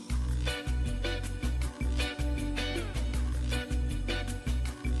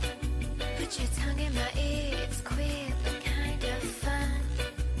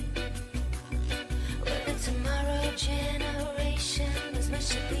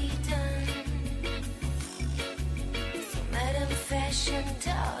tradition,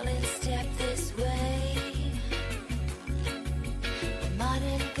 darling, step this way.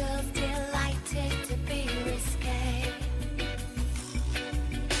 Modern girls delighted to be risque.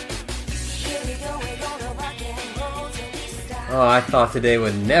 Here we go, we're gonna rock and roll till we stop. Oh, I thought today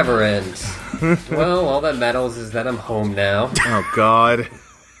would never end. Well, all that matters is that I'm home now. Oh, God.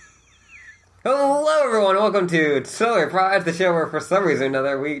 Hello, everyone. Welcome to Totally Prize, the show where, for some reason or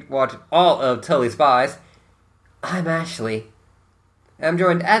another, we watch all of Totally Spies. I'm Ashley. I'm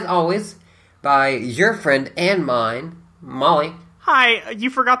joined, as always, by your friend and mine, Molly. Hi,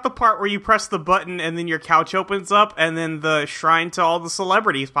 you forgot the part where you press the button and then your couch opens up and then the shrine to all the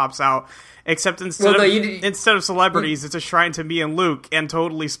celebrities pops out. Except instead of celebrities, it's a shrine to me and Luke and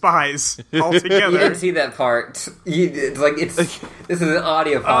Totally Spies all together. You didn't see that part. This is an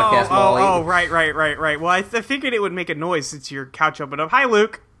audio podcast, Molly. Oh, right. Well, I figured it would make a noise since your couch opened up. Hi,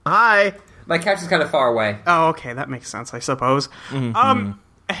 Luke. Hi. My couch is kind of far away. Oh, okay, that makes sense, I suppose. Mm-hmm.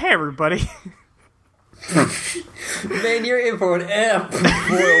 Hey, everybody. Man, you're in for an F.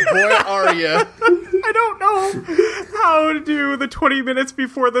 Boy, are you? I don't know how to do the 20 minutes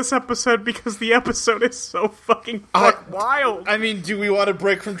before this episode because the episode is so fucking wild. I mean, do we want to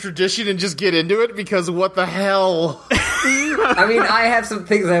break from tradition and just get into it? Because what the hell? I mean, I have some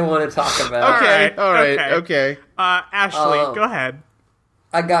things I want to talk about. Okay. Ashley, go ahead.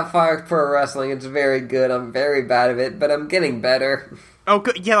 I got fired for wrestling. It's very good. I'm very bad at it, but I'm getting better. Oh,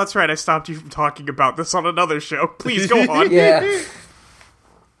 good. Yeah, that's right. I stopped you from talking about this on another show. Please go on. Yeah.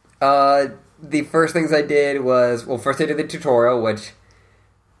 The first things I did was, first I did the tutorial, which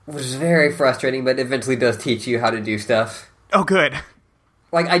was very frustrating, but eventually does teach you how to do stuff. Oh, good.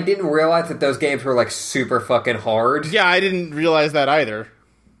 Like, I didn't realize that those games were, super fucking hard. Yeah, I didn't realize that either.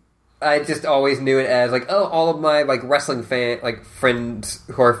 I just always knew it as, all of my, wrestling friends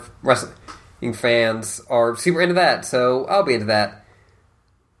who are wrestling fans are super into that, so I'll be into that.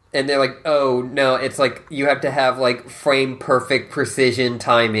 And they're like, oh, no, it's you have to have, frame-perfect precision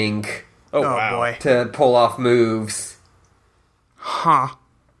timing. Oh, wow. Boy. To pull off moves. Huh.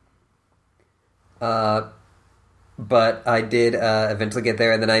 But I did eventually get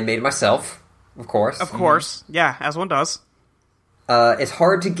there, and then I made it myself, of course. Of course. Yeah, as one does. It's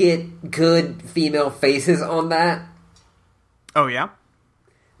hard to get good female faces on that. Oh, yeah?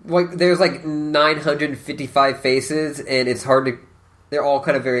 There's 955 faces, and it's hard to... They're all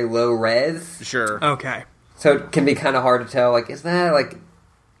kind of very low res. Sure. Okay. So it can be kind of hard to tell, is that,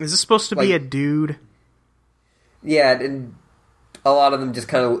 Is this supposed to be a dude? Yeah, and a lot of them just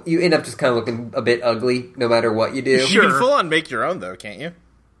kind of... You end up just kind of looking a bit ugly, no matter what you do. You can full on make your own, though, can't you?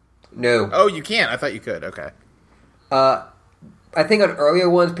 No. Oh, you can't? I thought you could. Okay. I think on earlier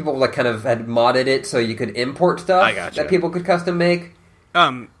ones, people kind of had modded it so you could import stuff that people could custom make.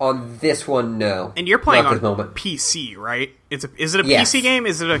 On this one, no. And you're playing on PC, right? Is it a PC game?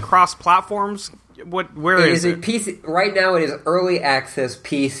 Is it a cross platforms? Where is it? PC right now. It is early access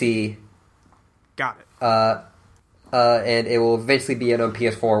PC. Got it. And it will eventually be out on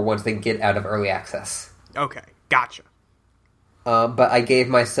PS4 once they get out of early access. Okay, gotcha. But I gave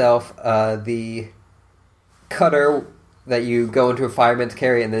myself the cutter that you go into a fireman's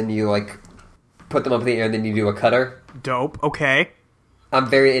carry and then you put them up in the air and then you do a cutter. Dope. Okay. I'm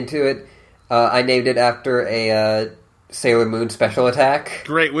very into it. I named it after a Sailor Moon special attack.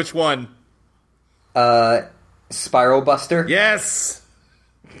 Great, which one? Spiral Buster. Yes!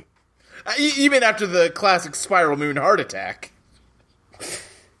 You mean after the classic Spiral Moon heart attack?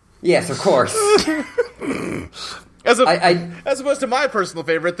 Yes, of course. As opposed to my personal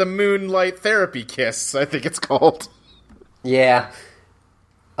favorite, the Moonlight Therapy Kiss, I think it's called. Yeah.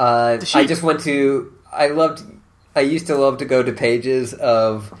 I just went to... I used to love to go to pages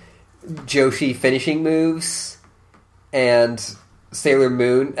of Joshi finishing moves and Sailor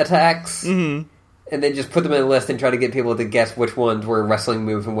Moon attacks, and then just put them in a list and try to get people to guess which ones were wrestling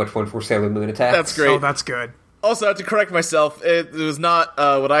moves and which ones were Sailor Moon attacks. That's great. Oh, that's good. Also, I have to correct myself. It was not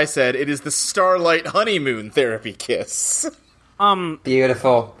what I said. It is the Starlight Honeymoon Therapy Kiss.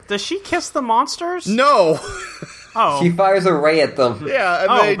 Beautiful. Does she kiss the monsters? No. Oh. She fires a ray at them. Yeah,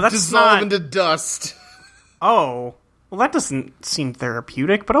 and they dissolve into dust. Oh. Well, that doesn't seem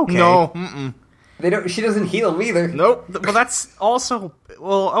therapeutic, but okay. No. Mm-mm. She doesn't heal them either. Nope. Well, that's also...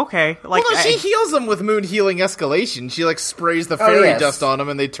 Well, okay. She heals them with moon healing escalation. She, sprays the fairy dust on them,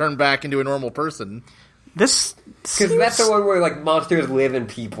 and they turn back into a normal person. This Because that's the one where, monsters live in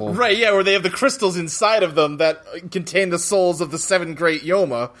people. Right, yeah, where they have the crystals inside of them that contain the souls of the 7 great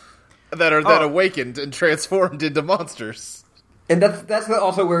Yoma that are then awakened and transformed into monsters. And that's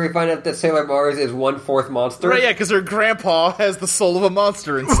also where we find out that Sailor Mars is 1/4 monster. Right, yeah, because her grandpa has the soul of a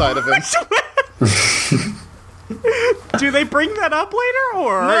monster inside of him. Do they bring that up later,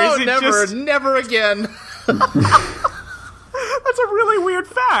 or no, is it never again. That's a really weird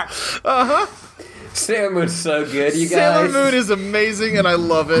fact. Sailor Moon's so good, you guys. Sailor Moon is amazing, and I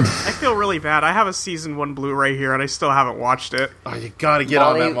love it. I feel really bad. I have a season 1 Blu-ray here, and I still haven't watched it. Oh, you gotta get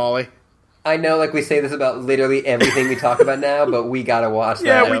on that, Molly. I know, like, we say this about literally everything we talk about now, but we gotta watch that.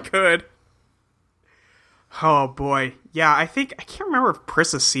 Yeah, we could. Oh, boy. Yeah, I can't remember if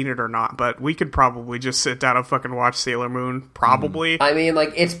Pris has seen it or not, but we could probably just sit down and fucking watch Sailor Moon. Probably. I mean,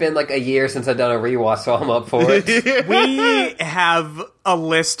 like, it's been like a year since I've done a rewatch, so I'm up for it. We have a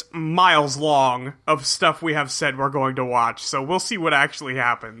list miles long of stuff we have said we're going to watch, so we'll see what actually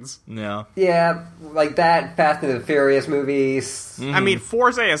happens. Yeah. Yeah, like that, Fast and the Furious movies. I mean,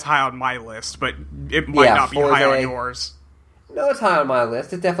 Forza is high on my list, but it might not be high on yours. No, it's high on my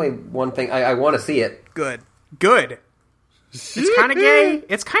list. It's definitely one thing. I want to see it. Good. It's kind of gay.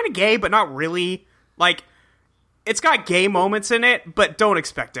 It's kind of gay, but not really. Like, it's got gay moments in it, but don't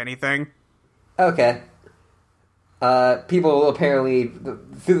expect anything. Okay. People apparently,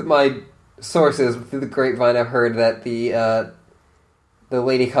 through my sources, through the grapevine, I've heard that the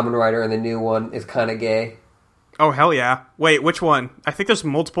Lady Kamen Rider in the new one is kind of gay. Oh, hell yeah. Wait, which one? I think there's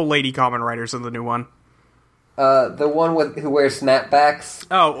multiple Lady Kamen Riders in the new one. The one who wears snapbacks.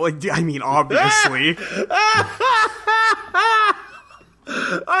 Oh, well, I mean, obviously.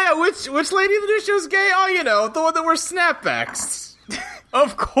 Oh yeah, which lady in the new show's gay? Oh, you know, the one that wears snapbacks.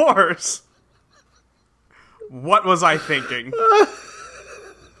 Of course. What was I thinking?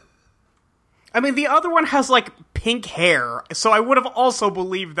 I mean, the other one has, like, pink hair, so I would have also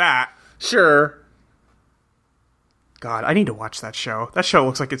believed that. Sure. God, I need to watch that show. That show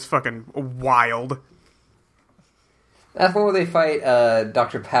looks like it's fucking wild. That's one where they fight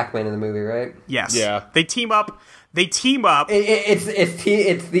Dr. Pac-Man in the movie, right? Yes. Yeah. They team up. It's the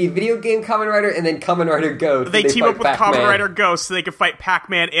video game Kamen Rider and then Kamen Rider Ghost. They team up with Pac-Man. Kamen Rider Ghost so they can fight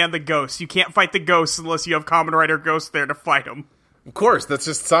Pac-Man and the Ghost. You can't fight the Ghost unless you have Kamen Rider Ghost there to fight him. Of course, that's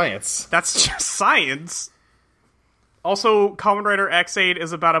just science. That's just science. Also, Kamen Rider X8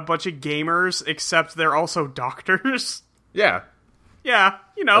 is about a bunch of gamers, except they're also doctors. Yeah. Yeah,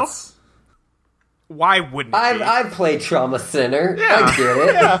 you know. Why wouldn't it be? I've played Trauma Center. Yeah. I get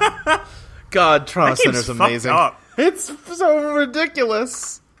it. Yeah. God, Trauma That game's Center's amazing. fucked up. It's so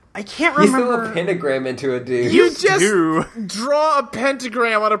ridiculous. I can't You remember. throw a pentagram into a dude. You just do. draw a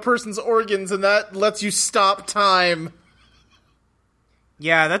pentagram on a person's organs, and that lets you stop time.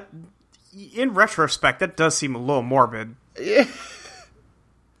 Yeah, that. In retrospect, that does seem a little morbid. Yeah.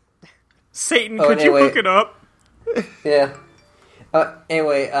 Satan, Oh, could you anyway. hook it up? Yeah.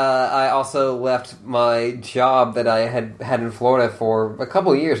 Anyway, I also left my job that I had in Florida for a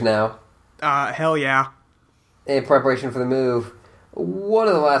couple years now Hell yeah. in preparation for the move. One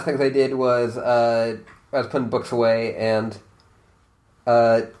of the last things I did was I was putting books away, and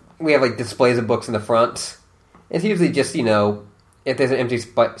we have like displays of books in the front. It's usually just, you know, if there's an empty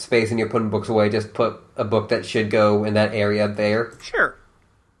space and you're putting books away, just put a book that should go in that area there. Sure.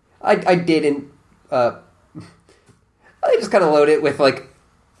 I didn't. I just kind of load it with, like,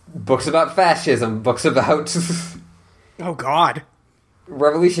 books about fascism, books about Oh, God.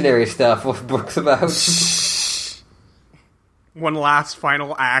 revolutionary stuff, books about... One last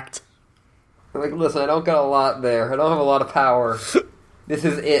final act. Like, listen, I don't got a lot there. I don't have a lot of power. This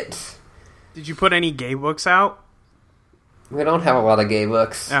is it. Did you put any gay books out? We don't have a lot of gay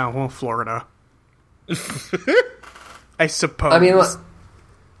books. Oh, well, Florida. I suppose. I mean,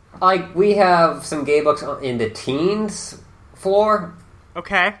 we have some gay books in the teens floor.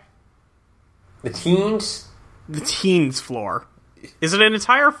 Okay. The teens? The teens floor. Is it an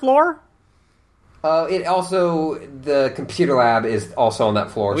entire floor? It also, the computer lab is also on that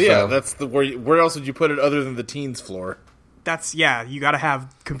floor. Well, yeah, so. that's the where else would you put it other than the teens floor? That's, yeah, you gotta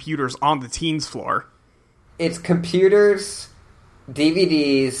have computers on the teens floor. It's computers,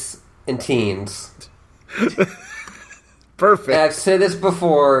 DVDs, and teens. Perfect. And I've said this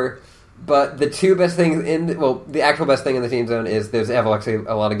before, but the two best things the actual best thing in the Teen Zone is there's actually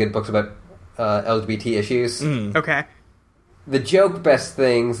a lot of good books about LGBT issues. Okay. The joke best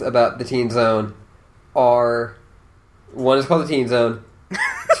things about the Teen Zone are, one is called the Teen Zone,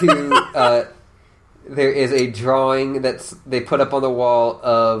 two, there is a drawing they put up on the wall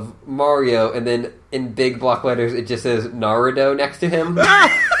of Mario, and then in big block letters it just says Naruto next to him.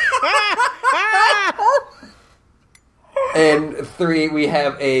 And three, we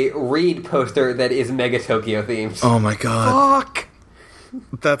have a Reed poster that is Mega Tokyo themed. Oh my god. Fuck!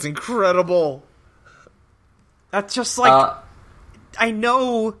 That's incredible. That's just like... I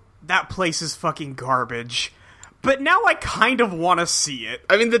know that place is fucking garbage, but now I kind of want to see it.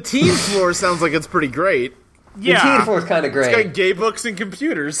 I mean, the teens floor sounds like it's pretty great. The T4 is kind of great. It's got gay books and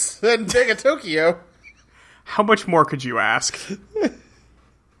computers and Mega Tokyo. How much more could you ask?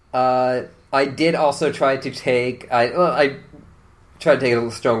 I did also try to take... I tried to take a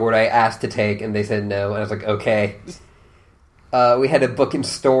little strong word I asked to take, and they said no, and I was like, okay. We had a book in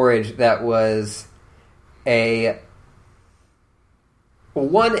storage that was we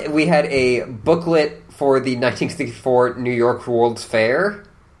had a booklet for the 1964 New York World's Fair.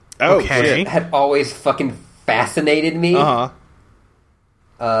 Okay. Which had always fucking fascinated me. Uh-huh.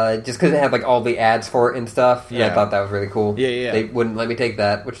 Just because it had like all the ads for it and stuff. Yeah. And I thought that was really cool. Yeah. They wouldn't let me take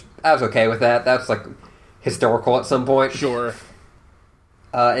that, which I was okay with that. That's like historical at some point. Sure.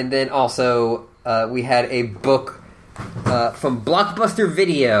 And then also, we had a book from Blockbuster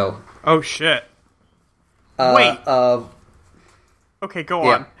Video. Oh, shit. Wait. Okay, go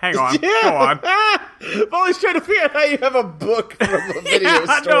on. Hang on. Yeah. Go on. I'm always trying to figure out how you have a book from a video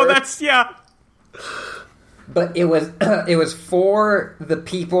store. No, that's... Yeah. But it was for the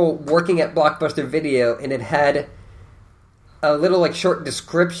people working at Blockbuster Video, and it had a little like short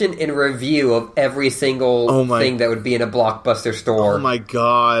description and review of every single thing that would be in a Blockbuster store. Oh my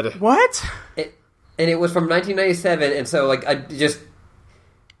god. What? And it was from 1997, and so like I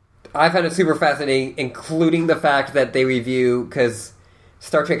found it super fascinating, including the fact that they review, because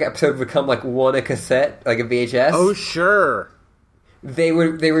Star Trek episodes would come like one a cassette, like a VHS. Oh sure. They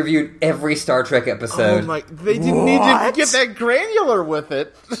reviewed every Star Trek episode. Oh my! They didn't need to get that granular with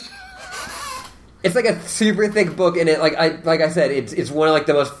it. It's like a super thick book, and it like I said, it's one of like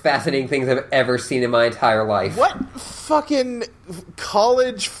the most fascinating things I've ever seen in my entire life. What fucking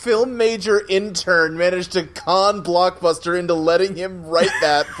college film major intern managed to con Blockbuster into letting him write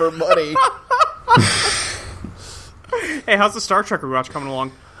that for money? Hey, how's the Star Trek rewatch coming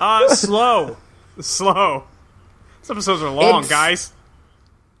along? Slow. These episodes are long, guys.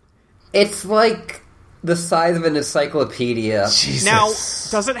 It's like the size of an encyclopedia. Jesus. Now,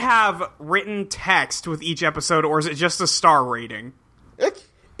 does it have written text with each episode, or is it just a star rating?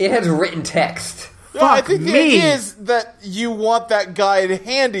 It has written text. Yeah, I think the idea is that you want that guide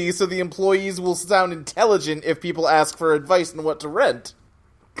handy so the employees will sound intelligent if people ask for advice on what to rent.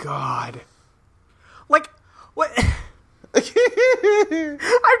 God. Like, what... I'm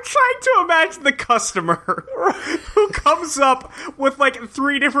trying to imagine the customer who comes up with like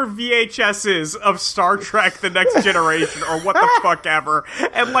 3 different VHSs of Star Trek The Next Generation or what the fuck ever,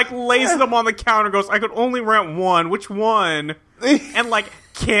 and like lays them on the counter and goes, I could only rent one, which one? And like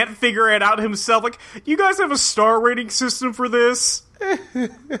can't figure it out himself. Like, you guys have a star rating system for this?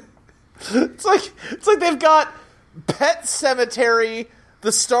 It's like they've got Pet Cemetery,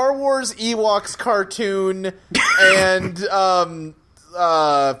 the Star Wars Ewoks cartoon, and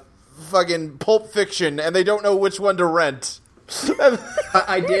fucking Pulp Fiction, and they don't know which one to rent.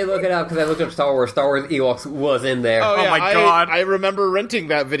 I did look it up because I looked up Star Wars. Star Wars Ewoks was in there. Oh, yeah, my god. I remember renting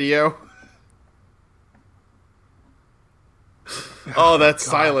that video. Oh, that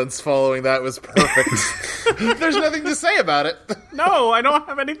silence following that was perfect. There's nothing to say about it. No, I don't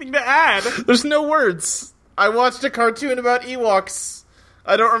have anything to add. There's no words. I watched a cartoon about Ewoks.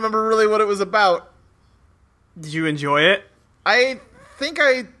 I don't remember really what it was about. Did you enjoy it? I think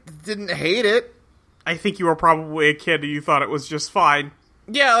I didn't hate it. I think you were probably a kid and you thought it was just fine.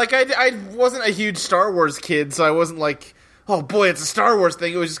 Yeah, like, I wasn't a huge Star Wars kid, so I wasn't like, oh boy, it's a Star Wars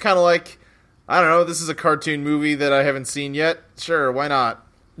thing. It was just kind of like, I don't know, this is a cartoon movie that I haven't seen yet. Sure, why not?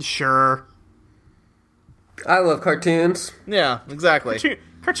 Sure. I love cartoons. Yeah, exactly.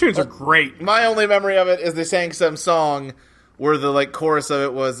 Cartoons are great. My only memory of it is they sang some song where the like chorus of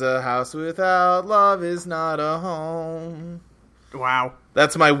it was, a house without love is not a home. Wow.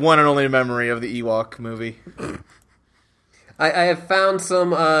 That's my one and only memory of the Ewok movie. I have found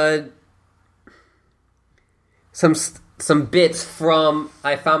some bits from...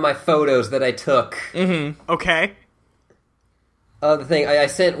 I found my photos that I took. Mm-hmm. Okay. The thing, I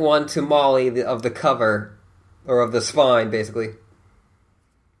sent one to Molly of the cover, or of the spine, basically.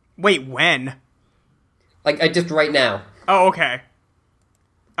 Wait, when? Like, just right now. Oh, okay.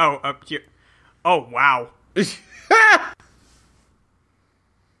 Oh, up here. Oh, wow.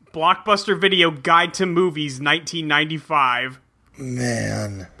 Blockbuster Video Guide to Movies, 1995.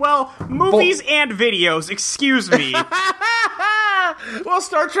 Man. Well, movies and videos, excuse me. Well,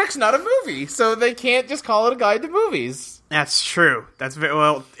 Star Trek's not a movie, so they can't just call it a guide to movies. That's true.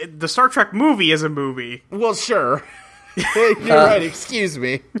 Well, the Star Trek movie is a movie. Well, sure. You're right, excuse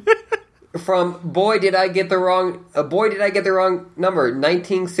me. From Boy Did I Get the Wrong Number,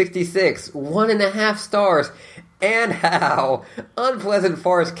 1966, 1.5 stars. And how Unpleasant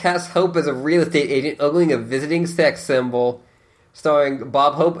Forest casts Hope as a real estate agent ogling a visiting sex symbol, starring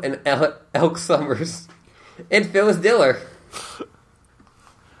Bob Hope and Elk Summers. And Phyllis Diller.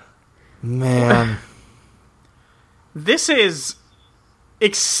 Man. This is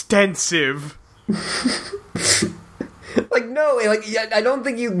extensive. I don't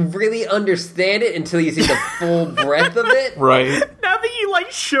think you really understand it until you see the full breadth of it. Right. Now that you,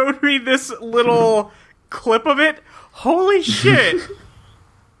 showed me this little clip of it, holy shit.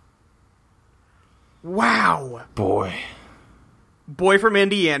 Wow. Boy from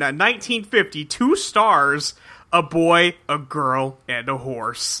Indiana, 1950, 2 stars, a boy, a girl, and a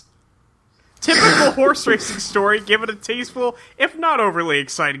horse. Typical horse racing story, given a tasteful, if not overly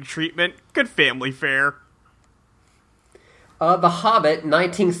exciting treatment. Good family fare. The Hobbit,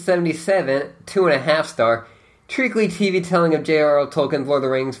 1977, 2.5 star. Treacly TV telling of J.R.R. Tolkien's Lord of the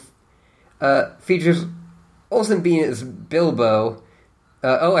Rings. Features Olsen Bean as Bilbo.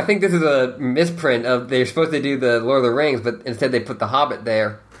 I think this is a misprint of they're supposed to do the Lord of the Rings, but instead they put the Hobbit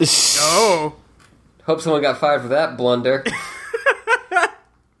there. Oh. Hope someone got fired for that blunder.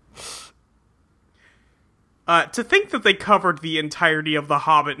 To think that they covered the entirety of The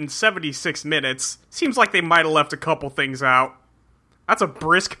Hobbit in 76 minutes seems like they might have left a couple things out. That's a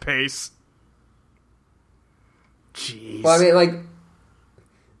brisk pace. Jeez. Well, I mean,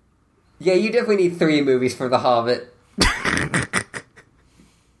 yeah, you definitely need 3 movies for The Hobbit.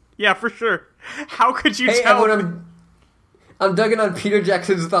 Yeah, for sure. How could you tell? Everyone, I'm dugging on Peter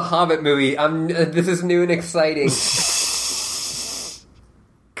Jackson's The Hobbit movie. This is new and exciting.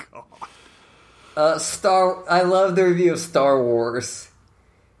 I love the review of Star Wars.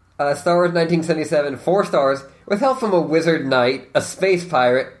 Star Wars 1977, 4 stars, with help from a wizard knight, a space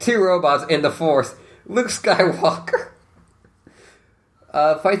pirate, 2 robots, and the Force. Luke Skywalker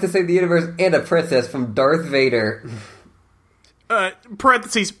fights to save the universe and a princess from Darth Vader.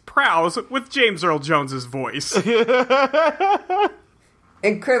 Parentheses, Prowse, with James Earl Jones's voice.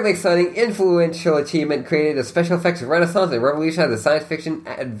 Incredibly exciting, influential achievement, created a special effects renaissance and revolutionized the science fiction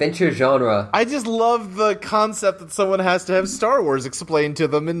adventure genre. I just love the concept that someone has to have Star Wars explained to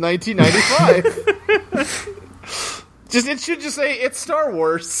them in 1995. It should just say, it's Star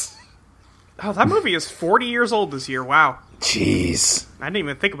Wars. Oh, that movie is 40 years old this year, wow. Jeez. I didn't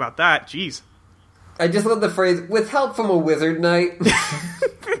even think about that, jeez. I just love the phrase, with help from a wizard knight.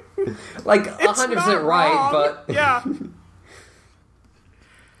 100% right, but... Yeah.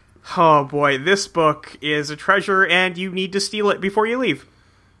 Oh boy, this book is a treasure and you need to steal it before you leave.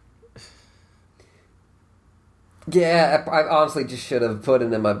 Yeah, I honestly just should have put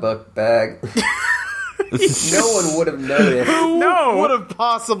it in my book bag. No one would have noticed. No! Would have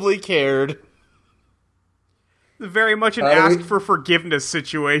possibly cared. Very much an ask for forgiveness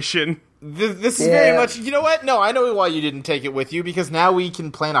situation. This is very much... You know what? No, I know why you didn't take it with you, because now we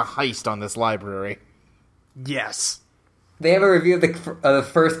can plan a heist on this library. Yes. They have a review of the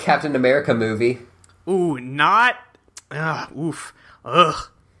first Captain America movie. Ooh, not... oof. Ugh.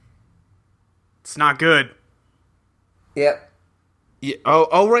 It's not good. Yep. Yeah,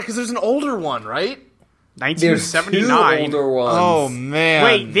 right, because there's an older one, right? 1979. There's 2 older ones. Oh, man.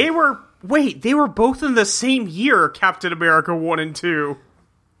 Wait, they were both in the same year, Captain America 1 and 2.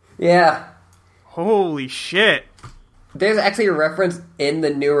 Yeah. Holy shit. There's actually a reference in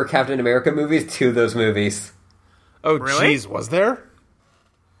the newer Captain America movies to those movies. Oh, really? Jeez, was there?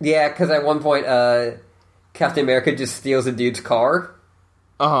 Yeah, because at one point, Captain America just steals a dude's car.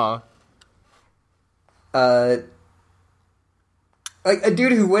 Uh-huh. A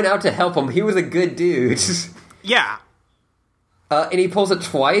dude who went out to help him, he was a good dude. Yeah. And he pulls it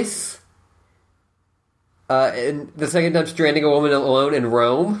twice. And the second time stranding a woman alone in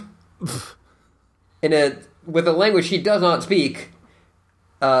Rome. With a language she does not speak.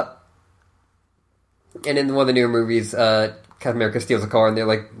 And in one of the newer movies, Captain America steals a car, and they're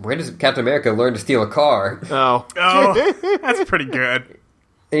like, where does Captain America learn to steal a car? Oh, that's pretty good.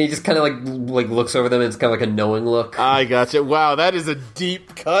 And he just kind of like looks over them, and it's kind of like a knowing look. I gotcha. Wow, that is a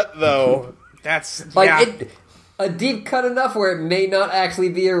deep cut, though. That's... a deep cut enough where it may not actually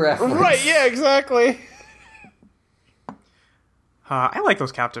be a reference. Right, yeah, exactly. I like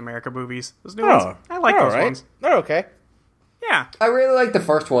those Captain America movies. Those new ones. I like those ones. They're okay. Yeah. I really like the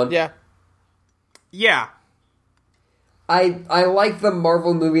first one. Yeah. Yeah. I like the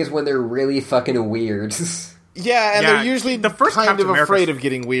Marvel movies when they're really fucking weird. Yeah, and they're usually the first kind Captain of afraid of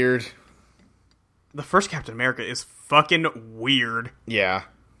getting weird. The first Captain America is fucking weird. Yeah.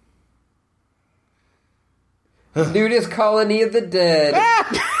 Nudist Colony of the Dead.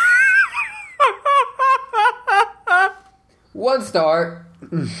 1 star.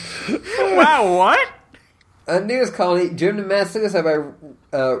 Wow, what? A nudist colony, driven to mass suicide by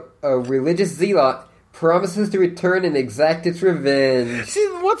a religious zealot, promises to return and exact its revenge. See,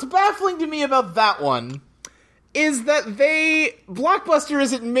 what's baffling to me about that one is that Blockbuster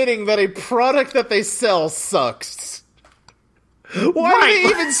is admitting that a product that they sell sucks. Why do they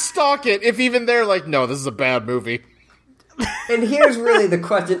even stock it if even they're like, no, this is a bad movie? And here's really the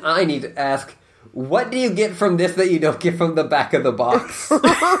question I need to ask. What do you get from this that you don't get from the back of the box?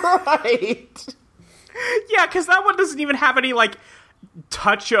 Right. Yeah, because that one doesn't even have any, like,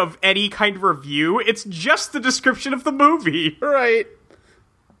 touch of any kind of review. It's just the description of the movie. Right.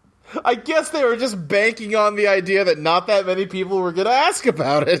 I guess they were just banking on the idea that not that many people were going to ask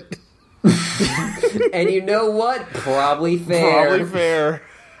about it. And you know what? Probably fair. Probably fair.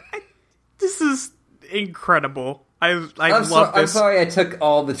 This is incredible. I love this. I'm sorry I took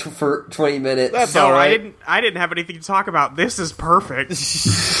all the for 20 minutes. That's all right. I didn't have anything to talk about. This is perfect.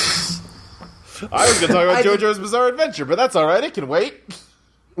 I was going to talk about JoJo's Bizarre Adventure, but that's all right. It can wait.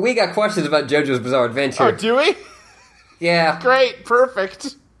 We got questions about JoJo's Bizarre Adventure. Oh, do we? Yeah. Great.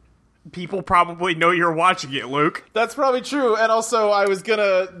 Perfect. People probably know you're watching it, Luke. That's probably true. And also, I was going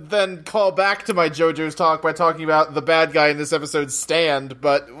to then call back to my JoJo's talk by talking about the bad guy in this episode's Stand,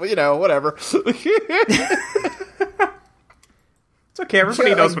 but, you know, whatever. It's okay,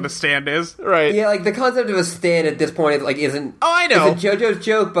 everybody knows what a stand is. Right. Yeah, like, the concept of a stand at this point, like, isn't... Oh, I know. It's a JoJo's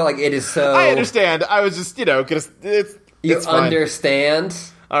joke, but, like, it is so... I understand. I was just, you know, gonna... It's fine. Understand?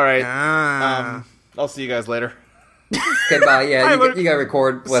 All right. I'll see you guys later. Okay, bye. Yeah, you gotta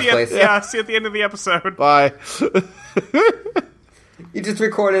record Let's Plays. Yeah, see you at the end of the episode. Bye. You just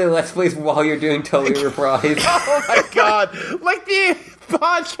recorded a Let's Plays while you're doing Totally Reprise. Oh my god. Like the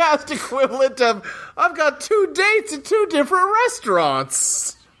podcast equivalent of, I've got 2 dates at 2 different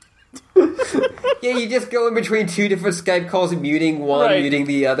restaurants. Yeah, you just go in between 2 different Skype calls, muting one, Right. muting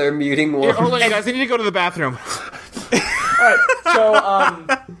the other, muting one. Here, hold on, you guys. I need to go to the bathroom. Alright, so,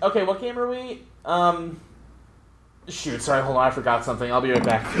 okay, what game are we? Shoot, sorry, hold on, I forgot something. I'll be right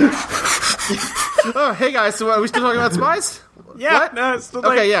back. Oh, hey guys, so are we still talking about Spies? Yeah, What? no, it's still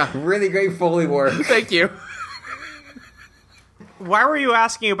like, Okay, yeah. Really great Foley work. Thank you. Why were you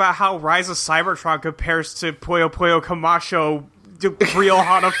asking about how Rise of Cybertron compares to Puyo Puyo Camacho Real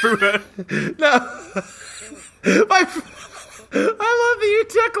Hanafuda? No. I love that you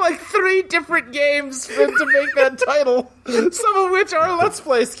took like 3 different games to make that title, some of which are Let's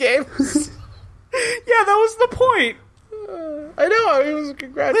Plays games. Yeah, that was the point. I know, I was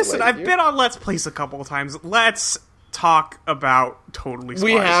congratulating Listen, I've been on Let's Plays a couple of times. Let's talk about Totally Spies.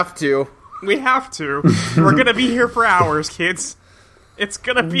 We have to. We have to. We're gonna be here for hours, kids. It's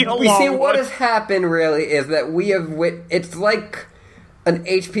gonna be a long You see, what one. has happened really is that we have it's like an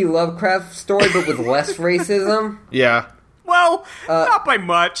H.P. Lovecraft story, but with less racism. Yeah. Well, not by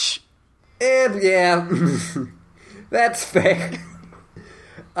much. Yeah, that's fair.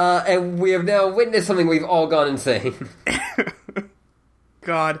 And we have now witnessed something we've all gone insane.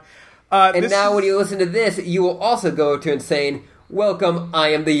 God. And now when you listen to this, you will also go to insane. Welcome, I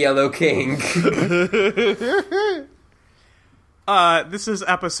am the Yellow King. This is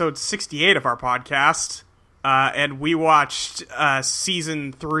episode 68 of our podcast. And we watched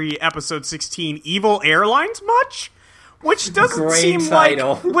Season 3, Episode 16, Evil Airlines much? Which doesn't Great seem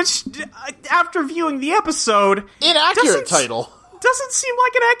title. like... Which, after viewing the episode... Inaccurate title. Doesn't seem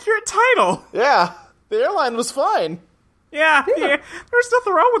like an accurate title. Yeah. The airline was fine. Yeah, there's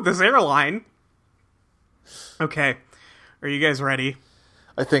nothing wrong with this airline. Okay. Are you guys ready?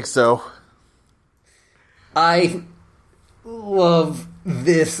 I think so. I love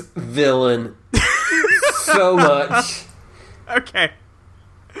this villain so much. Okay.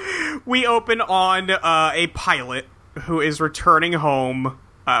 We open on a pilot who is returning home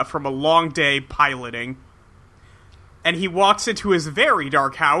from a long day piloting. And he walks into his very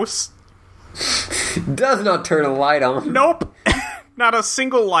dark house. Does not turn a light on. Nope. Not a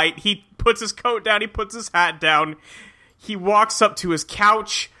single light. He puts his coat down, he puts his hat down. He walks up to his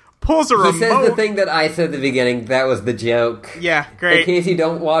couch, pulls a remote. He says the thing that I said at the beginning, that was the joke. Yeah, great. In case you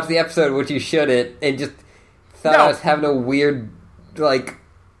don't watch the episode, which you shouldn't, and just thought I was having a weird, like,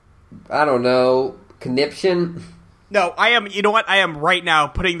 I don't know, conniption. No, I am, you know what? I am right now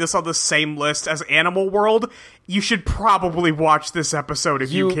putting this on the same list as Animal World. You should probably watch this episode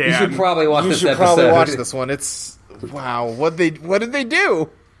if you can. You should probably watch this episode. You should probably watch this one. It's... Wow, what did they do?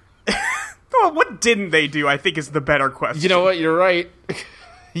 Well, what didn't they do, I think, is the better question. You know what? You're right.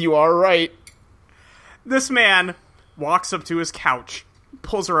 You are right. This man walks up to his couch,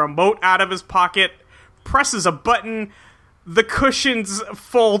 pulls a remote out of his pocket, presses a button, the cushions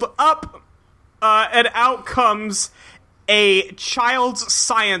fold up, and out comes a child's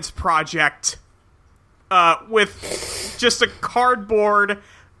science project with just a cardboard...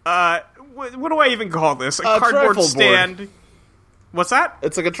 what do I even call this? A cardboard trifold stand. board. What's that?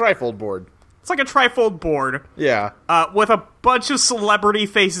 It's like a trifold board. It's like a trifold board. Yeah. With a bunch of celebrity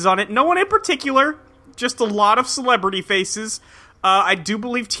faces on it. No one in particular, just a lot of celebrity faces. I do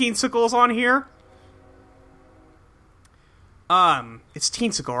believe Teensicle on here. It's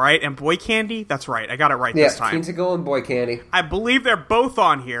Teensicle, right? And Boy Candy? That's right. I got it right this time. Yeah, Teensicle and Boy Candy. I believe they're both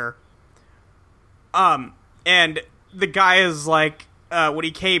on here. And the guy is like, when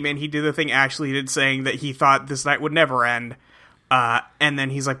he came in, he did the thing Ashley did, saying that he thought this night would never end. And then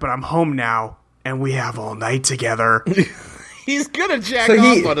he's like, but I'm home now, and we have all night together. He's gonna jack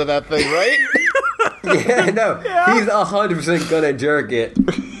off onto that thing, right? Yeah, no. Yeah. He's 100% gonna jerk it.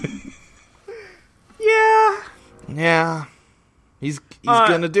 Yeah. Yeah. He's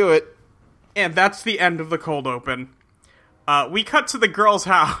gonna do it. And that's the end of the cold open. We cut to the girl's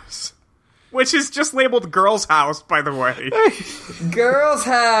house. Which is just labeled Girl's House, by the way. Girl's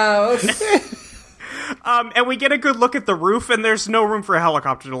House! And we get a good look at the roof, and there's no room for a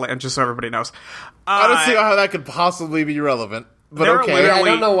helicopter to land, just so everybody knows. I don't see how that could possibly be relevant. But okay. I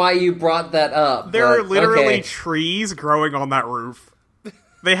don't know why you brought that up. There are literally trees growing on that roof.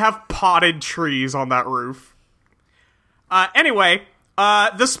 They have potted trees on that roof. Anyway,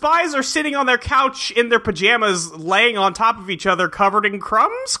 the spies are sitting on their couch in their pajamas, laying on top of each other, covered in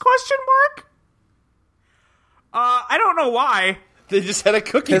crumbs? ? I don't know why. They just had a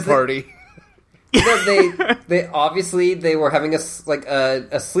cookie party. they obviously they were having a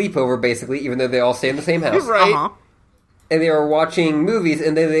sleepover, basically, even though they all stay in the same house. Right. Uh-huh. And they were watching movies,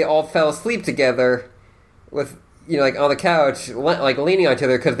 and then they all fell asleep together with, on the couch, leaning on each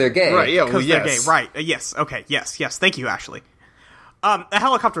other because they're gay. Right, yeah, because they're gay, right. Yes, okay, yes, thank you, Ashley. A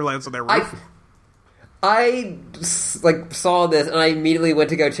helicopter lands on their roof. I saw this, and I immediately went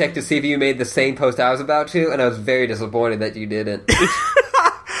to go check to see if you made the same post I was about to, and I was very disappointed that you didn't.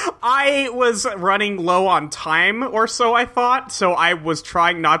 I was running low on time or so, I thought, so I was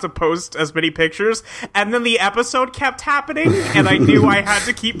trying not to post as many pictures, and then the episode kept happening, and I knew I had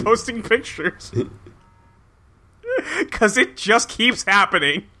to keep posting pictures. Because it just keeps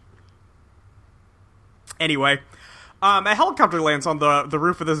happening. Anyway, a helicopter lands on the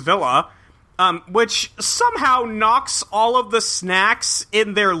roof of this villa, which somehow knocks all of the snacks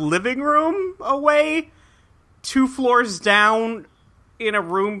in their living room away 2 floors down in a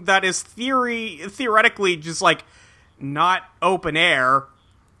room that is theoretically just, not open air,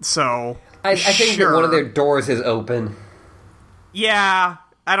 so... I think that one of their doors is open. Yeah,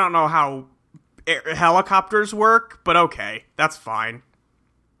 I don't know how helicopters work, but okay, that's fine.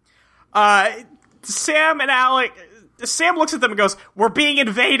 Sam looks at them and goes, "We're being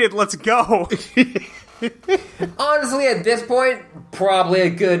invaded, let's go." Honestly, at this point, probably a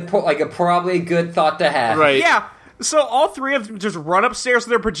good thought to have. Right. Yeah. So all 3 of them just run upstairs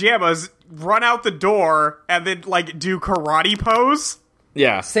in their pajamas, run out the door, and then, do karate pose.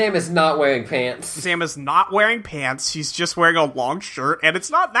 Yeah. Sam is not wearing pants. Sam is not wearing pants. She's just wearing a long shirt, and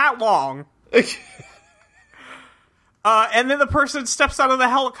it's not that long. And then the person steps out of the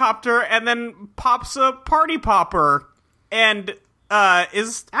helicopter and then pops a party popper. And,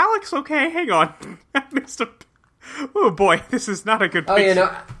 is Alex okay? Hang on. I missed a... Oh boy, this is not a good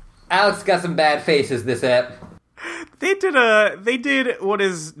picture. Alex got some bad faces this ep. They did what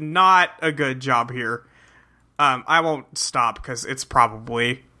is not a good job here. I won't stop because it's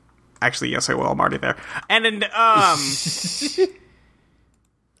probably... Actually, yes, I will. I'm already there. And then,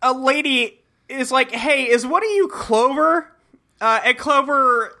 a lady is like, "Hey, is one of you Clover?" And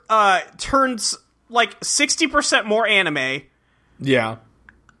Clover, turns, 60% more anime. Yeah.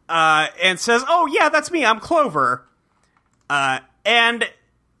 And says, "Oh, yeah, that's me. I'm Clover." And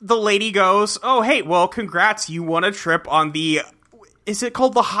the lady goes, "Oh, hey, well, congrats. You won a trip on the... Is it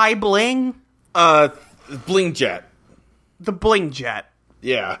called the High Bling?" Bling Jet. The Bling Jet.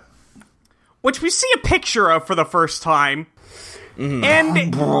 Yeah. Which we see a picture of for the first time. Mm.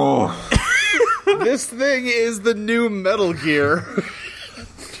 And... This thing is the new Metal Gear.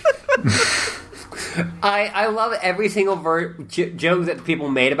 I love every single joke that people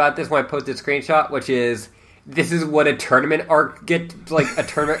made about this when I posted a screenshot, which is, this is what a tournament arc a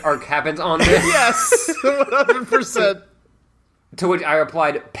tournament arc happens on this. Yes, 100%. To which I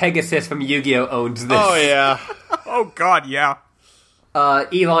replied, Pegasus from Yu-Gi-Oh! Owns this. Oh, yeah. Oh, God, yeah.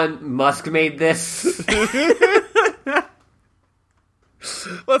 Elon Musk made this.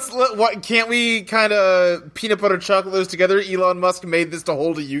 Can't we kind of peanut butter chocolate those together? Elon Musk made this to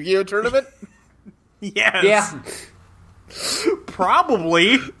hold a Yu-Gi-Oh! Tournament? Yes. Yeah.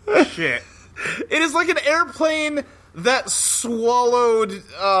 Probably. Shit. It is like an airplane that swallowed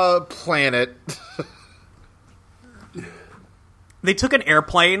planet. They took an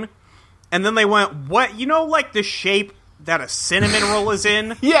airplane, and then they went, what? The shape that a cinnamon roll is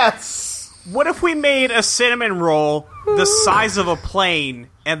in? Yes! What if we made a cinnamon roll the size of a plane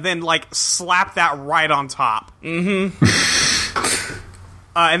and then, like, slap that right on top? Mm-hmm.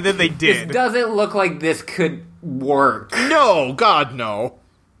 And then they did. It doesn't look like this could work. No, God, no.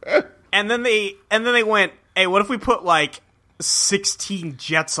 And then they went, hey, what if we put, like, 16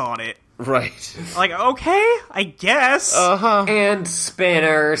 jets on it? Right. Like, okay, I guess. Uh-huh. And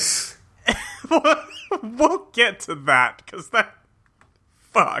spinners. We'll get to that, because that...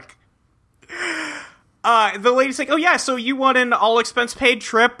 Fuck. The lady's like, oh yeah, so you want an all-expense-paid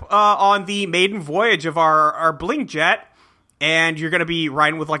trip on the maiden voyage of our bling jet, and you're gonna be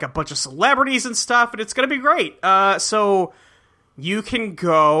riding with, like, a bunch of celebrities and stuff, and it's gonna be great. So you can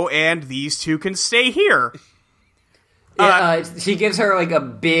go, and these two can stay here. She gives her, like, a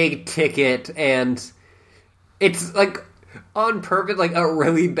big ticket, and it's, like, on purpose, like, a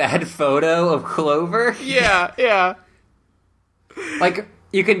really bad photo of Clover. Yeah. Like,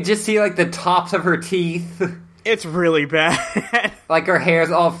 you can just see, like, the tops of her teeth. It's really bad. Like, her hair's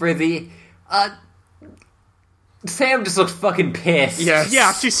all frizzy. Sam just looks fucking pissed. Yes.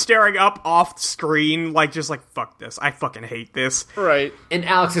 Yeah, she's staring up off the screen, like, just like, fuck this. I fucking hate this. Right. And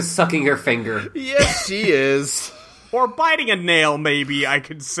Alex is sucking her finger. Yes, she is. Or biting a nail, maybe, I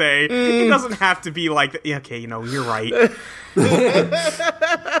could say. It doesn't have to be like, okay, you're right.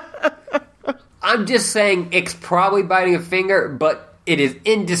 I'm just saying it's probably biting a finger, but it is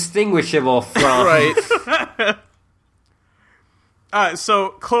indistinguishable from... Right. So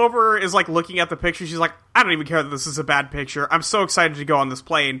Clover is, like, looking at the picture. She's like, I don't even care that this is a bad picture. I'm so excited to go on this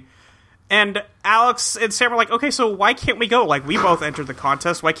plane. And Alex and Sam are like, okay, so why can't we go? Like, we both entered the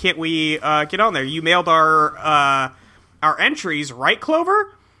contest. Why can't we get on there? You mailed our entries, right,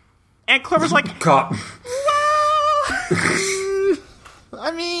 Clover? And Clover's like, God.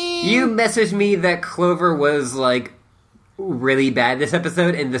 I mean... You messaged me that Clover was, like, really bad this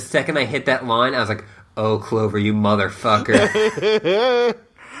episode, and the second I hit that line, I was like, oh, Clover, you motherfucker.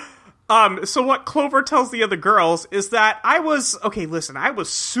 So what Clover tells the other girls is that I was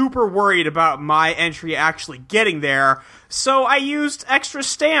super worried about my entry actually getting there, so I used extra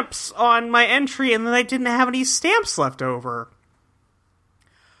stamps on my entry, and then I didn't have any stamps left over.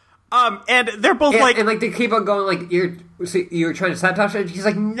 And they're both like... And, like, they keep on going, like, you're trying to sabotage it? She's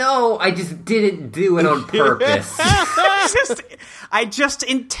like, no, I just didn't do it on purpose. I just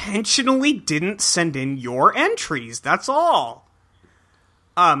intentionally didn't send in your entries, that's all.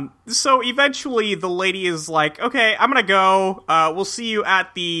 So eventually the lady is like, okay, I'm gonna go, we'll see you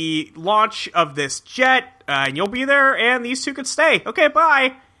at the launch of this jet, and you'll be there, and these two can stay. Okay,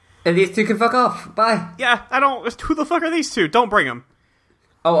 bye. And these two can fuck off. Bye. Yeah, who the fuck are these two? Don't bring them.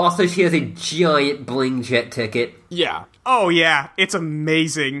 Oh, also she has a giant bling jet ticket. Yeah. Oh yeah, it's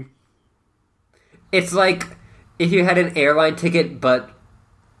amazing. It's like if you had an airline ticket, but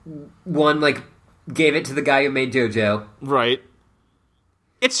one, like, gave it to the guy who made JoJo. Right.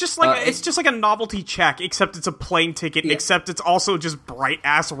 It's just like a novelty check, except it's a plane ticket, except it's also just bright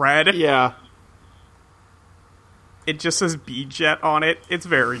ass red. Yeah. It just says B-Jet on it. It's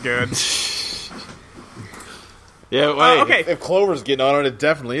very good. Yeah, wait. Okay. If Clover's getting on it, it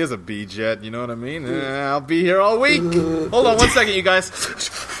definitely is a B-Jet, you know what I mean? I'll be here all week. Hold on one second, you guys.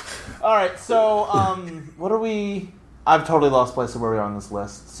 Alright, so, what are we... I've totally lost place of where we are on this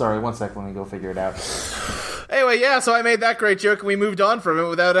list. Sorry, one second, let me go figure it out. Anyway, yeah, so I made that great joke and we moved on from it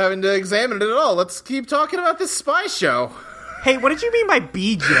without having to examine it at all. Let's keep talking about this spy show. Hey, what did you mean by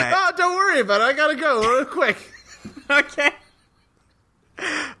B-Jet? Oh, don't worry about it. I gotta go real quick. Okay.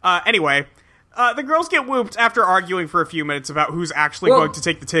 Anyway, the girls get whooped after arguing for a few minutes about who's actually going to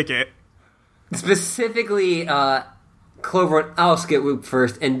take the ticket. Specifically, Clover and Alice get whooped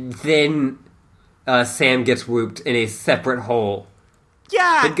first, and then Sam gets whooped in a separate hole.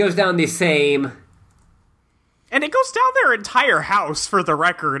 Yeah! It goes down the same... And it goes down their entire house, for the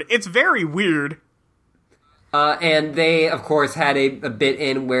record. It's very weird. And they, of course, had a bit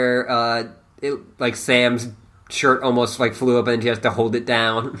in where, Sam's shirt almost, like, flew up and she has to hold it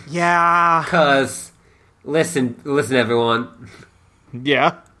down. Yeah. Because, listen, everyone.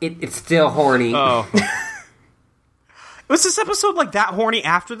 Yeah? It's still horny. Oh. Was this episode, like, that horny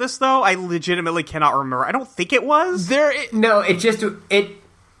after this, though? I legitimately cannot remember. I don't think it was.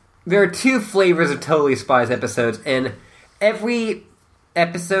 There are two flavors of Totally Spies episodes, and every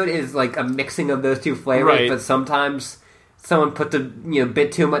episode is like a mixing of those two flavors, right. But sometimes someone puts a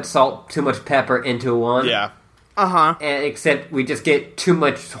bit too much salt, too much pepper into one. Yeah. Uh-huh. And except we just get too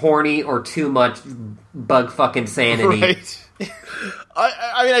much horny or too much bug fucking sanity. Right.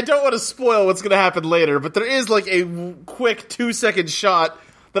 I mean, I don't want to spoil what's going to happen later, but there is like a quick 2-second shot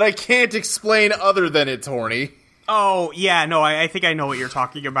that I can't explain other than it's horny. Oh, yeah, no, I think I know what you're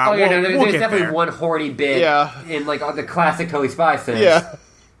talking about. Oh, yeah, no, we'll there's get definitely there. one horny bit in, like, all the classic Totally Spies sense. Yeah.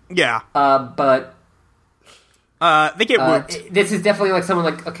 Yeah. But... they get whooped. This is definitely, like, someone,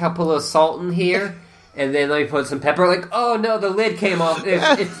 like, a couple of salt in here, and then, like, put some pepper, like, oh, no, the lid came off.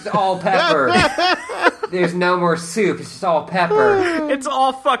 It's all pepper. There's no more soup. It's just all pepper. It's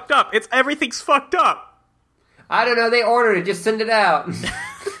all fucked up. Everything's fucked up. I don't know. They ordered it. Just send it out.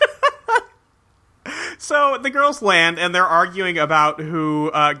 So the girls land, and they're arguing about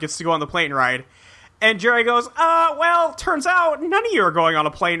who gets to go on the plane ride. And Jerry goes, well, turns out none of you are going on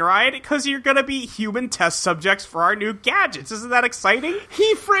a plane ride because you're going to be human test subjects for our new gadgets. Isn't that exciting?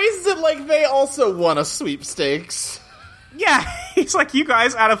 He phrases it like they also won a sweepstakes. Yeah, he's like, you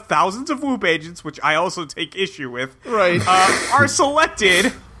guys, out of thousands of Whoop agents, which I also take issue with, Right. Are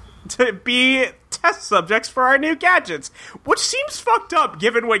selected to be test subjects for our new gadgets, which seems fucked up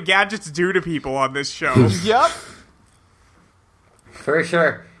given what gadgets do to people on this show. Yep. For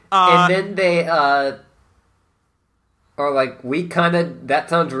sure. And then they are like, that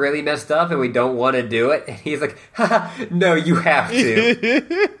sounds really messed up and we don't want to do it. And he's like, haha, no, you have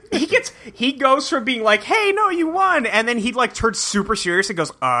to. He goes from being like, hey, no, you won, and then he, like, turns super serious and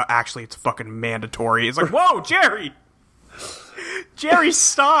goes, actually, it's fucking mandatory. It's like, whoa, Jerry! Jerry,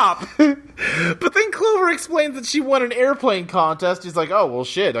 stop! But then Clover explains that she won an airplane contest. He's like, oh, well,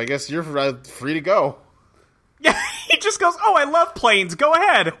 shit, I guess you're free to go. Yeah, he just goes, oh, I love planes, go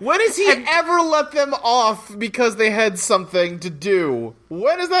ahead. When has he ever let them off because they had something to do?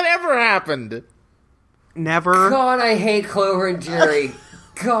 When has that ever happened? Never. God, I hate Clover and Jerry.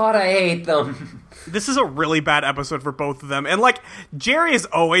 God, I hate them. This is a really bad episode for both of them. And, like, Jerry is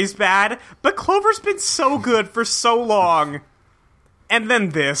always bad, but Clover's been so good for so long. And then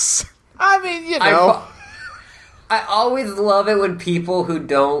this. I mean, you know. I always love it when people who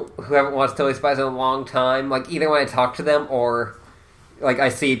haven't watched Totally Spies in a long time, like, either when I talk to them or, like, I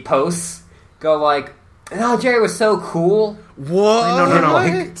see posts, go like, oh, Jerry was so cool. What?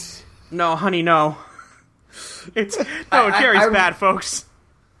 No. No, honey, no. Jerry's bad, folks.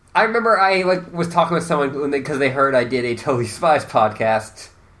 I remember I was talking with someone because they heard I did a Totally Spies podcast.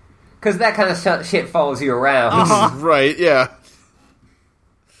 Because that kind of shit follows you around. Uh-huh. Right, yeah.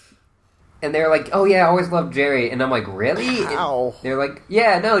 And they're like, oh yeah, I always loved Jerry. And I'm like, really? How? And they're like,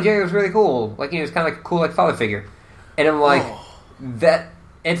 yeah, no, Jerry was really cool. Like, he was kind of like a cool, like, father figure. And I'm like, that...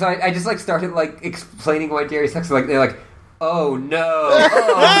 And so I just, like, started, like, explaining why Jerry sucks. Like, they're like, oh no.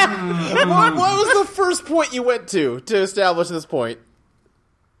 What was the first point you went to establish this point?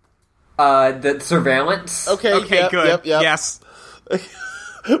 The surveillance. Okay, good. Yep. Yes.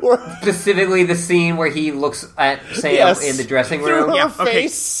 Specifically the scene where he looks at Sam in the dressing room. Through her okay.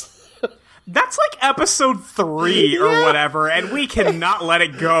 face. That's like episode 3 or whatever, and we cannot let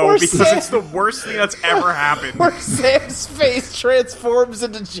it go because it's the worst thing that's ever happened. Where Sam's face transforms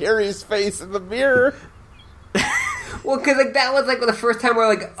into Jerry's face in the mirror. Well, because like that was like the first time we're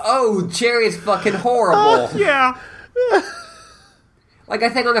like, oh, Jerry's fucking horrible. Yeah. Like, I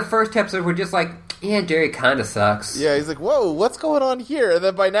think on the first episode we're just like, yeah, Jerry kind of sucks. Yeah, he's like, whoa, what's going on here? And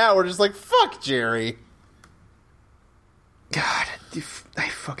then by now we're just like, fuck Jerry. God, I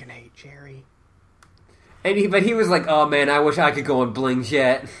fucking hate Jerry. But he was like, oh man, I wish I could go on Bling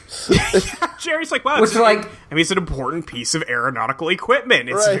Jet. Jerry's like, wow, it's an important piece of aeronautical equipment.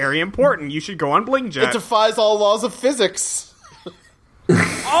 It's very important. You should go on Bling Jet. It defies all laws of physics.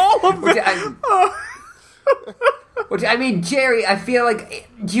 All of it. Which, I mean, Jerry, I feel like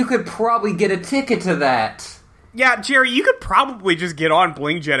you could probably get a ticket to that. Yeah, Jerry, you could probably just get on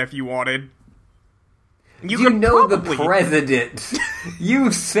Bling Jet if you wanted. You know the president.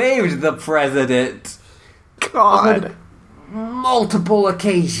 You saved the president. God. On multiple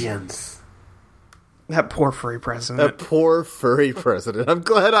occasions. That poor furry president. That poor furry president. I'm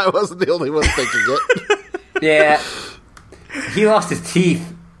glad I wasn't the only one thinking it. Yeah. He lost his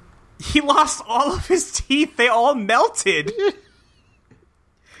teeth. He lost all of his teeth. They all melted. You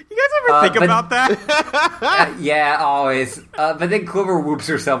guys ever think about that? Yeah, always. But then Clover whoops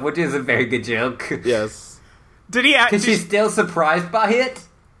herself, which is a very good joke. Yes. Did he? Because she's still surprised by it.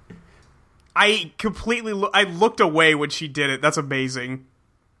 I completely. I looked away when she did it. That's amazing.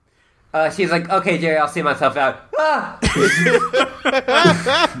 She's like, "Okay, Jerry, I'll see myself out." Ah!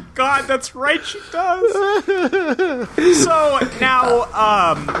 God, that's right. She does. So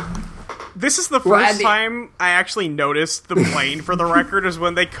now, this is the first time I actually noticed the plane. For the record, is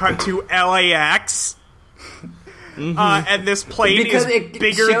when they cut to LAX. And this plane because is it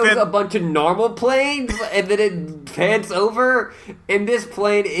bigger shows than a bunch of normal planes, and then it pans over, and this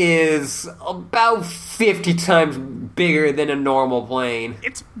plane is about 50 times bigger than a normal plane.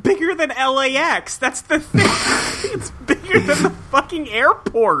 It's bigger than LAX. That's the thing. It's bigger than the fucking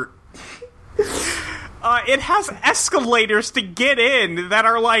airport. It has escalators to get in that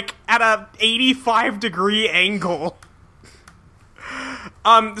are, like, at a 85-degree angle.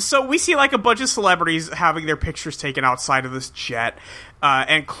 So we see, like, a bunch of celebrities having their pictures taken outside of this jet,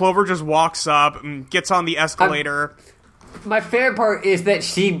 and Clover just walks up and gets on the escalator. My favorite part is that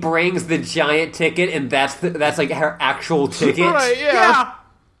she brings the giant ticket, and that's like her actual ticket. Right, yeah.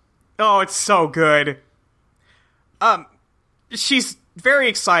 Oh, it's so good. She's very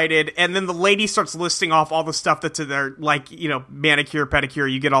excited, and then the lady starts listing off all the stuff that's in there, like, you know, manicure,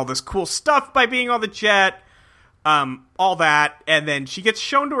 pedicure, you get all this cool stuff by being on the jet, all that, and then she gets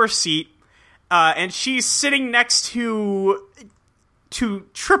shown to her seat, and she's sitting next to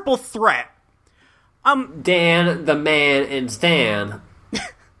Triple Threat. Dan, the Man, and Stan.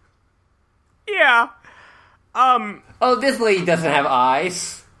 Yeah. Oh, this lady doesn't have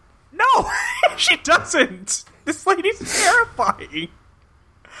eyes. No, she doesn't. This lady's terrifying.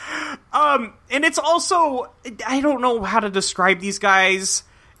 And it's also, I don't know how to describe these guys.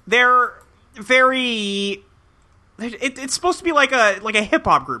 They're very, it's supposed to be like a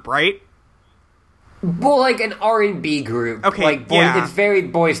hip-hop group, right? Well, like an R&B group. Okay, like yeah. It's very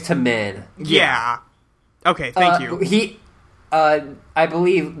boys to men. Yeah. Okay, thank you. I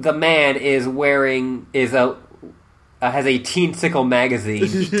believe the man has a Teensicle magazine.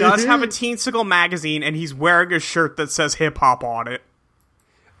 He does have a Teensicle magazine, and he's wearing a shirt that says hip-hop on it.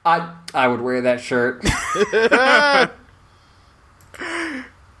 I would wear that shirt.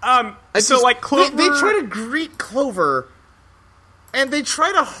 Like, Clover... They try to greet Clover, and they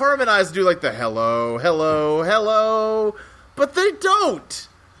try to harmonize, do like the hello, hello, hello, but they don't.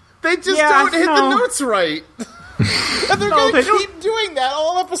 They just don't hit the notes right. And they're going to keep doing that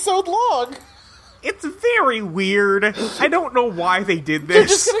all episode long. It's very weird. I don't know why they did this. They're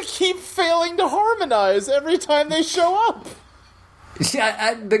just going to keep failing to harmonize every time they show up.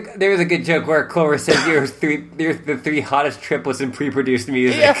 There was a good joke where Clover said you're the three hottest triplets in pre-produced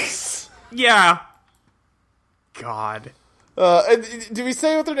music. Yes. Yeah. God. And do we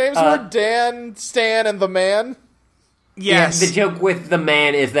say what their names were? Dan, Stan, and the Man? Yes. Yeah, the joke with the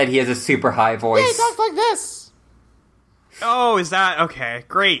man is that he has a super high voice. Yeah, he talks like this. Oh, is that... Okay,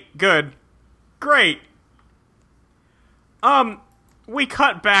 great, good. Great. We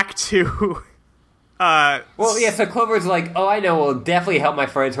cut back to... Well, yeah, so Clover's like, oh, I know, will definitely help my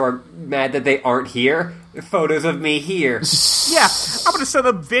friends who are mad that they aren't here. Photos of me here. Yeah, I'm gonna send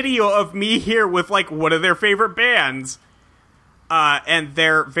a video of me here with, like, one of their favorite bands. And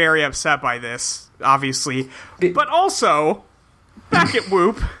they're very upset by this, obviously. But also, back at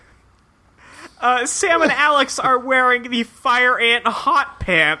Whoop, Sam and Alex are wearing the Fire Ant hot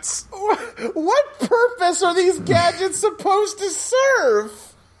pants. What purpose are these gadgets supposed to serve?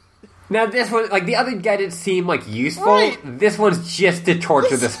 Now, this one, like, the other gadgets seem, like, useful. Right. This one's just to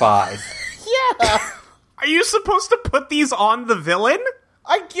torture the spies. Yeah. Are you supposed to put these on the villain?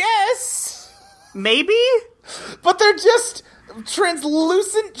 I guess. Maybe? But they're just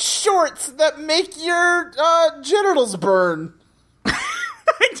translucent shorts that make your genitals burn.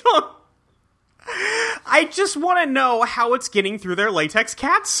 I just want to know how it's getting through their latex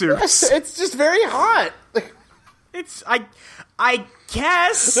cat suits. It's just very hot. I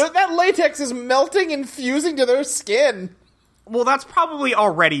guess. That latex is melting and fusing to their skin. Well, that's probably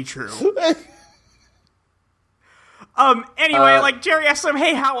already true. Anyway, like, Jerry asks him,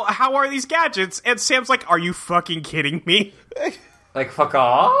 hey, how are these gadgets? And Sam's like, are you fucking kidding me? Like, fuck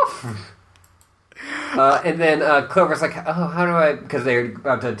off? And then Clover's like, oh, how do I... Because they're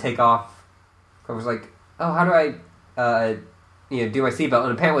about to take off. Clover's like, oh, how do I, do my seatbelt?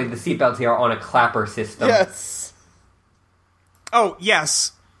 And apparently the seatbelts here are on a clapper system. Yes. Oh,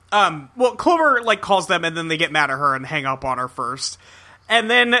 yes. Well, Clover, like, calls them, and then they get mad at her and hang up on her first. And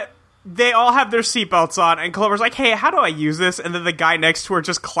then they all have their seatbelts on, and Clover's like, hey, how do I use this? And then the guy next to her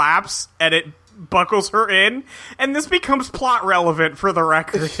just claps, and it buckles her in. And this becomes plot relevant for the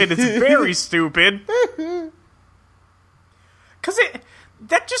record, and it's very stupid. Because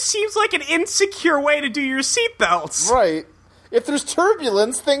that just seems like an insecure way to do your seatbelts. Right. If there's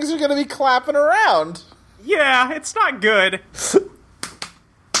turbulence, things are going to be clapping around. Yeah, it's not good.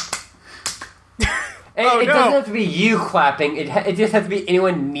 It doesn't have to be you clapping. It just has to be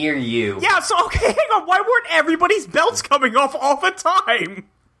anyone near you. Yeah, so, okay, hang on. Why weren't everybody's belts coming off all the time?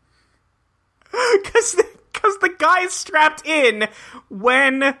 Because the guy's strapped in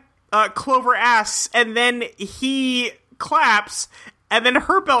when Clover asks, and then he claps, and then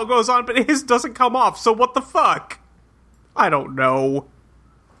her belt goes on, but his doesn't come off. So what the fuck? I don't know.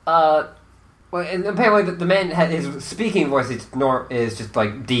 Well, and apparently the man his speaking voice is just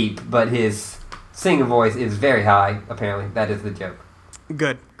like deep, but his singing voice is very high. Apparently, that is the joke.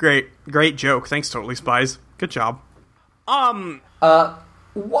 Good, great joke. Thanks, Totally Spies. Good job. Why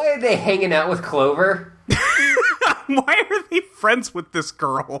are they hanging out with Clover? Why are they friends with this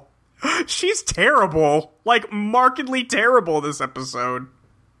girl? She's terrible, like markedly terrible. This episode.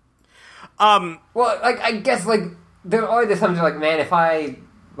 Well, like I guess like there are this times like, man, if I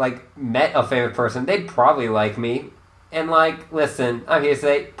like met a famous person, they'd probably like me. And like, listen, I'm here to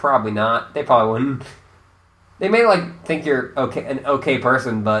say, probably not. They probably wouldn't. They may like think you're an okay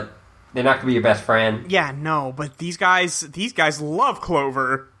person, but they're not gonna be your best friend. Yeah, no, but these guys love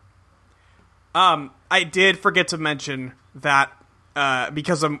Clover. I did forget to mention that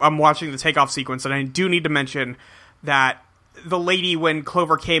because I'm watching the takeoff sequence, and I do need to mention that the lady, when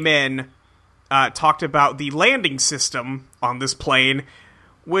Clover came in, talked about the landing system on this plane,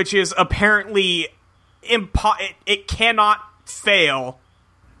 which is apparently it cannot fail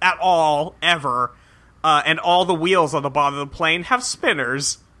at all, ever, and all the wheels on the bottom of the plane have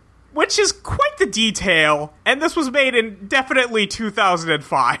spinners, which is quite the detail, and this was made in definitely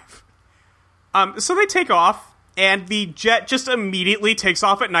 2005. So they take off, and the jet just immediately takes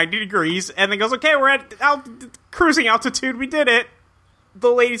off at 90 degrees, and then goes, okay, we're at cruising altitude, we did it. The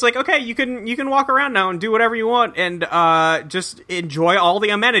lady's like, okay, you can walk around now and do whatever you want, and just enjoy all the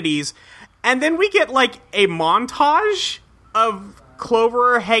amenities. And then we get, like, a montage of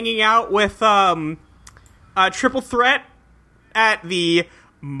Clover hanging out with Triple Threat at the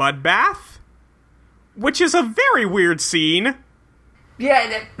mud bath, which is a very weird scene.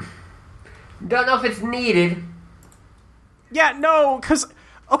 Yeah, don't know if it's needed. Yeah, no, because,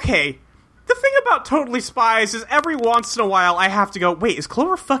 okay, the thing about Totally Spies is every once in a while I have to go, wait, is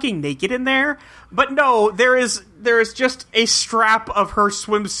Clover fucking naked in there? But no, there is just a strap of her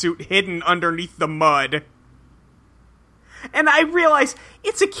swimsuit hidden underneath the mud. And I realize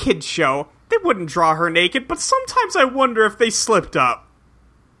it's a kid's show. They wouldn't draw her naked, but sometimes I wonder if they slipped up.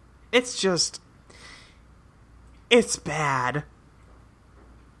 It's bad.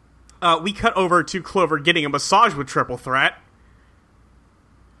 We cut over to Clover getting a massage with Triple Threat.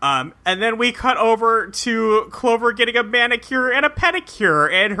 And then we cut over to Clover getting a manicure and a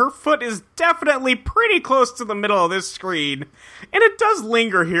pedicure, and her foot is definitely pretty close to the middle of this screen. And it does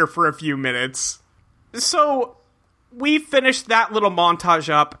linger here for a few minutes. So, we finished that little montage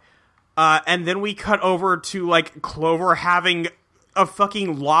up, and then we cut over to, like, Clover having a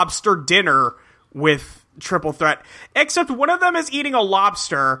fucking lobster dinner with Triple Threat. Except one of them is eating a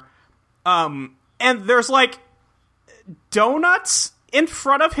lobster, and there's, like, donuts in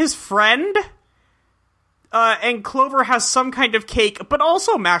front of his friend, and Clover has some kind of cake, but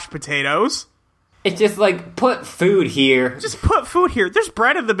also mashed potatoes. It's just like, put food here. Just put food here. There's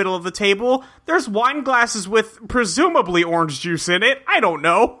bread in the middle of the table. There's wine glasses with presumably orange juice in it. I don't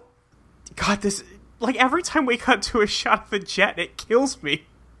know. God, this, like, every time we cut to a shot of the jet, it kills me.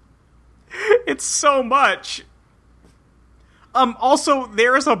 It's so much. Also,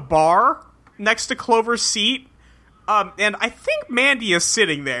 there is a bar next to Clover's seat. And I think Mandy is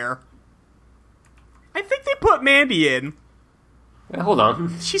sitting there. I think they put Mandy in. Hold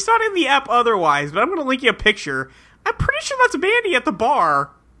on. She's not in the app otherwise, but I'm going to link you a picture. I'm pretty sure that's Mandy at the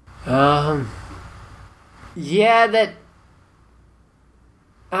bar. Yeah, that...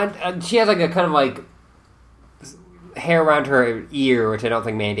 she has, like, a kind of, like, hair around her ear, which I don't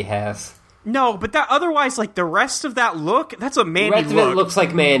think Mandy has. No, but that otherwise, like, the rest of that look, that's a Mandy look. The rest of it looks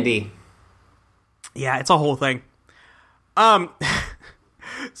like Mandy. Yeah, it's a whole thing.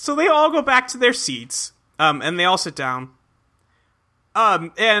 So they all go back to their seats, and they all sit down.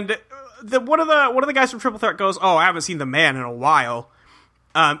 And one of the guys from Triple Threat goes, "Oh, I haven't seen the man in a while."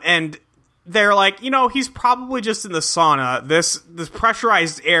 And they're like, he's probably just in the sauna. This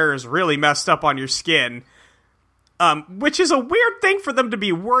pressurized air is really messed up on your skin. Which is a weird thing for them to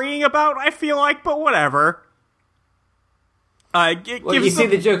be worrying about, I feel like, but whatever.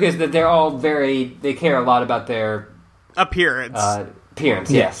 The joke is that they're all they care a lot about their appearance.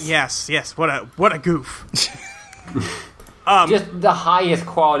 Yes. What a goof. Just the highest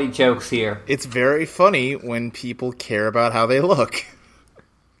quality jokes here. It's very funny when people care about how they look.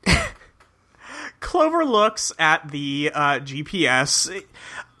 Clover looks at the GPS.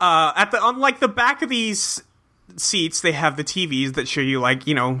 On the back of these seats, they have the TVs that show you, like,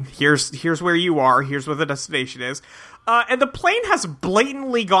 here's where you are, here's where the destination is. And the plane has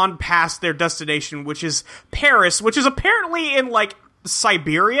blatantly gone past their destination, which is Paris, which is apparently in, like,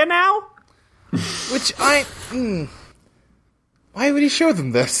 Siberia now? Which why would he show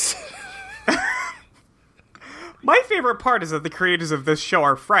them this? My favorite part is that the creators of this show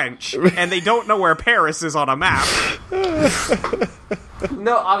are French, and they don't know where Paris is on a map.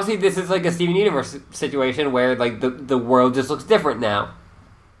 No, obviously this is like a Steven Universe situation where like the world just looks different now.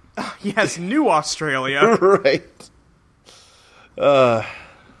 Yes, New Australia. Right.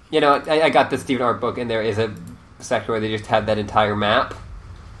 You know, I got the Steven art book, and there is a section where they just have that entire map.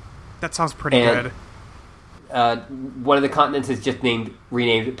 That sounds pretty good. One of the continents is just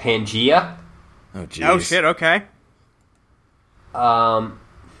renamed Pangea. Oh, jeez. Oh, shit, okay.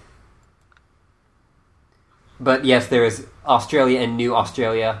 But yes, there is Australia and New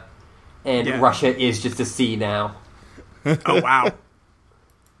Australia, and Russia is just a sea now. Oh, wow.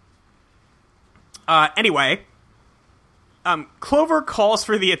 Anyway, Clover calls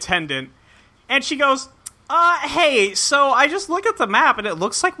for the attendant, and she goes, hey, so I just looked at the map, and it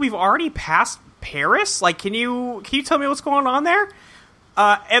looks like we've already passed Paris? Like, can you tell me what's going on there?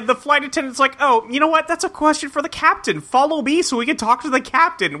 And the flight attendant's like, oh, you know what? That's a question for the captain. Follow me so we can talk to the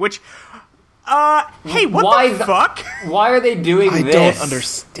captain, which, hey, what the fuck? Why are they doing this? I don't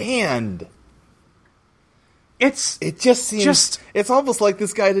understand. It just seems... It's almost like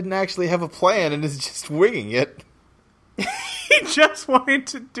this guy didn't actually have a plan and is just winging it. He just wanted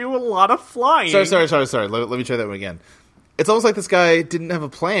to do a lot of flying. Sorry. Let me try that one again. It's almost like this guy didn't have a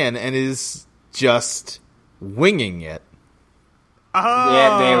plan and is just winging it. Oh,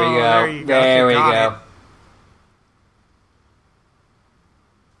 yeah, there we go. There we go.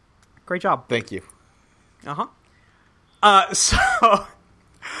 Great job. Thank you. So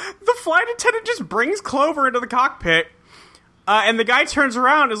the flight attendant just brings Clover into the cockpit, and the guy turns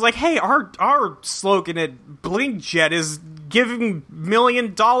around and is like, hey, our slogan at Blinkjet is giving $1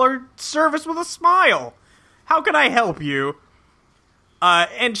 million service with a smile. How can I help you?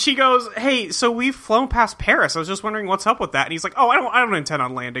 And she goes, hey, so we've flown past Paris. I was just wondering what's up with that. And he's like, oh, I don't intend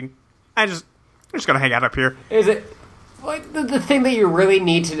on landing. I'm just gonna hang out up here. Is it like the thing that you really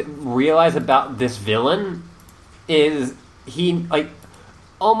need to realize about this villain is he like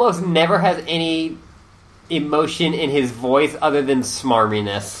almost never has any emotion in his voice other than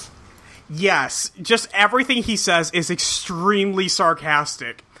smarminess. Yes, just everything he says is extremely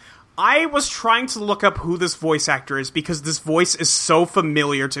sarcastic. I was trying to look up who this voice actor is because this voice is so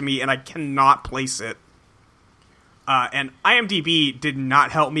familiar to me and I cannot place it. And IMDb did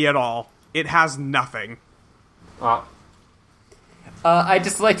not help me at all. It has nothing. I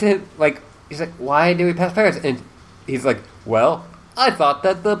just like to, like, he's like, why do we pass Paris? And he's like, well, I thought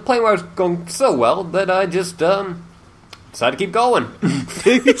that the plane was going so well that I just, decided to keep going.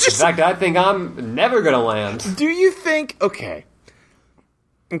 In fact, I think I'm never gonna land. Do you think... Okay.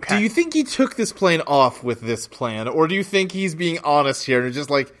 Do you think he took this plane off with this plan, or do you think he's being honest here and just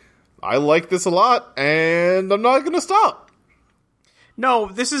like, I like this a lot, and I'm not gonna stop? No,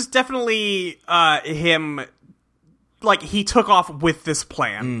 this is definitely him... Like, he took off with this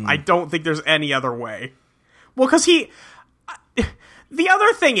plan. I don't think there's any other way. Well, because he... The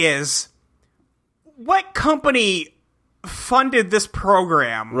other thing is, what company funded this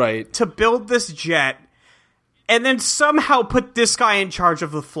program to build this jet and then somehow put this guy in charge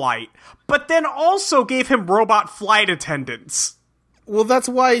of the flight, but then also gave him robot flight attendants? Well, that's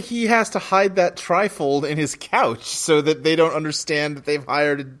why he has to hide that trifold in his couch, so that they don't understand that they've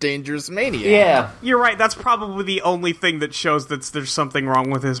hired a dangerous maniac. Yeah. You're right, that's probably the only thing that shows that there's something wrong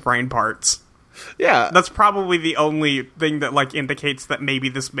with his brain parts. Yeah. That's probably the only thing that, like, indicates that maybe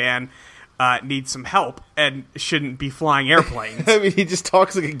this man needs some help and shouldn't be flying airplanes. I mean, he just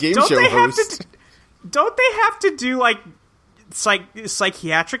talks like a game show host. Don't they have to do, like,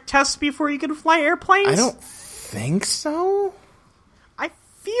 psychiatric tests before you can fly airplanes? I don't think so. I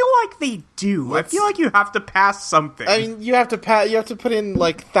feel like they do. I feel like you have to pass something. I mean, you have to put in,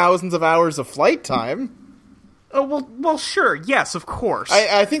 like, thousands of hours of flight time. Oh, well, sure. Yes, of course.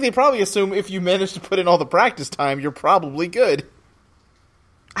 I think they probably assume if you manage to put in all the practice time, you're probably good.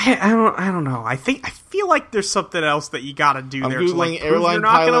 I don't know. I feel like there's something else that you gotta do there. Googling to, like, airline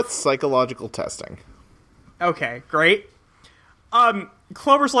pilots psychological testing. Okay, great.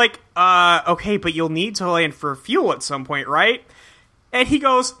 Clover's like, okay, but you'll need to land for fuel at some point, right? And he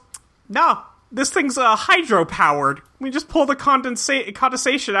goes, no, this thing's hydro-powered. We just pull the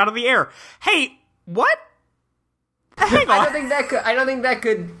condensation out of the air. Hey, what? Hang on. I don't think that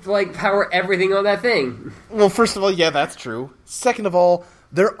could like power everything on that thing. Well, first of all, yeah, that's true. Second of all,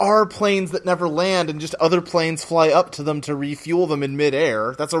 there are planes that never land and just other planes fly up to them to refuel them in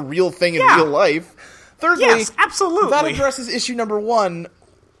midair. That's a real thing in real life. Thirdly, yes, absolutely. That addresses issue number one.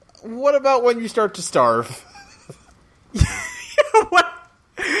 What about when you start to starve? What?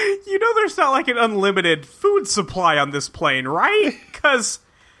 You know there's not like an unlimited food supply on this plane, right? Because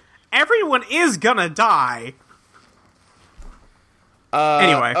everyone is gonna die.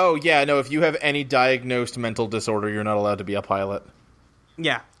 Anyway. Oh, yeah, no, if you have any diagnosed mental disorder, you're not allowed to be a pilot.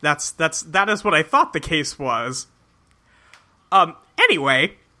 Yeah, that is what I thought the case was.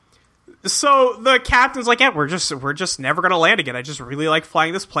 Anyway, so the captain's like, yeah, we're just never gonna land again. I just really like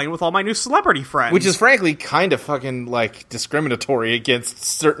flying this plane with all my new celebrity friends. Which is frankly kind of fucking, like, discriminatory against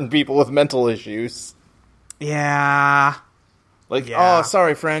certain people with mental issues. Yeah. Like, oh,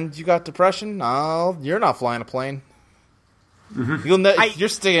 sorry, friend, you got depression? Oh, you're not flying a plane. Mm-hmm. You're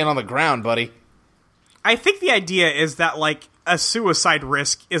staying on the ground, buddy. I think the idea is that, like, a suicide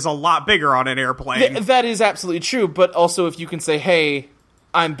risk is a lot bigger on an airplane. That is absolutely true, but also if you can say, hey,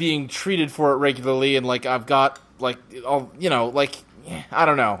 I'm being treated for it regularly, and, like, I've got, like, all, you know, like, I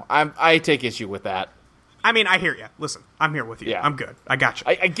don't know. I take issue with that. I mean, I hear you. Listen, I'm here with you. Yeah. I'm good. I got you.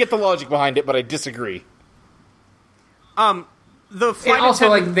 I get the logic behind it, but I disagree. The flight also,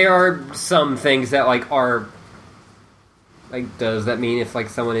 attendant... like, there are some things that, like, are... Like, does that mean if, like,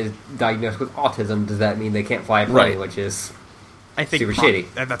 someone is diagnosed with autism, does that mean they can't fly a plane, right. which is I think super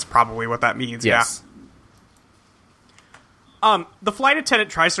shitty? That's probably what that means, yes. Yeah. The flight attendant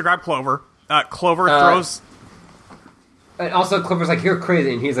tries to grab Clover. Clover throws... And also, Clover's like, you're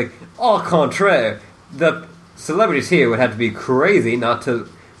crazy, and he's like, au contraire, the celebrities here would have to be crazy not to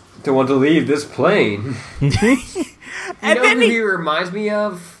want to leave this plane. And you know who he reminds me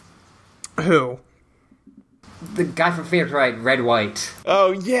of? Who? The guy from Phoenix Wright, Red White.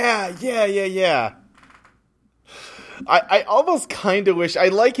 Oh, yeah. I almost kind of wish... I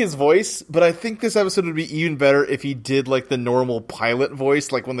like his voice, but I think this episode would be even better if he did, like, the normal pilot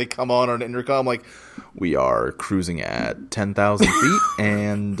voice, like when they come on an intercom, like, we are cruising at 10,000 feet,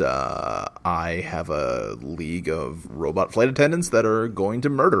 and I have a league of robot flight attendants that are going to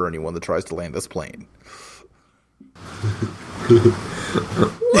murder anyone that tries to land this plane.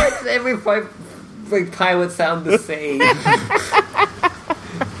 Why does every pilot sound the same?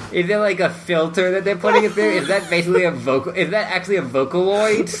 Is there like a filter that they're putting it there? Is that basically a vocal? Is that actually a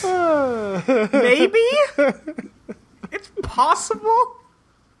Vocaloid? Maybe? It's possible?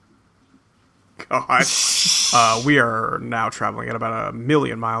 God. We are now traveling at about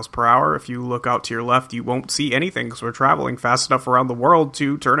 1,000,000 miles per hour. If you look out to your left, you won't see anything because we're traveling fast enough around the world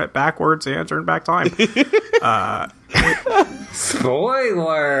to turn it backwards and turn back time.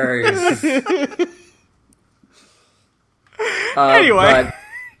 Spoilers! Anyway...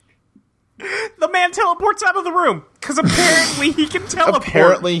 The man teleports out of the room, because apparently he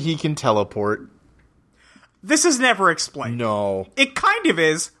can teleport. This is never explained. No. It kind of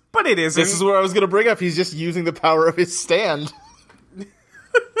is, but it isn't. This is what I was going to bring up. He's just using the power of his stand.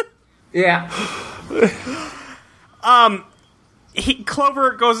 Yeah.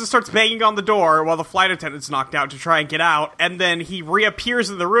 Clover goes and starts banging on the door while the flight attendant's knocked out to try and get out, and then he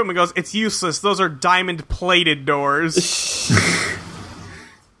reappears in the room and goes, "It's useless. Those are diamond-plated doors."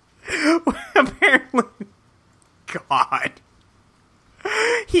 Apparently, God.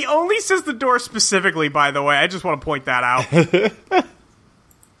 He only says the door specifically, by the way. I just want to point that out.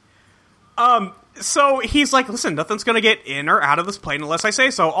 So he's like, listen, nothing's going to get in or out of this plane unless I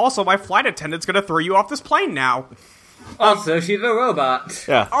say so. Also, my flight attendant's going to throw you off this plane now. Also, she's a robot.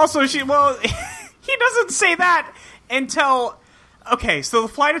 Yeah. Also, he doesn't say that until... Okay, so the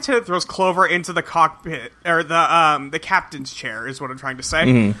flight attendant throws Clover into the cockpit, or the captain's chair, is what I'm trying to say.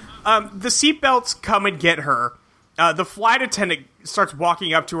 Mm-hmm. The seatbelts come and get her. The flight attendant starts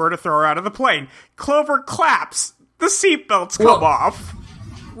walking up to her to throw her out of the plane. Clover claps. The seatbelts come off.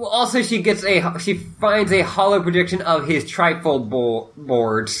 Well, also she finds a hollow projection of his trifold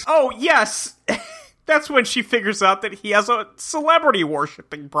board. Oh, yes. That's when she figures out that he has a celebrity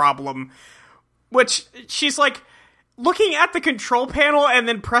worshipping problem. Which, she's like... looking at the control panel and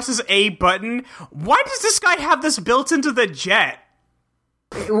then presses A button. Why does this guy have this built into the jet?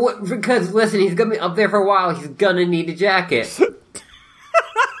 Because, listen, he's gonna be up there for a while. He's gonna need a jacket.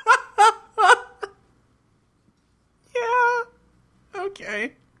 Yeah.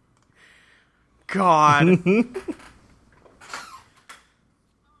 Okay. God.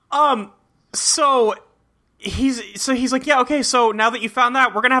 So he's like, yeah, okay, so now that you found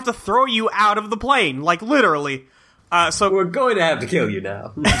that, we're gonna have to throw you out of the plane. Like, literally. So we're going to have to kill you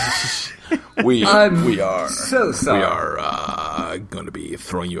now. we are so sorry. We are going to be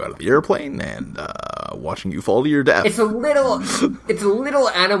throwing you out of the airplane and watching you fall to your death. It's a little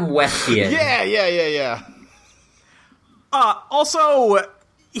Adam Westian. Yeah. Also,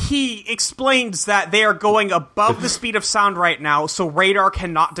 he explains that they are going above the speed of sound right now, so radar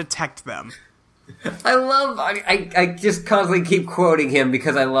cannot detect them. I just constantly keep quoting him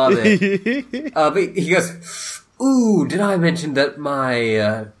because I love it. But he goes, "Ooh, did I mention that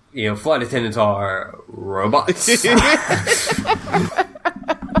my flight attendants are robots.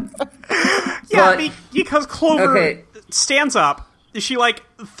 Because Clover stands up. She,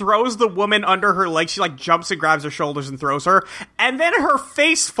 throws the woman under her leg. She, jumps and grabs her shoulders and throws her. And then her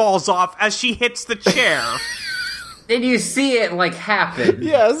face falls off as she hits the chair. And you see it, happen.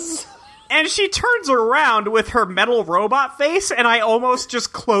 Yes. And she turns around with her metal robot face, and I almost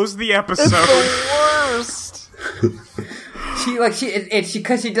just closed the episode. It's the worst.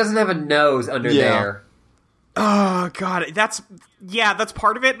 Because she doesn't have a nose under there. Oh, God. That's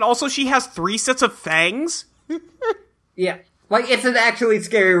part of it. And also, she has 3 sets of fangs. Yeah. It's an actually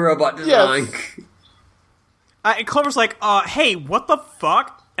scary robot design. Yes. And Clover's like, hey, what the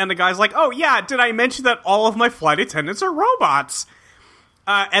fuck? And the guy's like, oh, yeah, did I mention that all of my flight attendants are robots?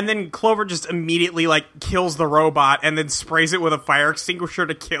 And then Clover just immediately, kills the robot and then sprays it with a fire extinguisher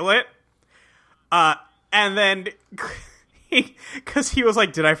to kill it. And then... Because he was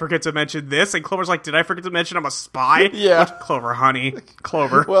like, did I forget to mention this? And Clover's like, did I forget to mention I'm a spy? Yeah. Clover, honey.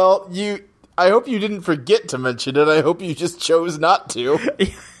 Clover. Well, I hope you didn't forget to mention it. I hope you just chose not to.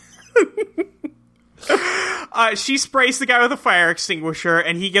 She sprays the guy with a fire extinguisher,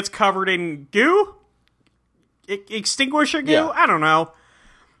 and he gets covered in goo? Extinguisher goo? Yeah. I don't know.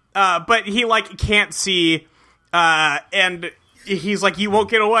 But he, can't see, and he's like, you won't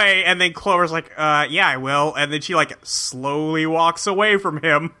get away, and then Clover's like, yeah, I will, and then she, slowly walks away from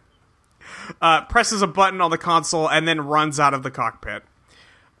him, presses a button on the console, and then runs out of the cockpit.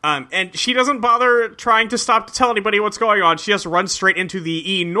 And she doesn't bother trying to stop to tell anybody what's going on. She just runs straight into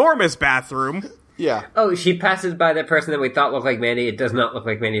the enormous bathroom. Yeah. Oh, she passes by the person that we thought looked like Mandy. It does not look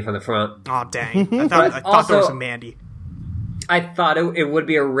like Mandy from the front. Oh, dang. I thought there was a Mandy. I thought it would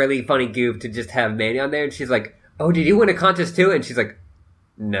be a really funny goof to just have Mandy on there, and she's like, oh, did you win a contest too? And she's like,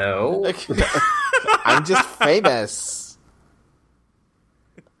 no. I'm just famous.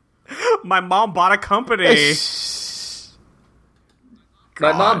 My mom bought a company.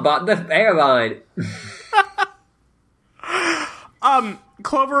 My mom bought the airline.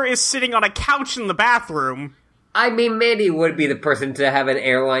 Clover is sitting on a couch in the bathroom. I mean, Mandy would be the person to have an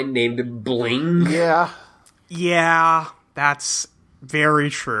airline named Bling. Yeah. Yeah, that's very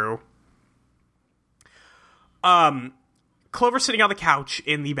true. Clover's sitting on the couch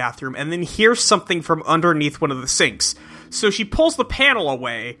in the bathroom and then hears something from underneath one of the sinks. So she pulls the panel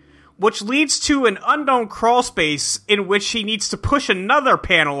away, which leads to an unknown crawl space in which she needs to push another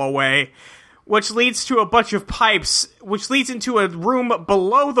panel away, which leads to a bunch of pipes, which leads into a room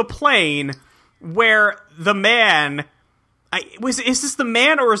below the plane where the man... is this the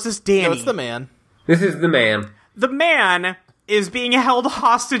man or is this Danny? No, it's the man. This is the man. The man is being held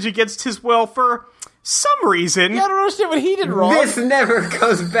hostage against his will for some reason. Yeah, I don't understand what he did wrong. This never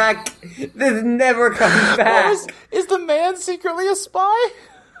comes back. This never comes back. Is the man secretly a spy?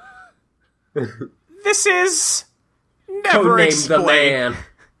 This is never explained.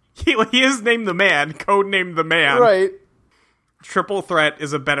 The man. He is named the man. Codenamed the man. Right. Triple Threat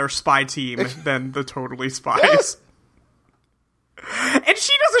is a better spy team than the Totally Spies. And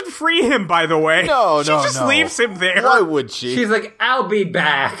she doesn't free him, by the way. No, she just leaves him there. Why would she? She's like, I'll be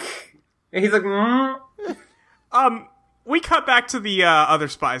back. And he's like, We cut back to the other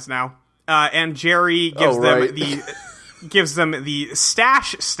spies now. And Jerry gives them the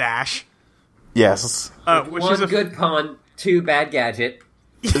stash. Yes. Which one is good pun, 2 bad gadget.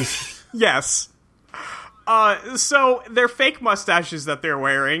 Yes. So they're fake mustaches that they're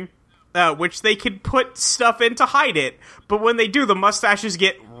wearing, which they can put stuff in to hide it. But when they do, the mustaches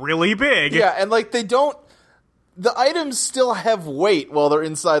get really big. Yeah, and they don't... The items still have weight while they're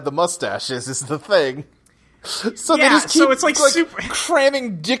inside the mustaches, is the thing. So they just keep it's super...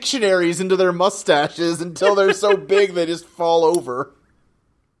 cramming dictionaries into their mustaches until they're so big they just fall over.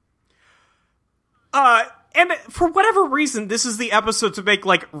 And for whatever reason, this is the episode to make,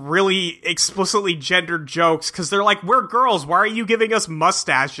 really explicitly gendered jokes, because they're like, we're girls, why are you giving us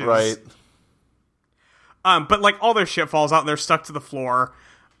mustaches? Right. But, all their shit falls out and they're stuck to the floor.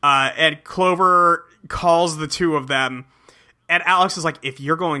 And Clover calls the 2 of them. And Alex is like, if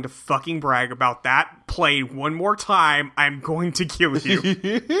you're going to fucking brag about that plane one more time, I'm going to kill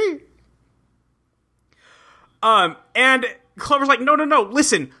you. And Clover's like, no,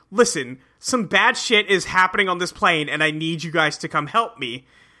 listen. Some bad shit is happening on this plane, and I need you guys to come help me.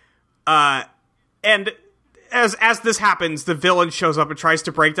 And as this happens, the villain shows up and tries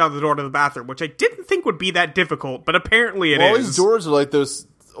to break down the door to the bathroom, which I didn't think would be that difficult, but apparently it is. All these doors are like those...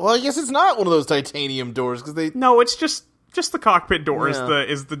 Well, I guess it's not one of those titanium doors, because they... No, it's just the cockpit door is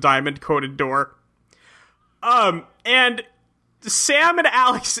the diamond-coated door. And Sam and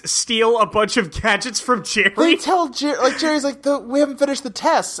Alex steal a bunch of gadgets from Jerry. They tell Jerry's like, we haven't finished the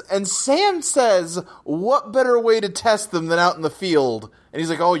tests, and Sam says, what better way to test them than out in the field? And he's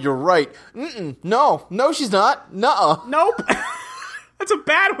like, oh, you're right. No, she's not. Nuh-uh. Nope. That's a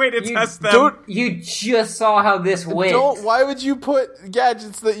bad way to test them. You just saw how this went. Why would you put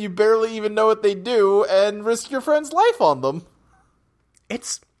gadgets that you barely even know what they do and risk your friend's life on them?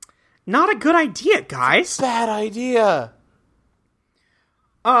 It's not a good idea, guys. Bad idea.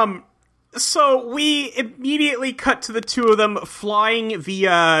 So we immediately cut to the two of them flying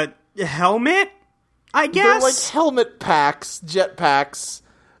via helmet, I guess? They're like helmet packs, jet packs,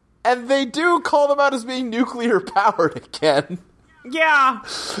 and they do call them out as being nuclear powered again. Yeah.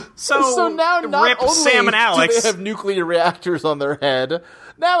 So now not rip only Sam and Alex. do they have nuclear reactors on their head,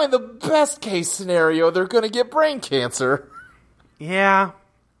 now in the best case scenario, they're gonna get brain cancer. Yeah.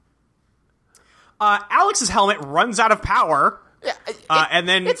 Alex's helmet runs out of power. Yeah, and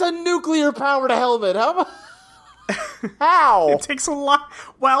then it's a nuclear-powered helmet. How? It takes a lot.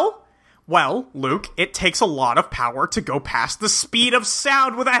 Well, Luke, it takes a lot of power to go past the speed of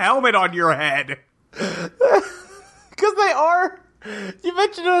sound with a helmet on your head. Because they are. You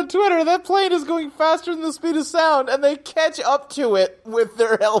mentioned it on Twitter. That plane is going faster than the speed of sound, and they catch up to it with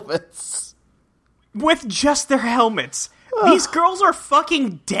their helmets. With just their helmets. These girls are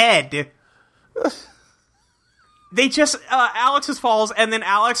fucking dead. They just, Alex falls, and then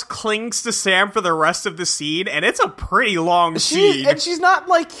Alex clings to Sam for the rest of the scene, and it's a pretty long scene. And she's not,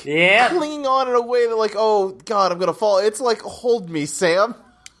 clinging on in a way that, oh, God, I'm gonna fall. It's like, hold me, Sam.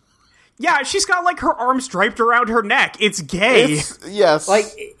 Yeah, she's got, her arms draped around her neck. It's gay. Yes.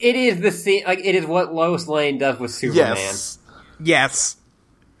 It is the scene, it is what Lois Lane does with Superman. Yes.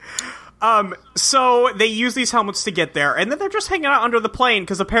 So they use these helmets to get there, and then they're just hanging out under the plane,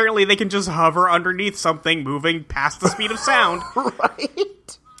 because apparently they can just hover underneath something moving past the speed of sound.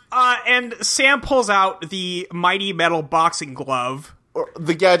 Right? And Sam pulls out the Mighty Metal boxing glove. Or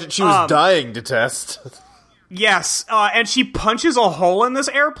the gadget she was dying to test. Yes, and she punches a hole in this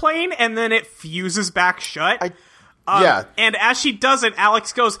airplane, and then it fuses back shut. Yeah. And as she does it,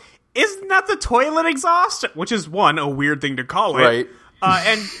 Alex goes, "Isn't that the toilet exhaust?" Which is, one, a weird thing to call it. Right.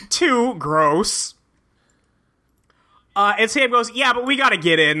 And two, gross. And Sam goes, "Yeah, but we gotta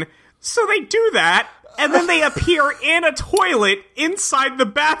get in." So they do that, and then they appear in a toilet inside the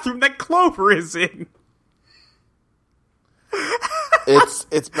bathroom that Clover is in.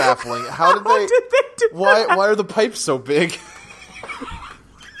 It's baffling. How did they do why that? why are the pipes so big?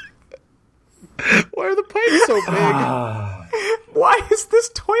 Why are the pipes so big? Why is this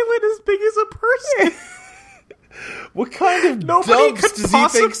toilet as big as a person? What kind of Nobody dumps could does he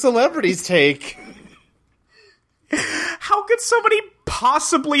think celebrities take? How could somebody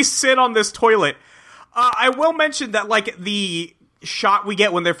possibly sit on this toilet? I will mention that, the shot we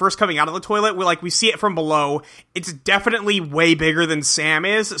get when they're first coming out of the toilet, we see it from below. It's definitely way bigger than Sam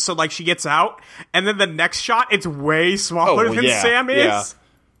is, so, she gets out. And then the next shot, it's way smaller than Sam is.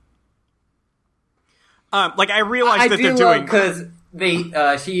 Yeah. I realize that they're doing... because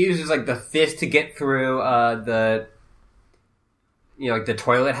she uses, the fist to get through, the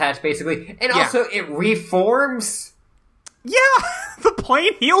toilet hatch, basically. And also, it reforms. Yeah! The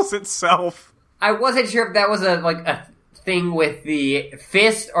plane heals itself. I wasn't sure if that was a thing with the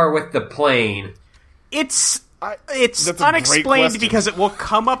fist or with the plane. It's unexplained because it will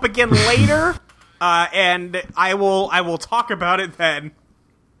come up again later, and I will talk about it then.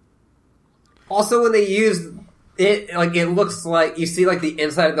 Also, when they use it, it looks like you see the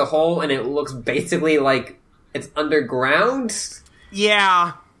inside of the hole, and it looks basically like it's underground.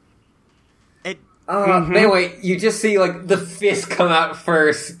 Yeah. Anyway, you just see the fist come out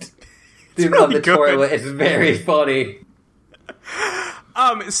first on the toilet. It's very funny.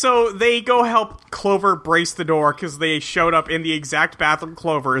 So they go help Clover brace the door because they showed up in the exact bathroom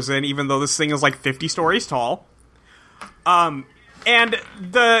Clover is in, even though this thing is 50 stories tall. And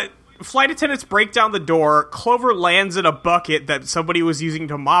the flight attendants break down the door. Clover lands in a bucket that somebody was using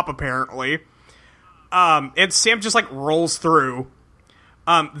to mop, apparently. And Sam just rolls through.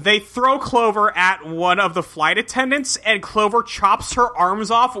 They throw Clover at one of the flight attendants, and Clover chops her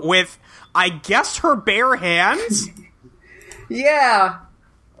arms off with, I guess, her bare hands. Yeah.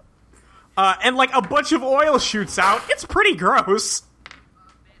 And a bunch of oil shoots out. It's pretty gross.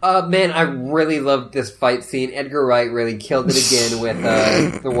 Man, I really loved this fight scene. Edgar Wright really killed it again with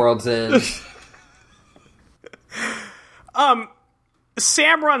The World's End.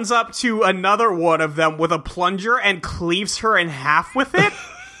 Sam runs up to another one of them with a plunger and cleaves her in half with it.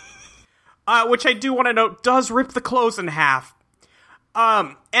 Which I do want to note does rip the clothes in half.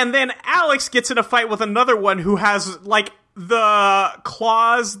 And then Alex gets in a fight with another one who has, the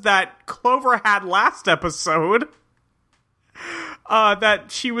claws that Clover had last episode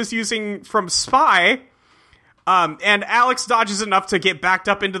that she was using from Spy. And Alex dodges enough to get backed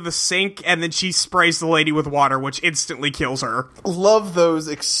up into the sink, and then she sprays the lady with water, which instantly kills her. Love those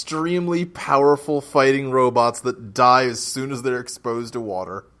extremely powerful fighting robots that die as soon as they're exposed to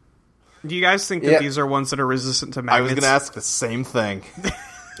water. Do you guys think that these are ones that are resistant to magnets? I was going to ask the same thing.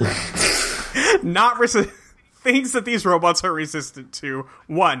 Things that these robots are resistant to.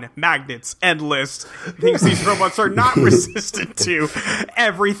 1, magnets. End list. Things these robots are not resistant to.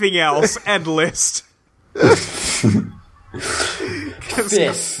 Everything else. End list.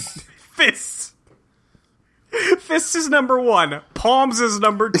 Fists. Fists is number 1. Palms is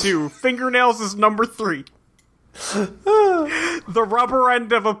number 2. Fingernails is number 3. The rubber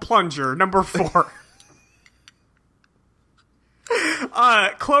end of a plunger, number 4.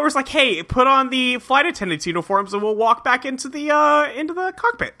 Clover's like, hey, put on the flight attendant's uniforms and we'll walk back into the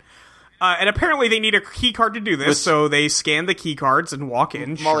cockpit. And apparently they need a key card to do this, so they scan the key cards and walk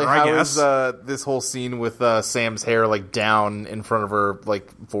in. Molly, I guess. How is this whole scene with Sam's hair like down in front of her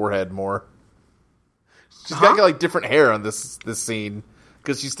like forehead more? She's got like different hair on this scene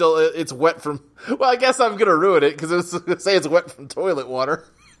because she's still it's wet from. Well, I guess I'm gonna ruin it because say it's wet from toilet water.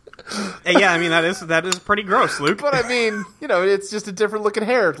 Yeah, I mean that is pretty gross, Luke. But I mean, it's just a different looking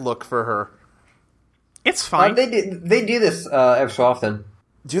hair look for her. It's fine. They do this every so often.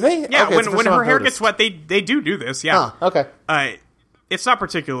 Do they? Yeah, okay, when her hair gets wet, they do this. Yeah. Okay. It's not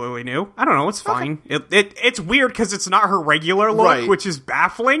particularly new. I don't know. It's fine. Okay. It's weird because it's not her regular look, right, which is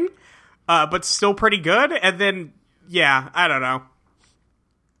baffling, but still pretty good. And then, yeah, I don't know.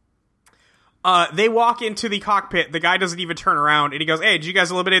 They walk into the cockpit. The guy doesn't even turn around, and he goes, "Hey, did you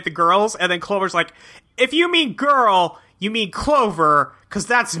guys eliminate the girls?" And then Clover's like, "If you mean girl, you mean Clover, because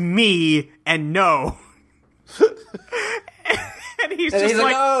that's me, and no." And he's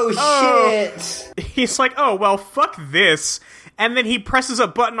like, oh, shit. He's like, oh, well, fuck this. And then he presses a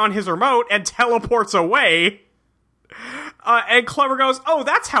button on his remote and teleports away. And Clover goes, oh,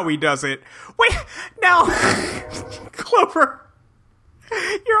 that's how he does it. Wait, now, Clover,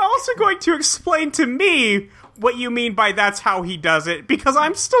 you're also going to explain to me what you mean by that's how he does it, because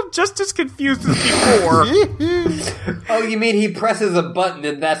I'm still just as confused as before. Oh, you mean he presses a button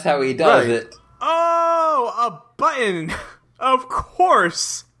and that's how he does it? Oh, a button. Of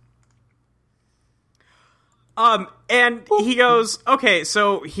course. And he goes, okay,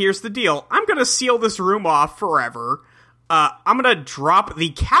 so here's the deal. I'm gonna seal this room off forever. I'm gonna drop the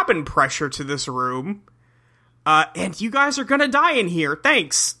cabin pressure to this room. And you guys are gonna die in here.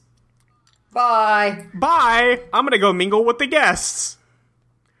 Thanks. Bye. I'm gonna go mingle with the guests.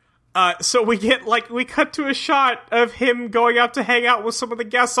 So we cut to a shot of him going out to hang out with some of the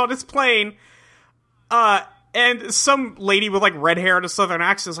guests on his plane. And some lady with, like, red hair and a southern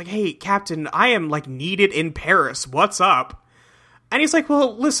accent is like, hey, Captain, I am, like, needed in Paris. What's up? And he's like,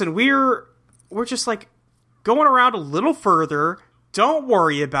 well, listen, we're just, like, going around a little further. Don't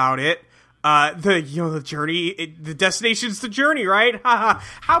worry about it. The journey, the destination's the journey, right? How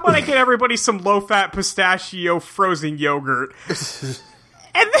about I get everybody some low-fat pistachio frozen yogurt? And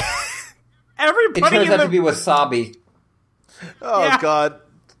then everybody it turns out to be wasabi. Oh, yeah. God.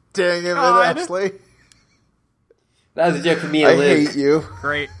 Dang it, Ashley. That was a joke for me and Luke. I hate you.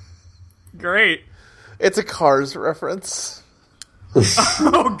 Great. It's a Cars reference.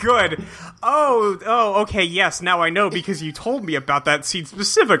 Oh, good. Oh, okay, yes, now I know because you told me about that scene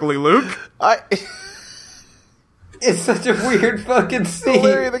specifically, Luke. It's such a weird fucking scene.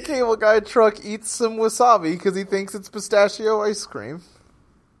 Larry the Cable Guy truck eats some wasabi because he thinks it's pistachio ice cream.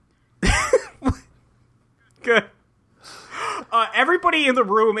 Good. Everybody in the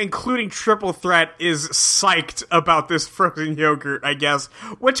room, including Triple Threat, is psyched about this frozen yogurt, I guess.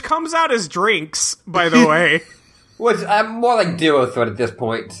 Which comes out as drinks, by the way. Which, I'm more like Duo Threat at this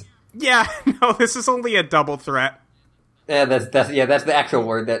point. Yeah, no, this is only a double threat. Yeah, that's the actual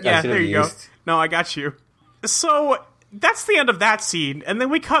word that I should have used. Go. No, I got you. So, that's the end of that scene, and then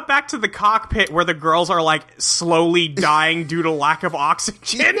we cut back to the cockpit where the girls are, like, slowly dying due to lack of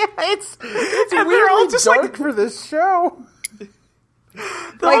oxygen. Yeah, it's weirdly all just dark, like, for this show.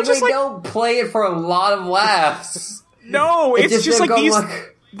 Like, they don't play it for a lot of laughs. No, it's just like these...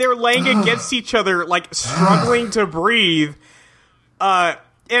 They're laying against each other, like, struggling to breathe. And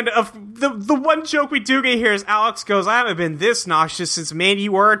the one joke we do get here is Alex goes, I haven't been this nauseous since, man,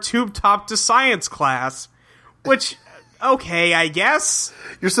 you were a tube top to science class. Which, okay, I guess.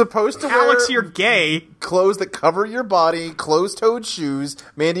 You're supposed to Alex, wear you're gay. Clothes that cover your body, closed-toed shoes.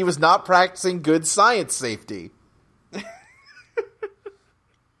 Mandy was not practicing good science safety.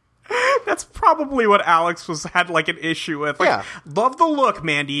 That's probably what Alex had like an issue with. Like, yeah. Love the look,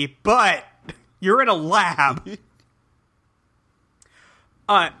 Mandy, but you're in a lab.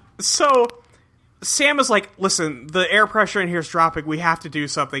 So Sam is like, listen, the air pressure in here is dropping. We have to do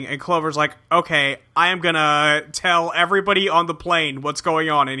something. And Clover's like, okay, I am gonna tell everybody on the plane what's going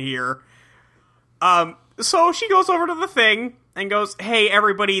on in here. So she goes over to the thing and goes, hey,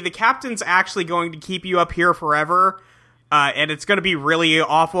 everybody, the captain's actually going to keep you up here forever. And it's going to be really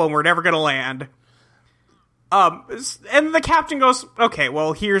awful, and we're never going to land. And the captain goes, okay,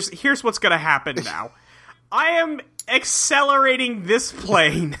 well, here's what's going to happen now. I am accelerating this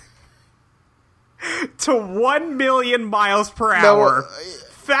plane to 1 million miles per hour.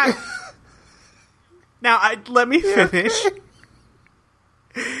 Now, let me finish.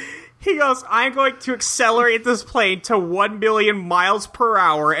 He goes, I'm going to accelerate this plane to 1 million miles per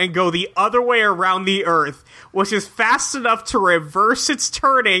hour and go the other way around the Earth, which is fast enough to reverse its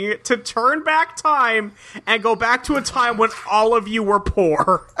turning, to turn back time, and go back to a time when all of you were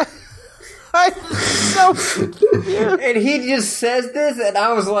poor. And he just says this, and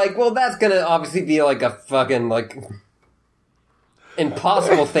I was like, well, that's gonna obviously be like a fucking, like,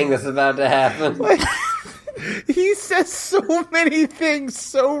 impossible thing that's about to happen. He says so many things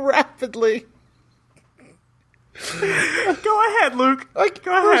so rapidly. Go ahead, Luke. Go ahead.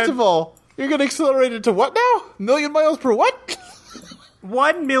 First of all, you're going to accelerate it to what now? 1 million miles per what?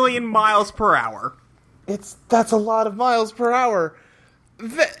 1 million miles per hour. That's a lot of miles per hour.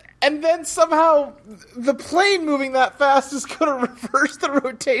 And then somehow the plane moving that fast is going to reverse the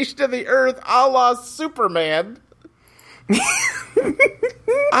rotation of the Earth, a la Superman.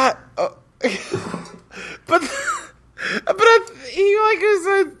 But he is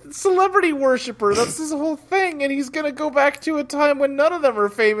a celebrity worshiper. That's his whole thing, and he's gonna go back to a time when none of them are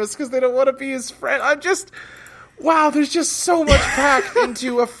famous because they don't want to be his friend. Wow, there's just so much packed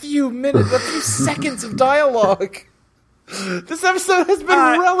into a few seconds of dialogue. This episode has been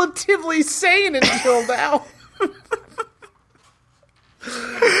relatively sane until now.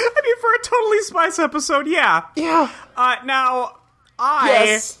 I mean, for a Totally Spice episode, yeah. Yeah. Now,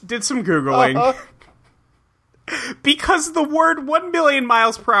 I did some Googling. Because the word 1 million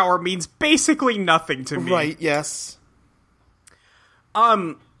miles per hour means basically nothing to me. Right, yes.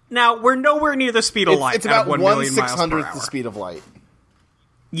 Now, we're nowhere near the speed of light. It's about 1 million miles per hour. the speed of light.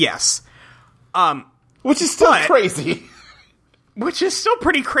 Yes. Which is still crazy. Which is still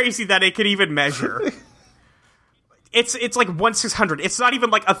pretty crazy that it could even measure. It's like 1/600. It's not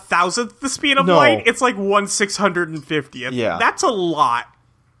even like 1,000th the speed of light. It's like 1/650th. Yeah. That's a lot.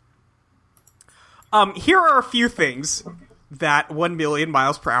 Here are a few things that 1 million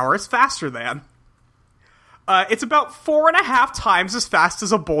miles per hour is faster than. It's about 4.5 times as fast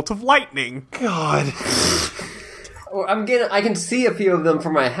as a bolt of lightning. God. I can see a few of them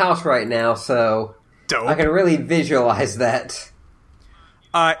from my house right now, so dope. I can really visualize that.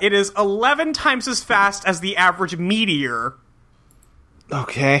 It is 11 times as fast as the average meteor.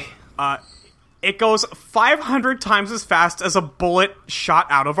 Okay. It goes 500 times as fast as a bullet shot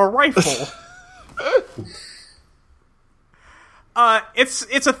out of a rifle.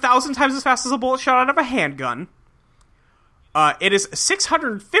 It's 1,000 times as fast as a bullet shot out of a handgun. It is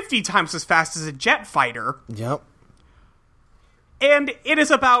 650 times as fast as a jet fighter. Yep. And it is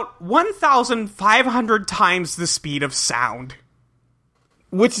about 1,500 times the speed of sound.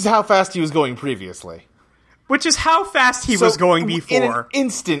 Which is how fast he was going previously. Which is how fast he was going before. In an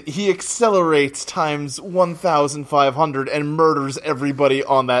instant, he accelerates times 1,500 and murders everybody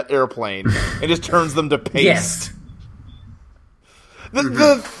on that airplane and just turns them to paste. Yes.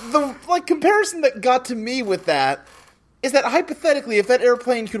 The comparison that got to me with that is that hypothetically, if that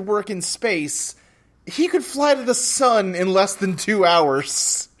airplane could work in space, he could fly to the sun in less than 2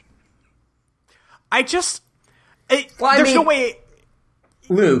 hours. There's no way.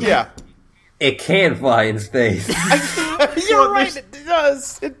 Luke. Yeah. It can fly in space. You're right, it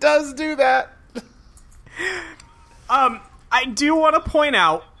does. It does do that. I do want to point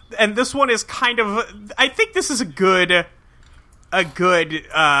out, and this one is kind of, I think this is a good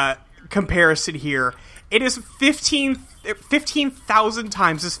comparison here. It is 15,000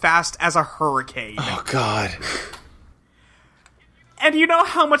 times as fast as a hurricane. Oh, God. And you know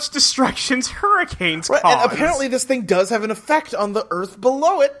how much destructions hurricanes cause. And apparently this thing does have an effect on the Earth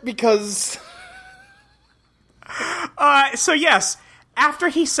below it, because... So yes, after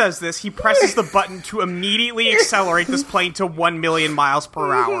he says this, he presses the button to immediately accelerate this plane to 1 million miles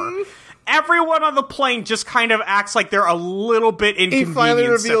per hour. Everyone on the plane just kind of acts like they're a little bit inconvenienced. He finally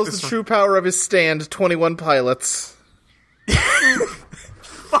reveals the true power of his stand, 21 pilots.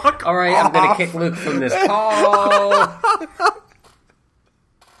 Fuck Alright, I'm gonna kick Luke from this call.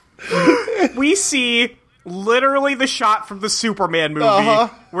 we see literally the shot from the Superman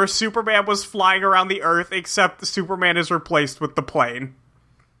movie where Superman was flying around the Earth, except the Superman is replaced with the plane.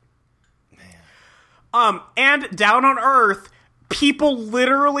 And down on Earth, people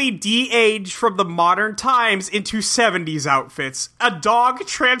literally de-age from the modern times into 70s outfits. A dog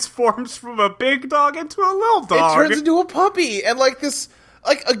transforms from a big dog into a little dog. It turns into a puppy, and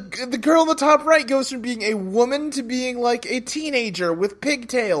the girl in the top right goes from being a woman to being like a teenager with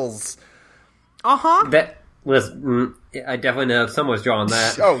pigtails. That was... I definitely know someone's drawn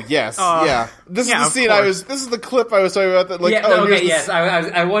that. Oh, yes. Yeah. This is the scene this is the clip I was talking about that, like,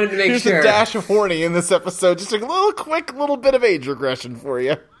 I wanted to make here's sure. Here's a dash of horny in this episode. Just a little bit of age regression for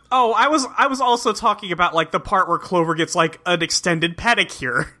you. Oh, I was also talking about, like, the part where Clover gets, like, an extended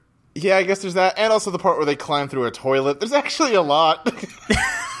pedicure. Yeah, I guess there's that. And also the part where they climb through a toilet. There's actually a lot.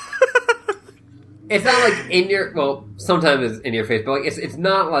 It's not, like, in your... Well, sometimes it's in your face, but, like, it's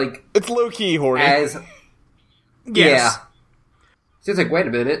not, like... It's low-key horny. Yes. Yeah. It's just like, wait a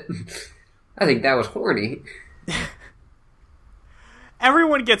minute. I think that was horny.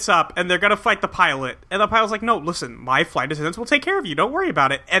 Everyone gets up, and they're gonna fight the pilot. And the pilot's like, no, listen, my flight attendants will take care of you. Don't worry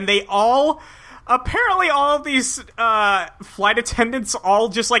about it. And they all... Apparently all of these flight attendants all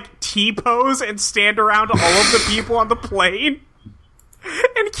just, like, T-pose and stand around all of the people on the plane.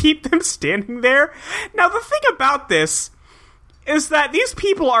 And keep them standing there. Now, the thing about this... is that these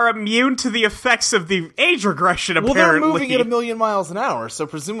people are immune to the effects of the age regression, apparently. Well, they're moving at 1,000,000 miles an hour, so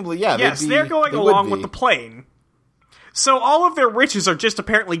presumably, yeah, yes, they're going along with the plane. So all of their riches are just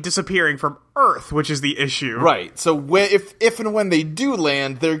apparently disappearing from Earth, which is the issue. Right, so if and when they do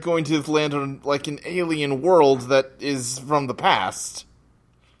land, they're going to land on, like, an alien world that is from the past.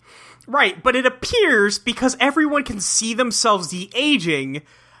 Right, but it appears, because everyone can see themselves de-aging,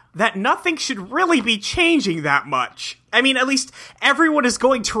 that nothing should really be changing that much. I mean, at least everyone is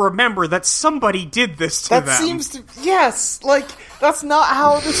going to remember that somebody did this to them. That seems to... Yes, like, that's not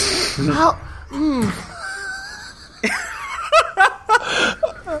how this...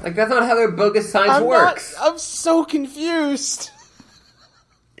 Like, that's not how their bogus science works. I'm so confused.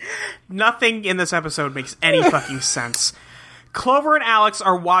 Nothing in this episode makes any fucking sense. Clover and Alex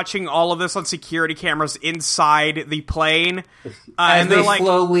are watching all of this on security cameras inside the plane. As they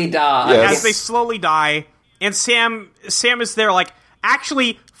slowly die. Yes. As they slowly die. And Sam is there like,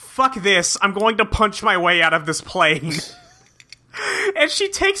 actually, fuck this. I'm going to punch my way out of this plane. And she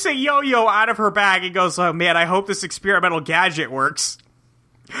takes a yo-yo out of her bag and goes, oh man, I hope this experimental gadget works.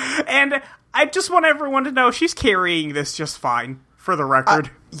 And I just want everyone to know she's carrying this just fine, for the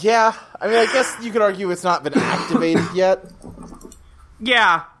record. Yeah, I mean, I guess you could argue it's not been activated yet.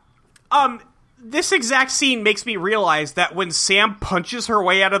 Yeah. This exact scene makes me realize that when Sam punches her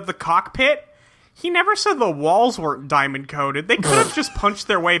way out of the cockpit, he never said the walls weren't diamond-coated. They could have just punched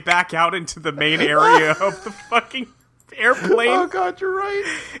their way back out into the main area of the fucking airplane. Oh god, you're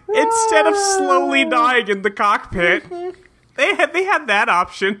right. Instead of slowly dying in the cockpit. They had that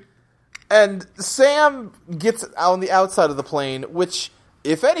option. And Sam gets on the outside of the plane, which,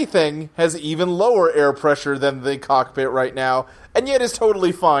 if anything, has even lower air pressure than the cockpit right now, and yet is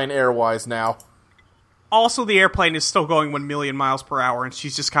totally fine air-wise now. Also, the airplane is still going 1,000,000 miles per hour, and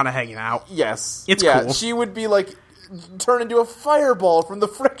she's just kind of hanging out. Yes. It's cool. She would be, like, turn into a fireball from the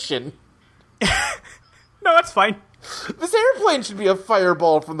friction. No, it's fine. This airplane should be a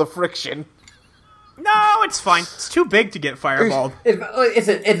fireball from the friction. No, it's fine. It's too big to get fireballed.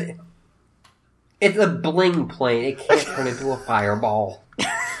 It's a bling plane. It can't turn into a fireball.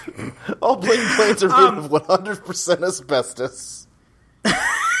 All bling planes are made of 100% asbestos.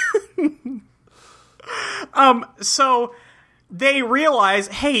 So they realize,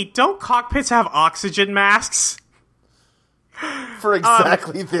 hey, don't cockpits have oxygen masks? For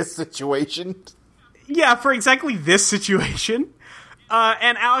exactly this situation. Yeah, for exactly this situation.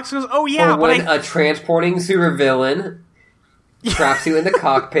 And Alex goes, oh yeah, or when a transporting supervillain traps you in the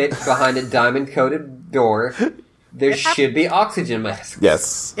cockpit behind a diamond-coated door, there should be oxygen masks.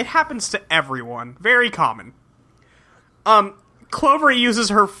 Yes. It happens to everyone. Very common. Clover uses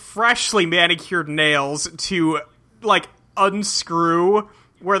her freshly manicured nails to, like, unscrew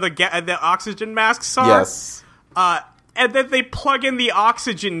where the oxygen masks are. Yes. And then they plug in the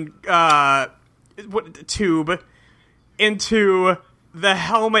oxygen tube into the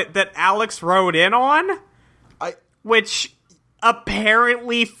helmet that Alex rode in on, which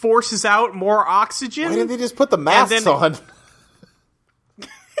apparently forces out more oxygen. Why didn't they just put the masks on?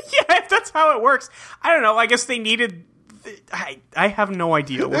 Yeah, if that's how it works. I don't know. I guess they needed... I have no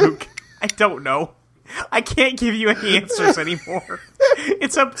idea, Luke. I don't know. I can't give you any answers anymore.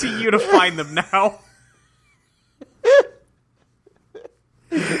 It's up to you to find them now.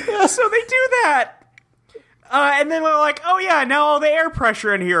 So they do that. And then they're like, oh yeah, now all the air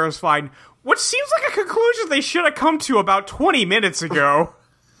pressure in here is fine. Which seems like a conclusion they should have come to about 20 minutes ago.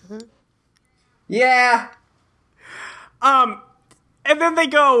 Yeah. And then they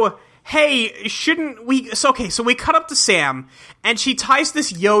go, hey, shouldn't we... So we cut up to Sam, and she ties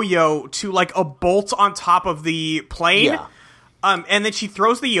this yo-yo to, like, a bolt on top of the plane. Yeah. And then she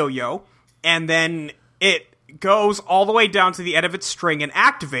throws the yo-yo, and then it goes all the way down to the end of its string and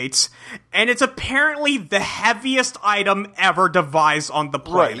activates, and it's apparently the heaviest item ever devised on the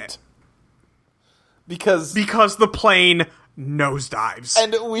planet. Right. Because the plane nosedives.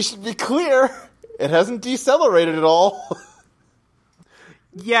 And we should be clear, it hasn't decelerated at all.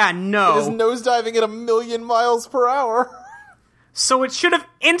 Yeah, no. It is nosediving at 1,000,000 miles per hour. So it should have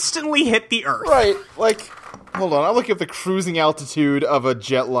instantly hit the Earth. Right, like, hold on, I'm looking up the cruising altitude of a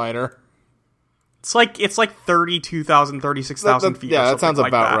jetliner. It's like 32,000, 36,000 feet. Yeah, that sounds like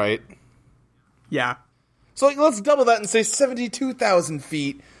about that. right. Yeah. So let's double that and say 72,000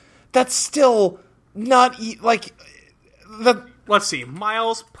 feet. That's still not, Let's see,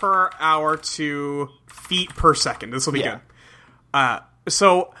 miles per hour to feet per second. This will be good.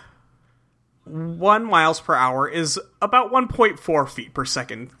 So 1 miles per hour is about 1.4 feet per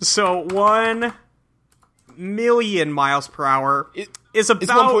second. So 1 million miles per hour is about...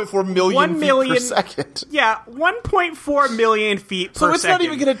 It's 1.4 million 1 million, feet per second. Yeah, 1.4 million feet per second. So it's not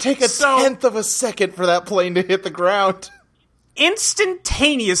even going to take a tenth of a second for that plane to hit the ground.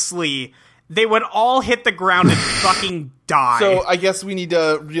 Instantaneously, they would all hit the ground and fucking die. So I guess we need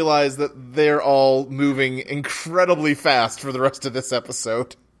to realize that they're all moving incredibly fast for the rest of this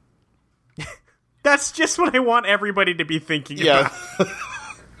episode. That's just what I want everybody to be thinking about.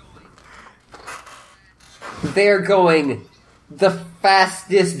 They're going the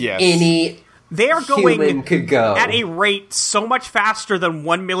fastest any they are going human could go. At a rate so much faster than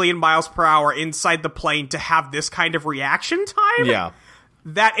 1 million miles per hour inside the plane to have this kind of reaction time. Yeah.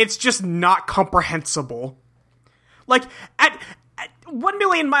 That it's just not comprehensible. Like, at 1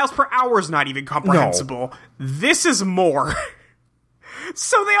 million miles per hour is not even comprehensible. No. This is more.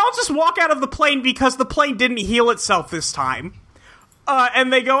 So they all just walk out of the plane because the plane didn't heal itself this time.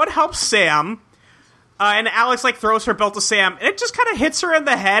 And they go and help Sam. And Alex, like, throws her belt to Sam. And it just kind of hits her in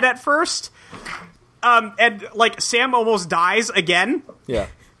the head at first. And, like, Sam almost dies again. Yeah.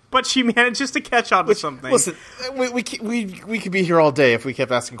 But she manages to catch on to something. Listen, we could be here all day if we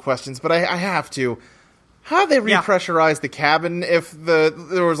kept asking questions, but I have to. How do they repressurize the cabin if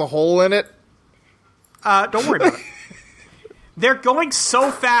there was a hole in it? Don't worry about it. They're going so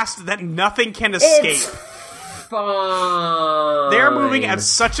fast that nothing can escape. It's fine. They're moving at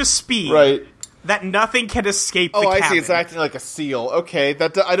such a speed that nothing can escape the cabin. I see. It's acting like a seal. Okay,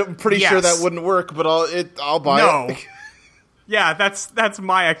 I'm pretty sure that wouldn't work, but I'll buy it. Yeah, that's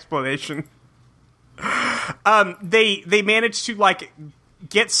my explanation. They managed to, like,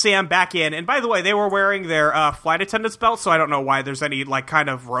 get Sam back in, and by the way, they were wearing their flight attendant's belt, so I don't know why there's any, like, kind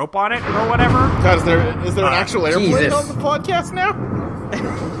of rope on it or whatever. God, is there an actual airplane on the podcast now?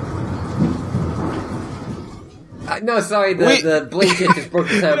 No, sorry, the blanket just broke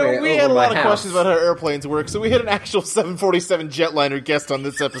the sound barrier. We had a lot of questions about how airplanes work, so we had an actual 747 jetliner guest on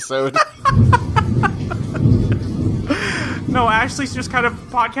this episode. No, Ashley's just kind of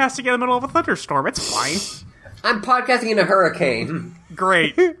podcasting in the middle of a thunderstorm. It's fine. I'm podcasting in a hurricane.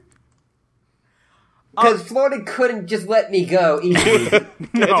 Great. Because Florida couldn't just let me go easily. I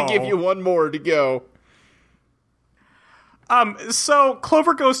had to give you one more to go. So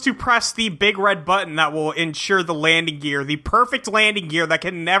Clover goes to press the big red button that will ensure the landing gear, the perfect landing gear that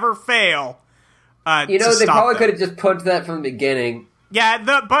can never fail. They probably could have just put that from the beginning. Yeah,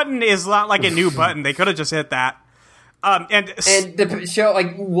 the button is not like a new button. They could have just hit that. And to show,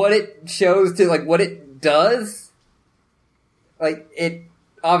 like, what it shows to, like, what it does, like, it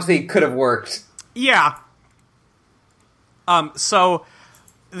obviously could have worked. Yeah. So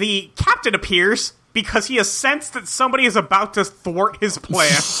the captain appears because he has sensed that somebody is about to thwart his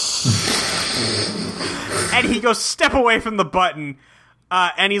plan. And he goes, step away from the button.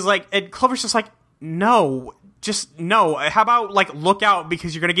 And he's like, and Clover's just like, no. Just, no. How about, like, look out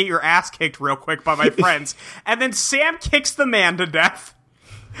because you're going to get your ass kicked real quick by my friends. And then Sam kicks the man to death.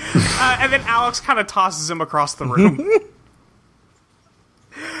 And then Alex kind of tosses him across the room.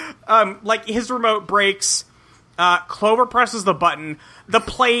 Like, his remote breaks. Clover presses the button. The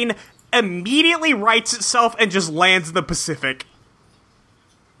plane immediately rights itself and just lands in the Pacific.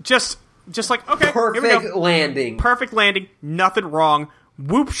 Just like, okay, perfect here we go. landing. Perfect landing. Nothing wrong.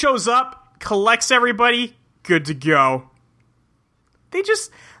 Whoop shows up, collects everybody. Good to go. They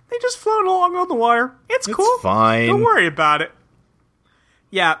just float along on the wire. It's cool. Fine. Don't worry about it.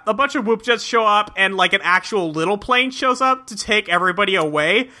 Yeah, a bunch of whoop jets show up, and like an actual little plane shows up to take everybody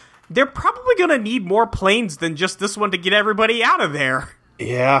away. They're probably going to need more planes than just this one to get everybody out of there.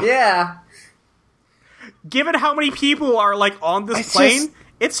 Yeah. Yeah. Given how many people are like on this plane,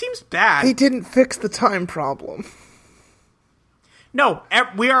 it seems bad. They didn't fix the time problem. No,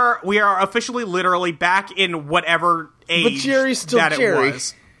 we are officially, literally back in whatever age but Jerry's still that Jerry. It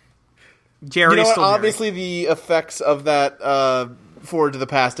was. Jerry's still Obviously, Jerry. the effects of that Forward to the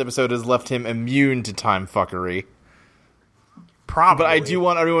Past episode has left him immune to time fuckery. Probably. But I do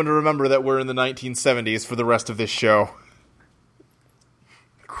want everyone to remember that we're in the 1970s for the rest of this show.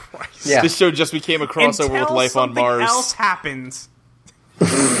 Christ. Yeah. This show just became a crossover with Life on Mars. Until something else happens.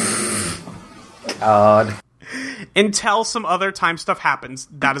 God. Until some other time stuff happens,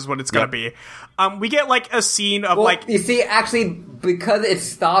 that is what it's going to be. We get, like, a scene of, like... You see, actually, because it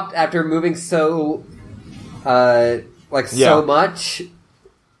stopped after moving so, so much,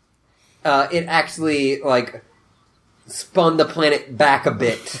 it actually, like, spun the planet back a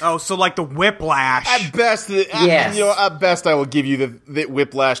bit. Oh, so, like, the whiplash. At best, yes. At best, I will give you the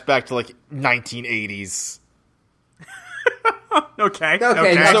whiplash back to, like, 1980s. Okay.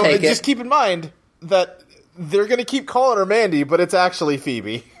 I'll take it. Just keep in mind that they're going to keep calling her Mandy, but it's actually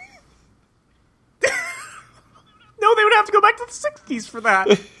Phoebe. No, they would have to go back to the 60s for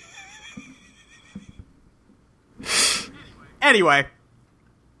that. Anyway.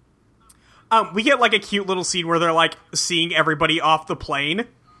 We get, like, a cute little scene where they're, like, seeing everybody off the plane.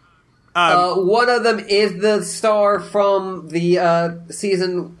 One of them is the star from the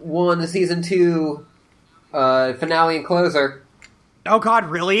Season 1 to Season 2 finale and closer. Oh, God,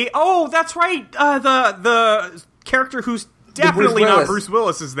 really? Oh, that's right. The character who's definitely not Bruce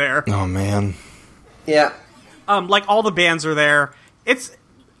Willis is there. Oh, man. Yeah. Like, all the bands are there. It's,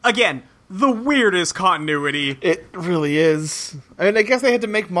 again... the weirdest continuity. It really is. I mean, I guess they had to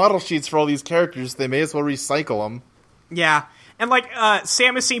make model sheets for all these characters. They may as well recycle them. Yeah. And, like,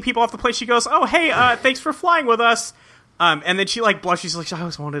 Sam is seeing people off the plane. She goes, oh, hey, thanks for flying with us. And then she, like, blushes. She's like, I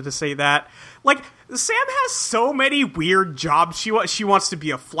always wanted to say that. Like, Sam has so many weird jobs. She wants to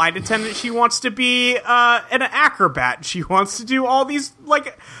be a flight attendant. She wants to be an acrobat. She wants to do all these,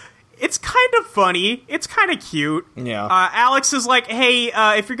 like... It's kind of funny. It's kind of cute. Yeah. Alex is like, hey,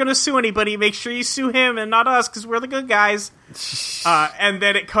 if you're going to sue anybody, make sure you sue him and not us, because we're the good guys. And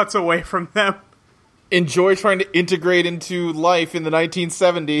then it cuts away from them. Enjoy trying to integrate into life in the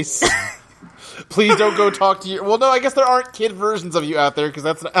 1970s. Please don't go talk to your... Well, no, I guess there aren't kid versions of you out there, because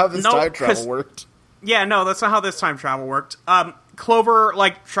that's not how this time travel worked. Yeah, no, that's not how this time travel worked. Clover,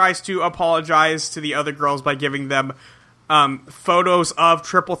 like, tries to apologize to the other girls by giving them... photos of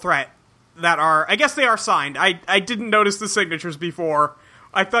Triple Threat that are, I guess they are signed. I didn't notice the signatures before.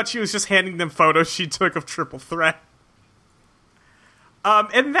 I thought she was just handing them photos she took of Triple Threat.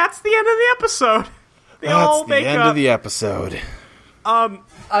 And that's the end of the episode. That's the end of the episode.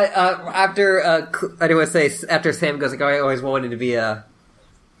 After Sam goes, like, I always wanted to be a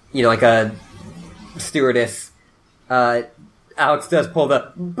stewardess, Alex does pull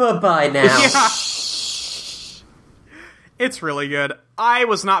the bye-bye now. Yeah. It's really good. I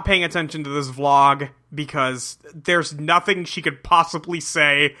was not paying attention to this vlog because there's nothing she could possibly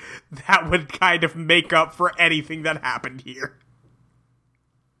say that would kind of make up for anything that happened here.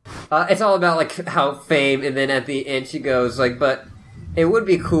 It's all about, like, how fame, and then at the end she goes, like, but it would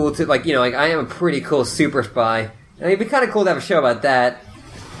be cool to, like, I am a pretty cool super spy. I mean, it'd be kind of cool to have a show about that.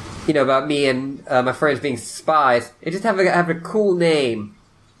 About me and my friends being spies. It just have a cool name.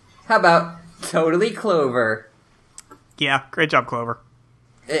 How about Totally Clover? Yeah, great job, Clover.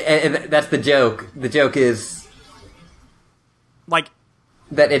 And that's the joke. The joke is... like...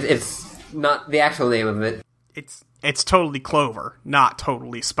 that it's not the actual name of it. It's Totally Clover, not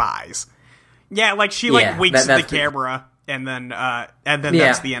Totally Spies. Yeah, like, she, winks at the camera, and then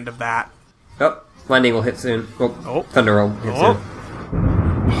that's the end of that. Oh, lightning will hit soon. Thunder will hit soon.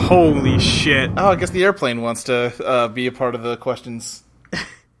 Holy shit. Oh, I guess the airplane wants to be a part of the questions.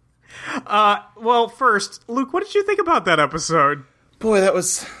 Well, first, Luke, what did you think about that episode? Boy, that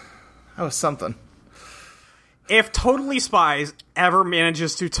was something. If Totally Spies ever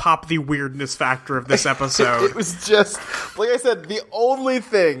manages to top the weirdness factor of this episode... It was just, like I said, the only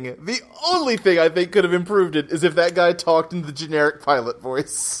thing I think could have improved it is if that guy talked in the generic pilot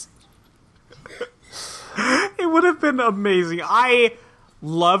voice. It would have been amazing. I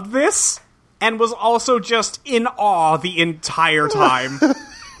loved this, and was also just in awe the entire time.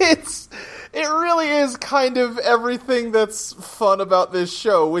 It really is kind of everything that's fun about this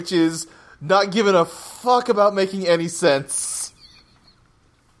show, which is not giving a fuck about making any sense.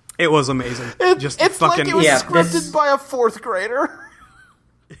 It was amazing. It's like it was scripted by a fourth grader.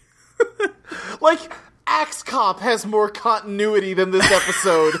 Like, Axe Cop has more continuity than this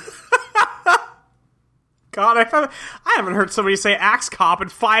episode. God, I haven't heard somebody say Axe Cop in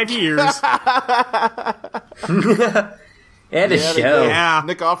 5 years. And a show. Yeah.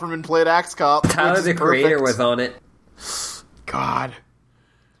 Nick Offerman played Axe Cop. Tyler, the creator, was on it. God.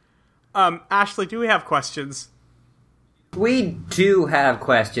 Ashley, do we have questions? We do have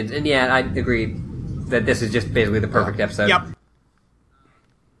questions, and yeah, I agree that this is just basically the perfect episode. Yep.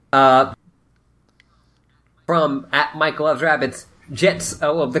 From @Mike Loves Rabbits, Jets.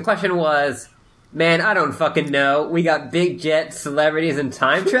 Oh, well, the question was, man, I don't fucking know. We got big jets, celebrities, and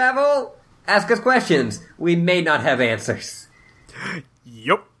time travel? Ask us questions. We may not have answers.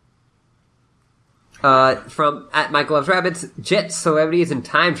 Yep. From @Mike Loves Rabbits, jets, celebrities, and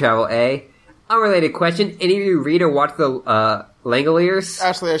time travel, eh? Unrelated question. Any of you read or watch the Langoliers?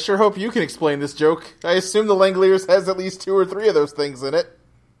 Ashley, I sure hope you can explain this joke. I assume the Langoliers has at least 2 or 3 of those things in it.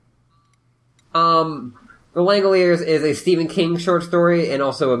 The Langoliers is a Stephen King short story and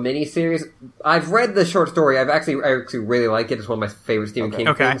also a mini-series. I've read the short story. I actually really like it. It's one of my favorite Stephen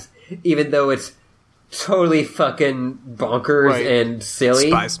King things. Even though it's totally fucking bonkers and silly.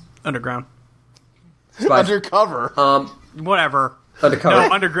 Spies. Underground. Spies. Undercover. Whatever. Undercover.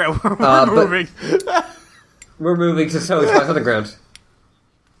 No, underground. We're moving. We're moving to Totally Spies Underground.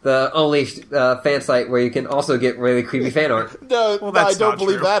 The only fan site where you can also get really creepy fan art. No, well, I don't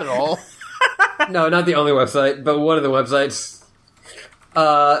believe that at all. No, not the only website, but one of the websites.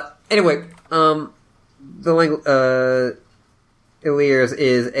 Anyway, the Langoliers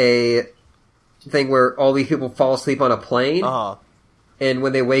is a thing where all these people fall asleep on a plane, and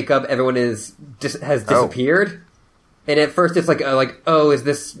when they wake up, everyone has disappeared. And at first, it's like, oh, is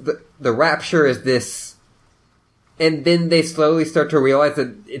this the rapture? Is this? And then they slowly start to realize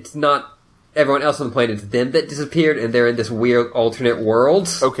that it's not everyone else on the plane; it's them that disappeared, and they're in this weird alternate world.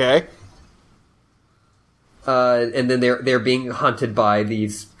 Okay. And then they're being hunted by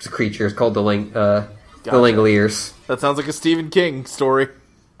these creatures called the Langoliers. That sounds like a Stephen King story.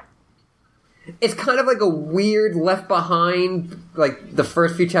 It's kind of like a weird Left Behind, like the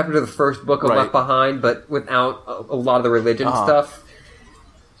first few chapters of the first book of Left Behind, but without a lot of the religion stuff,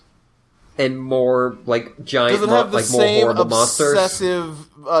 and more like giant, Does it have the like same more horrible monsters. Obsessive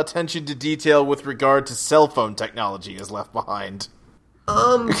attention to detail with regard to cell phone technology as Left Behind?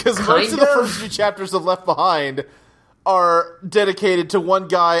 Because most of the first few chapters of Left Behind are dedicated to one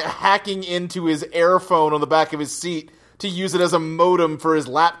guy hacking into his Airphone on the back of his seat to use it as a modem for his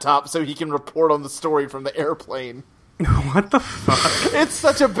laptop so he can report on the story from the airplane. What the fuck? It's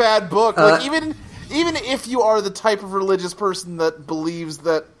such a bad book. Like, even if you are the type of religious person that believes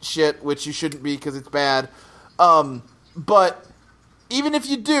that shit, which you shouldn't be because it's bad, but even if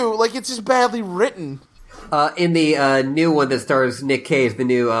you do, like, it's just badly written. In the new one that stars Nick Cage, the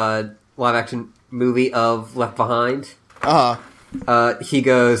new live-action movie of Left Behind, he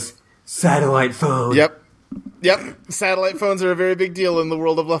goes, satellite phone. Yep. Satellite phones are a very big deal in the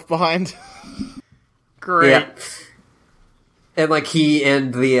world of Left Behind. Great. Yeah. And, like, he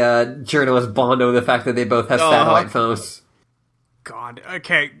and the journalist bond over the fact that they both have satellite phones. God.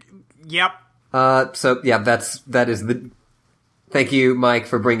 Okay. Yep. So, yeah, that is the... Thank you, Mike,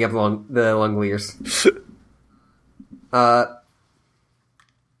 for bringing up the Langoliers.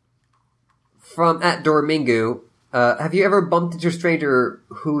 From @Domingo, have you ever bumped into a stranger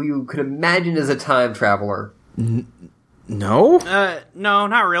who you could imagine is a time traveler? No? No,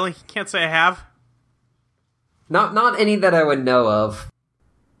 not really. Can't say I have. Not any that I would know of.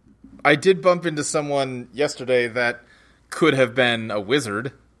 I did bump into someone yesterday that could have been a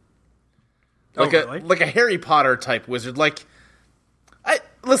wizard. Like a Harry Potter type wizard. Like,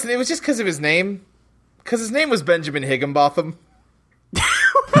 listen, it was just because of his name. Because his name was Benjamin Higginbotham.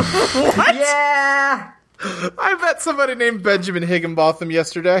 What? Yeah! I met somebody named Benjamin Higginbotham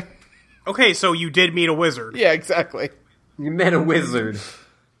yesterday. Okay, so you did meet a wizard. Yeah, exactly. You met a wizard.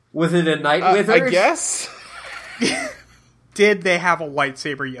 Was it a night wizard? I guess. Did they have a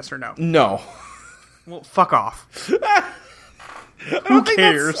lightsaber, yes or no? No. Well, fuck off. Who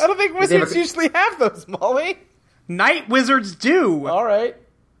cares? I don't think wizards usually have those, Molly. Night wizards do. All right.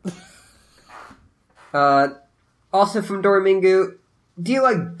 Also from Domingo, do you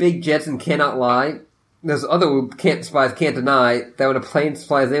like big jets and cannot lie? Those other spies can't deny that when a plane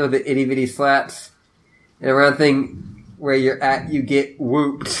flies in with the itty bitty slats and around thing where you're at, you get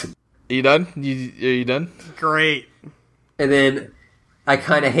whooped. Are you done? Are you done? Great. And then I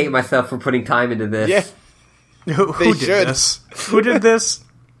kind of hate myself for putting time into this. Yeah. Who did this? Who did this?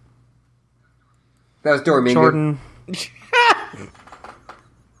 That was Domingo. Jordan.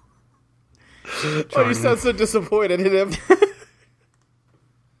 Oh, you sound so disappointed in him.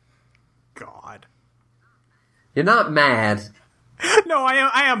 God. You're not mad. No,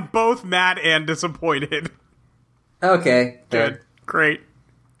 I am both mad and disappointed. Okay. Good. Great.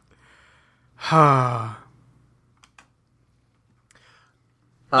 I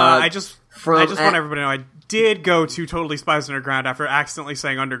just want everybody to know I did go to Totally Spies Underground after accidentally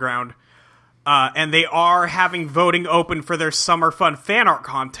saying Underground. And they are having voting open for their Summer Fun fan art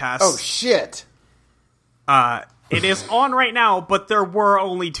contest. Oh, shit. It is on right now, but there were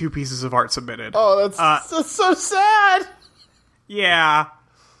only 2 pieces of art submitted. Oh, that's so sad. Yeah.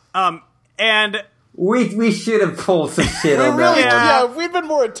 And we should have pulled some shit on that one. Yeah, if we'd been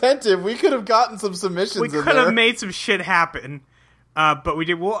more attentive, we could have gotten some submissions. We could have made some shit happen. But we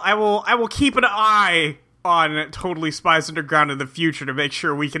did. I will keep an eye on Totally Spies Underground in the future to make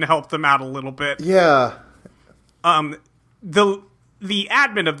sure we can help them out a little bit. Yeah. The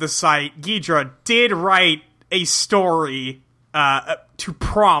admin of the site, Ghidra, did write a story to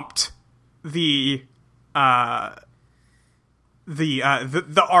prompt the art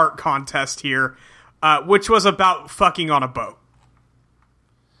contest here, which was about fucking on a boat.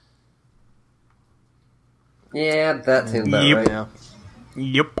 Yeah, that seems about right. Yeah.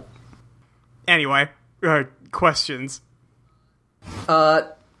 Yep. Anyway, questions. From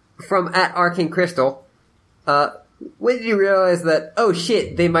 @ArcaneCrystal, when did you realize that, oh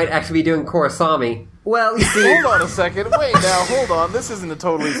shit, they might actually be doing Korosami? Well, you see... Hold on a second. Wait, now, hold on. This isn't a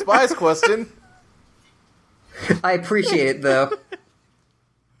Totally Spies question. I appreciate it, though.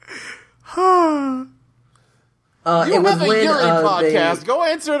 You have a Yuri podcast. Go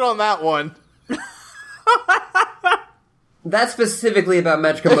answer it on that one. That's specifically about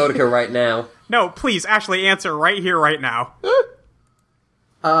Magica Modica right now. No, please, actually answer right here, right now.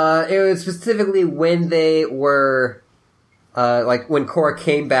 It was specifically when they were, when Korra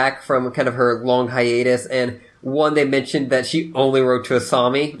came back from kind of her long hiatus, and they mentioned that she only wrote to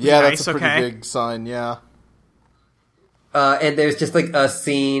Asami. Yeah, that's a pretty big sign, yeah. And there's just, a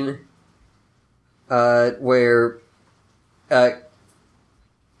scene, where,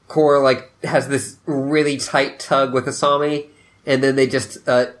 Korra, has this really tight tug with Asami, and then they just,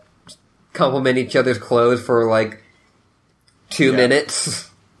 compliment each other's clothes for, 2 minutes.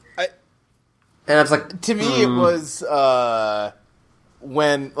 And I was like... To me, it was,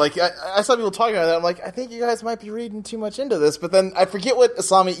 when, I saw people talking about that, I'm like, I think you guys might be reading too much into this, but then I forget what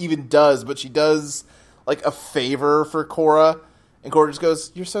Asami even does, but she does, a favor for Korra, and Korra just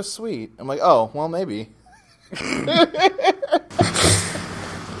goes, "You're so sweet." I'm like, oh, well, maybe. It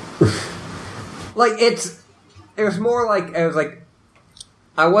was more I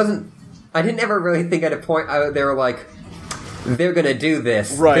didn't ever really think at a point they were like, they're gonna do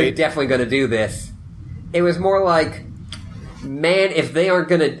this. Right. They're definitely gonna do this. It was more like, man, if they aren't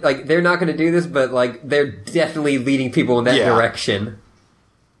gonna, they're not gonna do this, but, they're definitely leading people in that direction.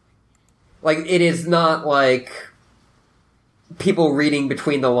 It is not, people reading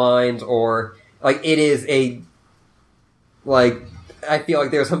between the lines, or, it is a, I feel like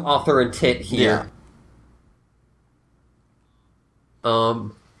there's some author intent here. Yeah.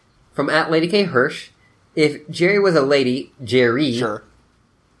 From @Lady K. Hirsch, if Jerry was a lady, Jerry... Sure.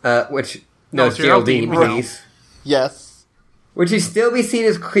 Geraldine, please. Yes. Would she still be seen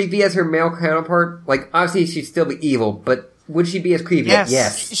as creepy as her male counterpart? Obviously she'd still be evil, but would she be as creepy?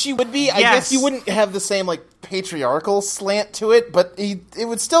 Yes. She would be. I guess you wouldn't have the same, patriarchal slant to it, but it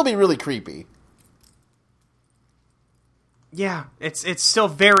would still be really creepy. Yeah, it's still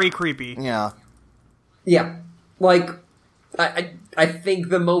very creepy. Yeah. Yeah. I think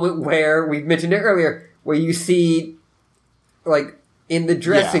the moment where, we mentioned it earlier, where you see, in the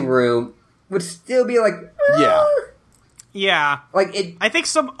dressing room, would still be Yeah. Yeah. I think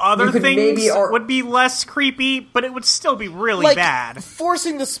some other things would be less creepy, but it would still be really bad.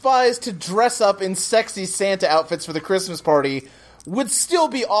 Forcing the spies to dress up in sexy Santa outfits for the Christmas party would still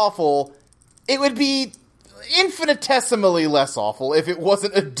be awful. It would be infinitesimally less awful if it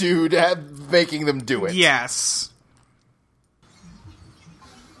wasn't a dude making them do it. Yes.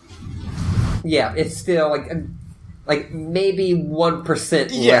 Yeah, it's still, maybe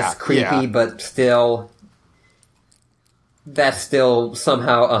 1% less creepy, but still... That's still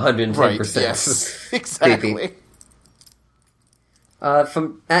somehow 110% right, yes. Exactly. creepy.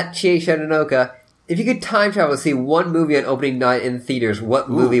 From @Chie Shadanoka, if you could time travel to see one movie on opening night in theaters, what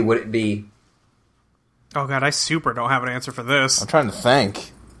movie would it be? Oh god, I super don't have an answer for this. I'm trying to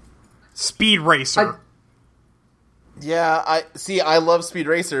think. Speed Racer. I love Speed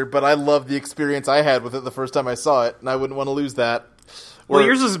Racer, but I love the experience I had with it the first time I saw it, and I wouldn't want to lose that. Well,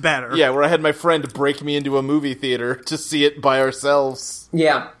 yours is better. Yeah, where I had my friend break me into a movie theater to see it by ourselves.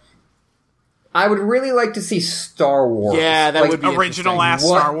 Yeah. I would really like to see Star Wars. Yeah, that would be original-ass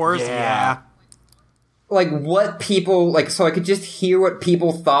Star Wars. Yeah. like what people like, so I could just hear what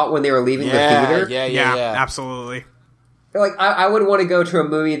people thought when they were leaving the theater. Yeah, absolutely. Like I would want to go to a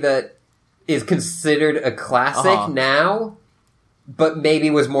movie that is considered a classic now, but maybe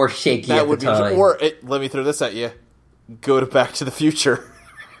was more shaky that at would the time. Let me throw this at you. Go to Back to the Future.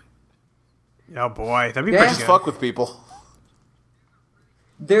 Oh boy, that'd be pretty Just good. fuck with people.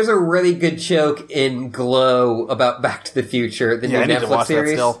 There's a really good joke in Glow about Back to the Future, the new I need Netflix to watch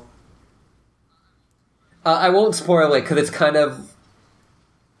series. that still. I won't spoil it because it's kind of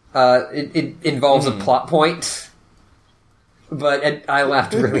it involves a plot point, but I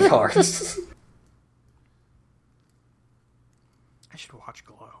laughed really hard. I should watch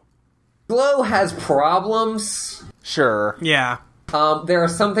Glow. Glow has problems. Sure. Yeah. There are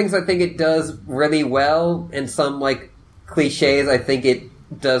some things I think it does really well, and some like cliches I think it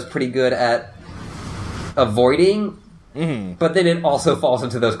does pretty good at avoiding. Mm-hmm. But then it also falls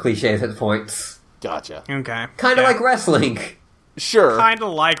into those cliches at points. Gotcha. Okay. Kind of like wrestling. Sure. Kind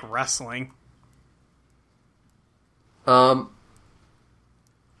of like wrestling. From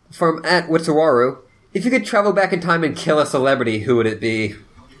at Witsawaru, if you could travel back in time and kill a celebrity, who would it be?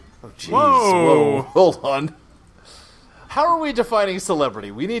 Oh, jeez. Whoa. Hold on. How are we defining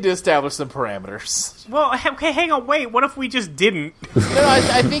celebrity? We need to establish some parameters. Well, okay, hang on, wait, what if we just didn't? No,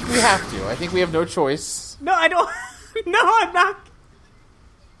 I think we have to. I think we have no choice. No, I don't. No, I'm not.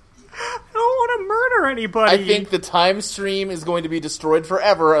 I don't want to murder anybody. I think the time stream is going to be destroyed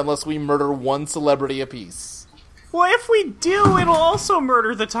forever unless we murder one celebrity apiece. Well, if we do, it'll also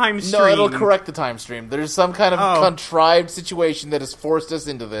murder the time stream. No, it'll correct the time stream. There's some kind of contrived situation that has forced us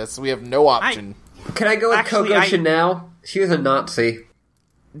into this. We have no option. Can I go with Coco Chanel? She was a Nazi.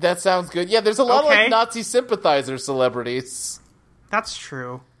 That sounds good. Yeah, there's a lot of like Nazi sympathizer celebrities. That's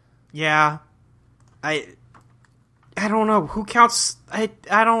true. Yeah. I don't know. Who counts? I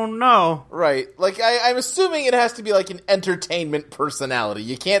don't know. Right. Like, I'm assuming it has to be like an entertainment personality.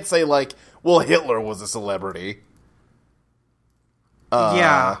 You can't say like, well, Hitler was a celebrity.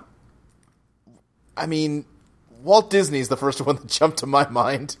 Yeah. I mean, Walt Disney's the first one that jumped to my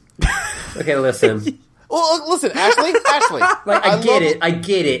mind. Okay, listen. Well, listen, Ashley. Like, I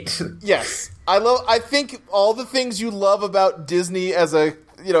get it. Yes. I think all the things you love about Disney as a,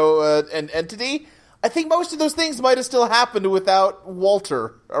 an entity, I think most of those things might have still happened without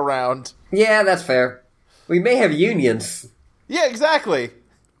Walter around. Yeah, that's fair. We may have unions. Yeah, exactly.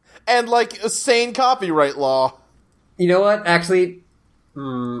 And, like, a sane copyright law. You know what? Actually,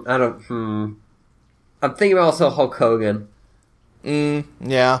 I'm thinking about also Hulk Hogan.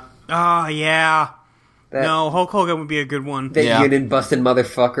 Yeah. Oh, yeah. No, Hulk Hogan would be a good one. That union-busted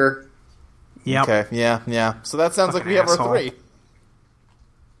motherfucker. Yep. Okay, yeah. So that sounds like we have asshole. our three.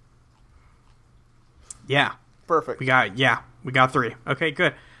 Yeah. Perfect. We got three. Okay,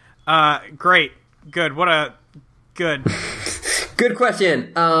 good. Great. Good. What a good. Good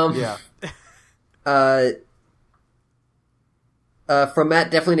question. Yeah. From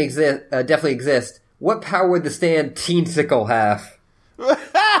Matt, definitely exist. What power would the stand Teen Sickle have?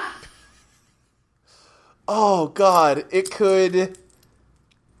 Oh, God. It could...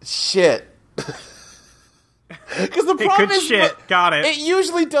 Shit. Because the problem is... Got it. It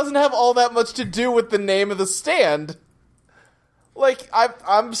usually doesn't have all that much to do with the name of the stand. Like,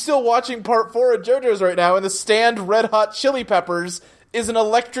 I'm still watching part 4 of JoJo's right now, and the stand Red Hot Chili Peppers is an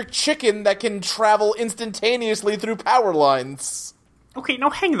electric chicken that can travel instantaneously through power lines. Okay, no,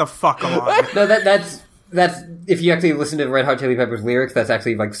 hang the fuck on. No, that's if you actually listen to Red Hot Chili Peppers lyrics, that's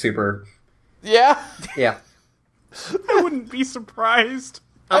actually like super. Yeah? Yeah. I wouldn't be surprised.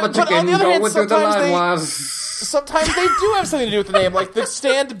 I'm a But on chicken the other hand, going through the line sometimes they do have something to do with the name. Like, the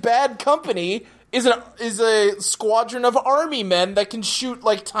Stand Bad Company is a squadron of army men that can shoot,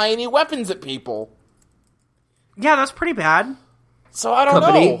 like, tiny weapons at people. Yeah, that's pretty bad. So I don't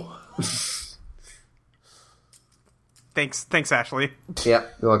know. Thanks, Ashley. Yeah,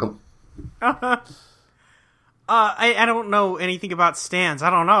 you're welcome. I don't know anything about stands. I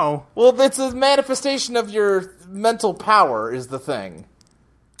don't know. Well, it's a manifestation of your mental power is the thing.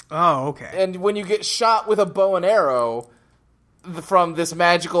 Oh, okay. And when you get shot with a bow and arrow from this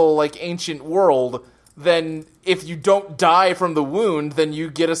magical, like, ancient world, then if you don't die from the wound, then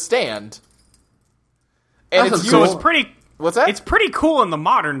you get a stand. And That's it's cool. So it's pretty... What's that? It's pretty cool in the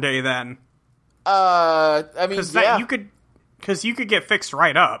modern day, then. I mean, Because you could get fixed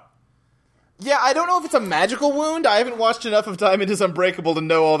right up. Yeah, I don't know if it's a magical wound. I haven't watched enough of Diamond is Unbreakable to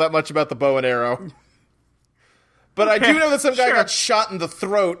know all that much about the bow and arrow. But I do know that some guy got shot in the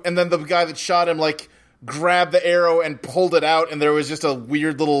throat, and then the guy that shot him, like, grabbed the arrow and pulled it out, and there was just a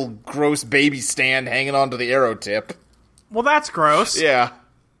weird little gross baby stand hanging onto the arrow tip. Well, that's gross. Yeah.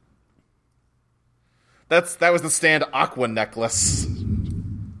 That was the Stand Aqua necklace.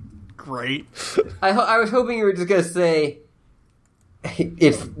 Great. I was hoping you were just going to say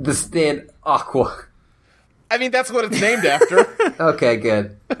it's the Stand Aqua. I mean, that's what it's named after. Okay,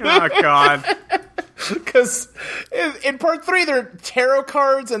 good. Oh, God. Because in part 3, they're tarot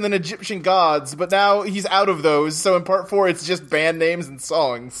cards and then Egyptian gods, but now he's out of those, so in part 4, it's just band names and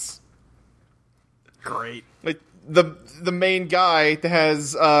songs. Great. Like, the main guy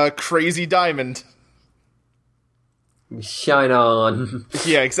has Crazy Diamond. Shine on.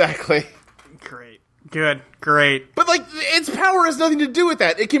 Yeah, exactly. Great. Good. Great. But, like, its power has nothing to do with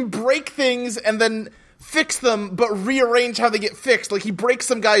that. It can break things and then fix them, but rearrange how they get fixed. Like, he breaks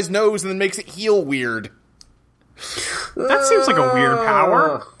some guy's nose and then makes it heal weird. That seems like a weird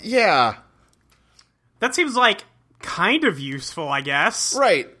power. Yeah. That seems like kind of useful, I guess.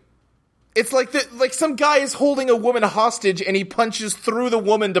 Right. It's like some guy is holding a woman hostage and he punches through the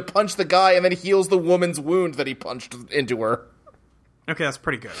woman to punch the guy and then heals the woman's wound that he punched into her. Okay, that's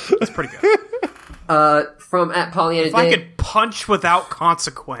pretty good. That's pretty good. From at Pollyanna If I could punch without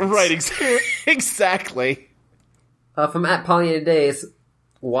consequence. Right, exactly. From at Pollyanna Days,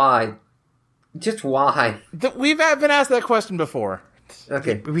 why? Just why? We've been asked that question before.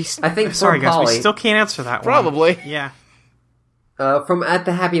 Okay. I think sorry guys, Polly, we still can't answer that Probably. one. Yeah. From at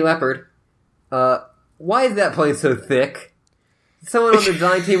the Happy Leopard, why is that plane so thick? Someone on the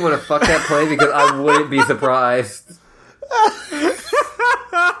design team want to fuck that plane because I wouldn't be surprised.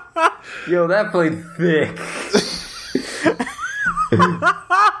 Yo, that plane's thick.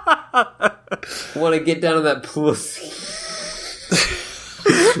 Want to get down on that pussy.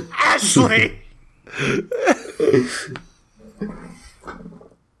 Ashley!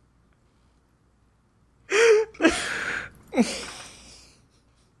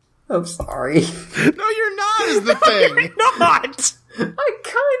 I'm sorry. No, you're not, is the thing. Not! I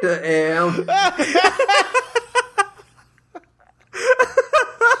kinda am.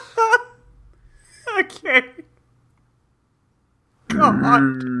 Okay.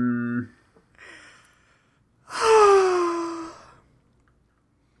 God.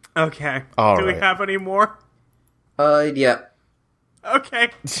 Okay. All Do we right. have any more? Yeah. Okay.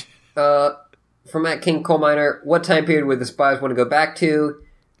 From at King Coal Miner, what time period would the spies want to go back to?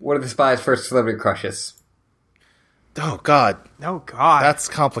 What are the spies' first celebrity crushes? Oh, God. Oh, God. That's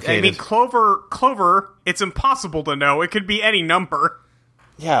complicated. I mean, Clover, it's impossible to know. It could be any number.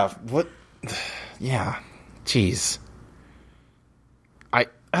 Yeah, what? Yeah. Jeez.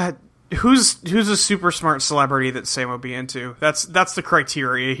 Who's a super smart celebrity that Sam would be into? That's the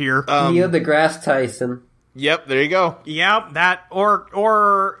criteria here. Neil deGrasse Tyson. Yep, there you go. Yeah, that,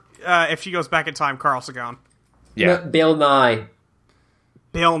 or if she goes back in time, Carl Sagan. Yeah. No, Bill Nye.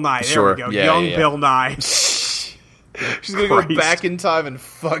 Bill Nye, there Sure. we go. Yeah, Young yeah. Bill Nye. She's gonna go Christ. back in time and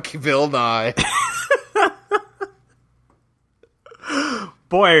fuck Bill Nye.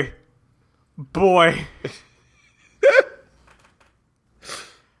 Boy.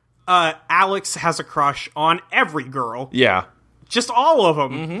 Alex has a crush on every girl. Yeah. Just all of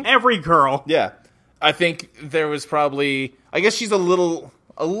them. Every girl. Yeah. I think there was probably... I guess she's a little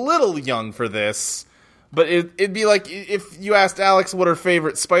young for this, but it'd be like if you asked Alex what her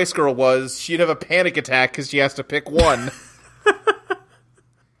favorite Spice Girl was, she'd have a panic attack because she has to pick one.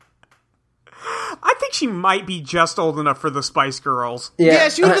 I think she might be just old enough for the Spice Girls. Yeah,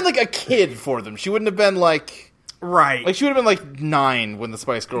 she would have been like a kid for them. She wouldn't have been like... Right. Like, she would have been like 9 when the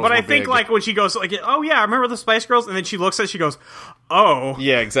Spice Girls But were I think, big. like, when she goes, like, oh yeah, I remember the Spice Girls, and then she looks at it, she goes, oh.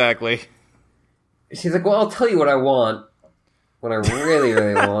 Yeah, exactly. She's like, well, I'll tell you what I want. What I really,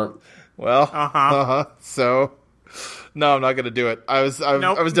 really want. Well, Uh-huh. So, no, I'm not going to do it. I was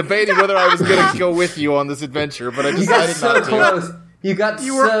Nope. debating whether I was going to go with you on this adventure, but I You got decided so not to. close. You got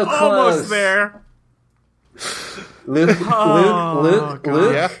You were so close. almost there. Luke,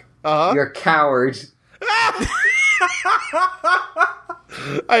 God. Yeah. Uh-huh. you're a coward.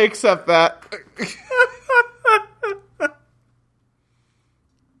 I accept that.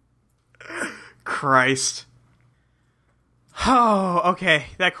 Christ. Oh, okay.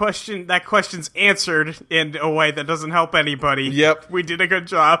 That question's answered in a way that doesn't help anybody. Yep. We did a good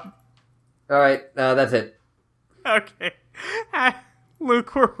job. All right, that's it. Okay.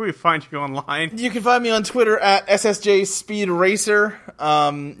 Luke, where can we find you online? You can find me on Twitter at SSJ Speed Racer.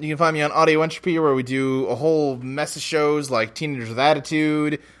 You can find me on Audio Entropy, where we do a whole mess of shows like Teenagers with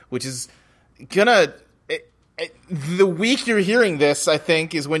Attitude, which is gonna... the week you're hearing this, I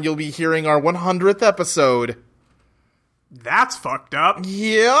think, is when you'll be hearing our 100th episode. That's fucked up.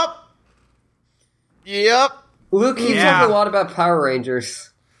 Yep. Luke, you Yeah. talked a lot about Power Rangers.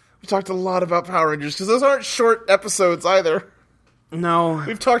 We talked a lot about Power Rangers, because those aren't short episodes either. No.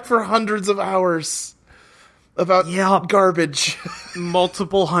 We've talked for hundreds of hours. about garbage.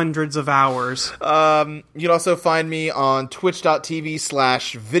 Multiple hundreds of hours. You can also find me on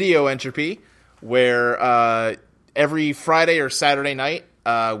twitch.tv/videoentropy, where every Friday or Saturday night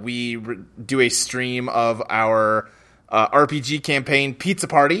we do a stream of our RPG campaign Pizza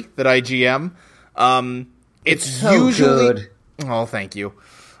Party that I GM. It's so usually good. Oh, thank you.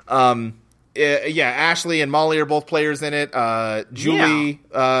 Ashley and Molly are both players in it. Julie,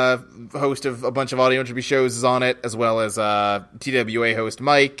 host of a bunch of Audio Entropy shows, is on it, as well as TWA host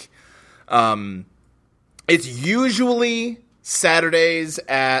Mike. It's usually Saturdays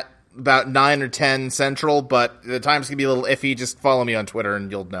at about 9 or 10 Central, but the times can be a little iffy. Just follow me on Twitter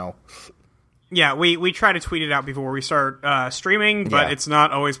and you'll know. Yeah, we try to tweet it out before we start streaming, but it's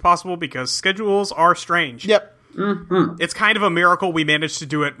not always possible because schedules are strange. Yep. Mm-hmm. It's kind of a miracle we managed to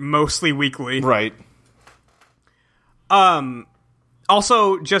do it mostly weekly. Right.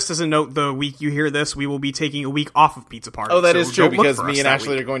 Also, just as a note, the week you hear this, we will be taking a week off of Pizza Party. Oh, that is true, don't look because for me us and that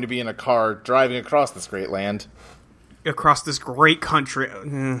Ashley week. are going to be in a car driving across this great land. Across this great country.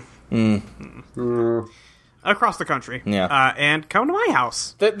 Across the country. Yeah. And come to my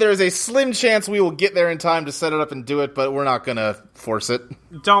house. There's a slim chance we will get there in time to set it up and do it, but we're not going to force it.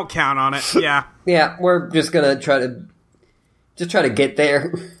 Don't count on it. Yeah. Yeah, we're just gonna try to get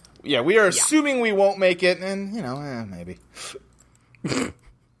there. Yeah, we are assuming we won't make it, and, maybe.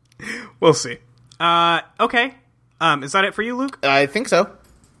 We'll see. Okay. Is that it for you, Luke? I think so.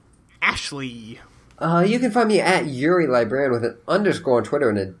 Ashley. You can find me at Yuri Librarian with an underscore on Twitter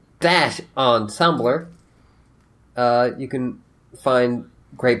and a dash on Tumblr. You can find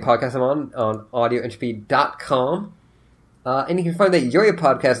great podcasts I'm on audioentropy.com. And you can find that Yuri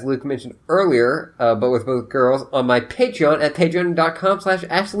podcast Luke mentioned earlier, but with both girls, on my Patreon at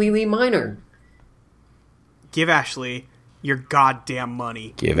patreon.com/Ashley Lee Minor. Give Ashley your goddamn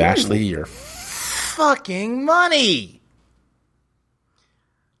money. Give Ashley your fucking money!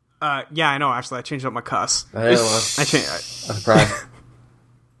 Yeah, I know, Ashley. I changed up my cuss. I know. I changed. I'm surprised.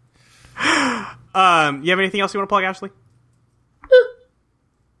 You have anything else you want to plug, Ashley?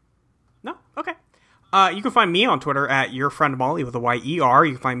 No? Okay. You can find me on Twitter at yourfriendmolly with a Y-E-R.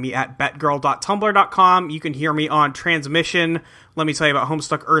 You can find me at betgirl.tumblr.com. You can hear me on Transmission. Let me tell you about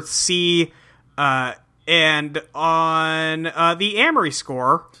Homestuck Earthsea. And on the Amory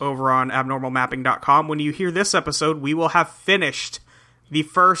Score over on abnormalmapping.com. When you hear this episode, we will have finished the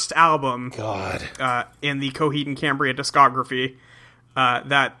first album in the Coheed and Cambria discography.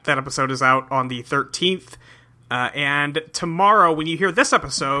 That episode is out on the 13th. And tomorrow, when you hear this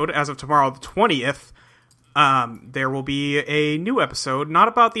episode, as of tomorrow the 20th, there will be a new episode, not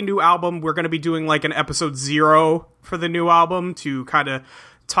about the new album. We're going to be doing like an episode 0 for the new album to kind of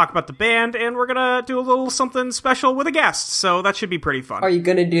talk about the band, and we're going to do a little something special with a guest, so that should be pretty fun. Are you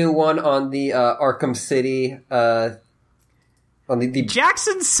going to do one on the Arkham City, on the...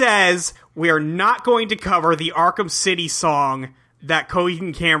 Jackson says we are not going to cover the Arkham City song that Coheed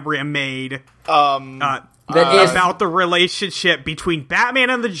and Cambria made about the relationship between Batman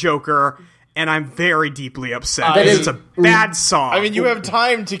and the Joker, and I'm very deeply upset. It's a bad song. I mean, you have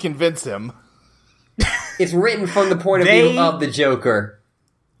time to convince him. It's written from the point of view of the Joker.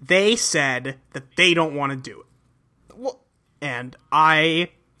 They said that they don't want to do it. Well, and I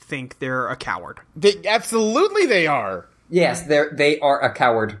think they're a coward. Absolutely they are. Yes, they are a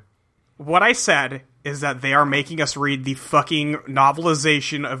coward. What I said is that they are making us read the fucking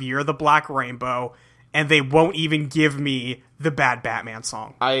novelization of Year of the Black Rainbow, and they won't even give me the bad Batman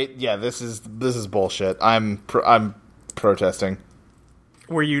song. This is bullshit. I'm protesting.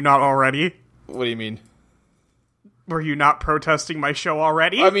 Were you not already? What do you mean? Were you not protesting my show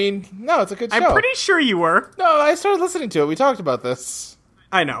already? I mean, no, it's a good show. I'm pretty sure you were. No, I started listening to it. We talked about this.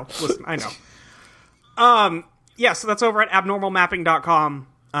 I know. Listen, I know. Yeah, so that's over at abnormalmapping.com,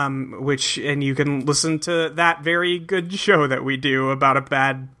 and you can listen to that very good show that we do about a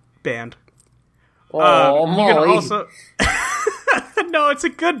bad band. Oh, you can also... No, it's a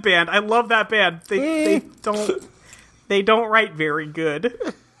good band. I love that band. They don't write very good.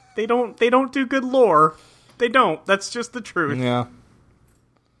 They don't do good lore. They don't. That's just the truth. Yeah.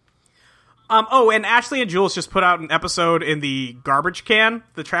 And Ashley and Jules just put out an episode in the garbage can,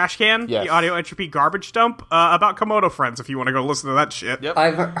 the trash can, yes. The Audio Entropy garbage dump, about Komodo Friends, if you want to go listen to that shit. Yep.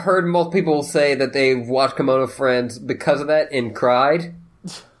 I've heard multiple people say that they've watched Komodo Friends because of that and cried.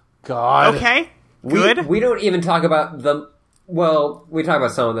 God. Okay, good. We don't even talk about them. Well, we talk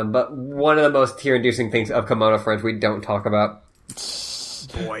about some of them, but one of the most tear-inducing things of Komodo Friends we don't talk about.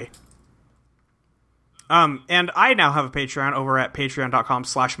 Boy. And I now have a Patreon over at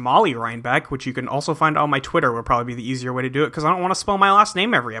patreon.com/Molly Reinbeck, which you can also find on my Twitter. Would probably be the easier way to do it, because I don't want to spell my last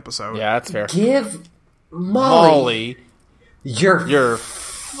name every episode. Yeah, that's fair. Give Molly. You're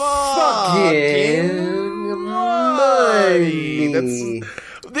fucking money.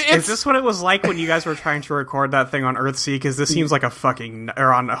 Is this what it was like when you guys were trying to record that thing on Earthsea? Because this seems like a fucking...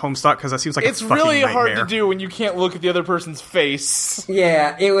 Or on Homestuck, because that seems like a fucking nightmare. It's really hard to do when you can't look at the other person's face.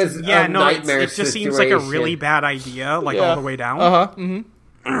 Yeah, it was a nightmare situation. It just seems like a really bad idea, all the way down. Uh-huh,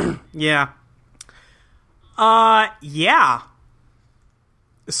 mm-hmm. Yeah. Yeah.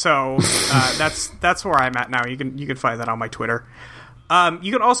 So, that's where I'm at now. You can find that on my Twitter.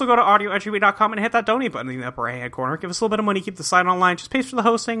 You can also go to audioentropy.com and hit that donate button in the upper right-hand corner. Give us a little bit of money, keep the site online. Just pays for the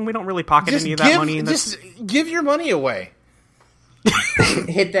hosting. We don't really pocket any of that money. Just give your money away.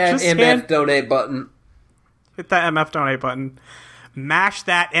 Hit that MF donate button. Hit that MF donate button. Mash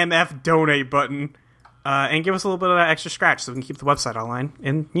that MF donate button. And give us a little bit of that extra scratch so we can keep the website online.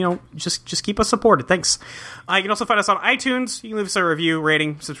 And, just keep us supported. Thanks. You can also find us on iTunes. You can leave us a review,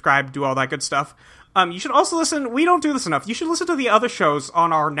 rating, subscribe, do all that good stuff. You should also listen... We don't do this enough. You should listen to the other shows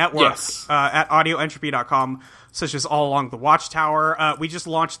on our network at audioentropy.com, such as All Along the Watchtower. We just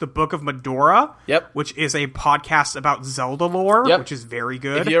launched The Book of Medora, which is a podcast about Zelda lore, which is very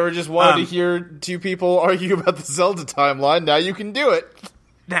good. If you ever just wanted to hear two people argue about the Zelda timeline, now you can do it.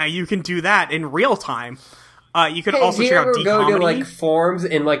 Now you can do that in real time. You can also check out D-Comedy. Do you ever go to forums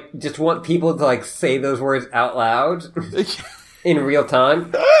and just want people to say those words out loud in real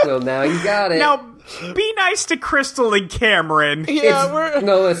time? Well, now you got it. Now, be nice to Crystal and Cameron. Yeah,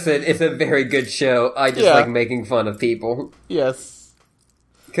 No, listen, it's a very good show. I just like making fun of people. Yes.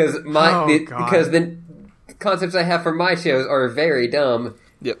 Because the concepts I have for my shows are very dumb.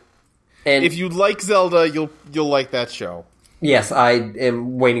 Yep. And if you like Zelda, you'll like that show. Yes, I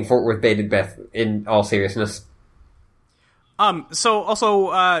am waiting for it with bated breath, in all seriousness. So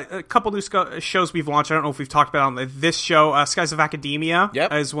also, a couple new shows we've launched. I don't know if we've talked about on this show. Skies of Academia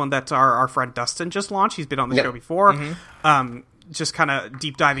is one that our friend Dustin just launched. He's been on the show before. Mm-hmm. Just kind of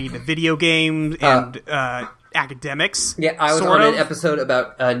deep diving into video games and academics. Yeah, I was on an episode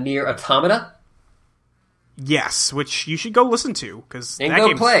about Nier Automata. Yes, which you should go listen to, because that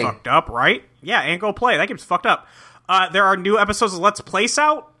game's fucked up, right? Yeah, and go play. That game's fucked up. There are new episodes of Let's Place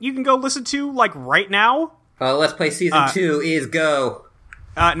out you can go listen to, right now. Let's Play Season 2 is go.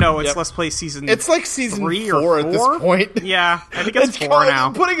 No, it's Let's Play Season It's like Season 3 4 or 4 at this point. Yeah, I think it's 4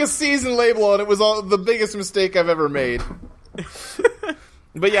 now. Putting a season label on it was the biggest mistake I've ever made.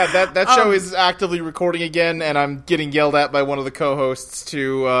 But yeah, that show is actively recording again, and I'm getting yelled at by one of the co-hosts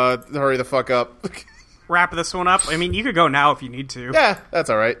to hurry the fuck up. Wrap this one up. I mean, you could go now if you need to. Yeah, that's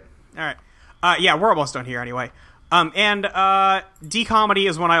alright. Alright. Yeah, we're almost done here anyway. And D-Comedy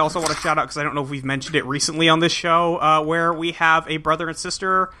is one I also want to shout out, because I don't know if we've mentioned it recently on this show, where we have a brother and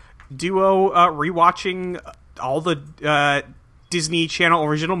sister duo rewatching all the Disney Channel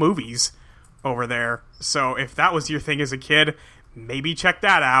original movies over there. So if that was your thing as a kid, maybe check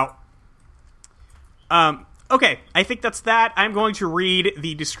that out. Okay, I think that's that. I'm going to read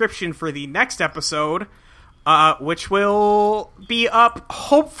the description for the next episode, which will be up,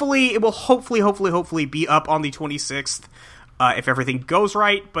 hopefully be up on the 26th, if everything goes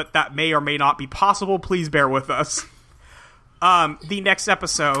right, but that may or may not be possible. Please bear with us. The next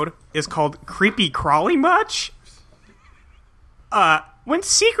episode is called Creepy Crawly Much? When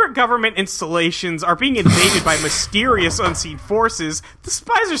secret government installations are being invaded by mysterious unseen forces, the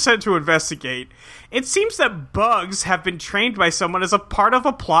spies are sent to investigate. It seems that bugs have been trained by someone as a part of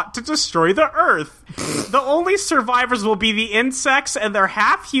a plot to destroy the Earth. The only survivors will be the insects and their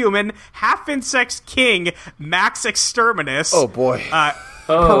half-human, half-insect king, Max Exterminus. Oh, boy.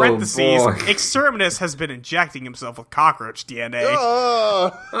 Parentheses, Exterminus has been injecting himself with cockroach DNA.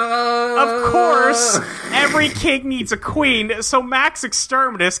 Of course, every king needs a queen, so Max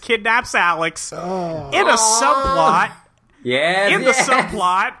Exterminus kidnaps Alex. In a subplot...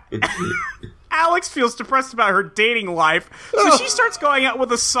 subplot... Alex feels depressed about her dating life, so she starts going out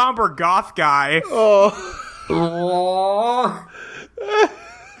with a somber goth guy. Oh,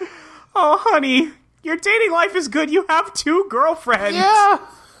 honey, your dating life is good. You have 2 girlfriends. Yeah.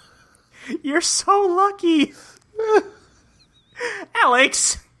 You're so lucky.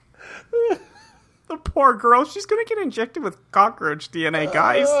 Alex. The poor girl, she's gonna get injected with cockroach DNA,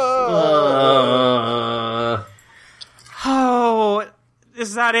 guys. Oh...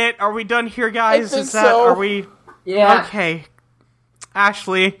 Is that it? Are we done here, guys? Are we... Yeah. Okay.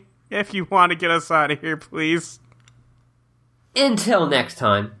 Ashley, if you want to get us out of here, please. Until next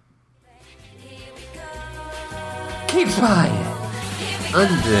time. Keep spying.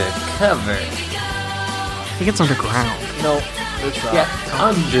 Undercover. I think it's underground. No, it's not. Yeah,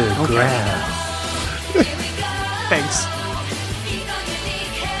 underground. Thanks.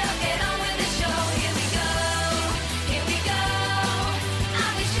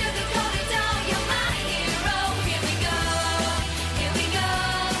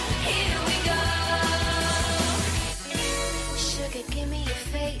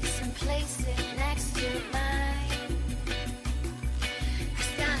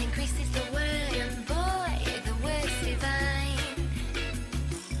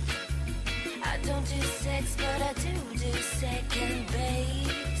 I do second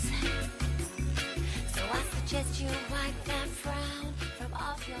base. So I suggest you wipe that frown from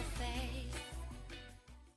off your face.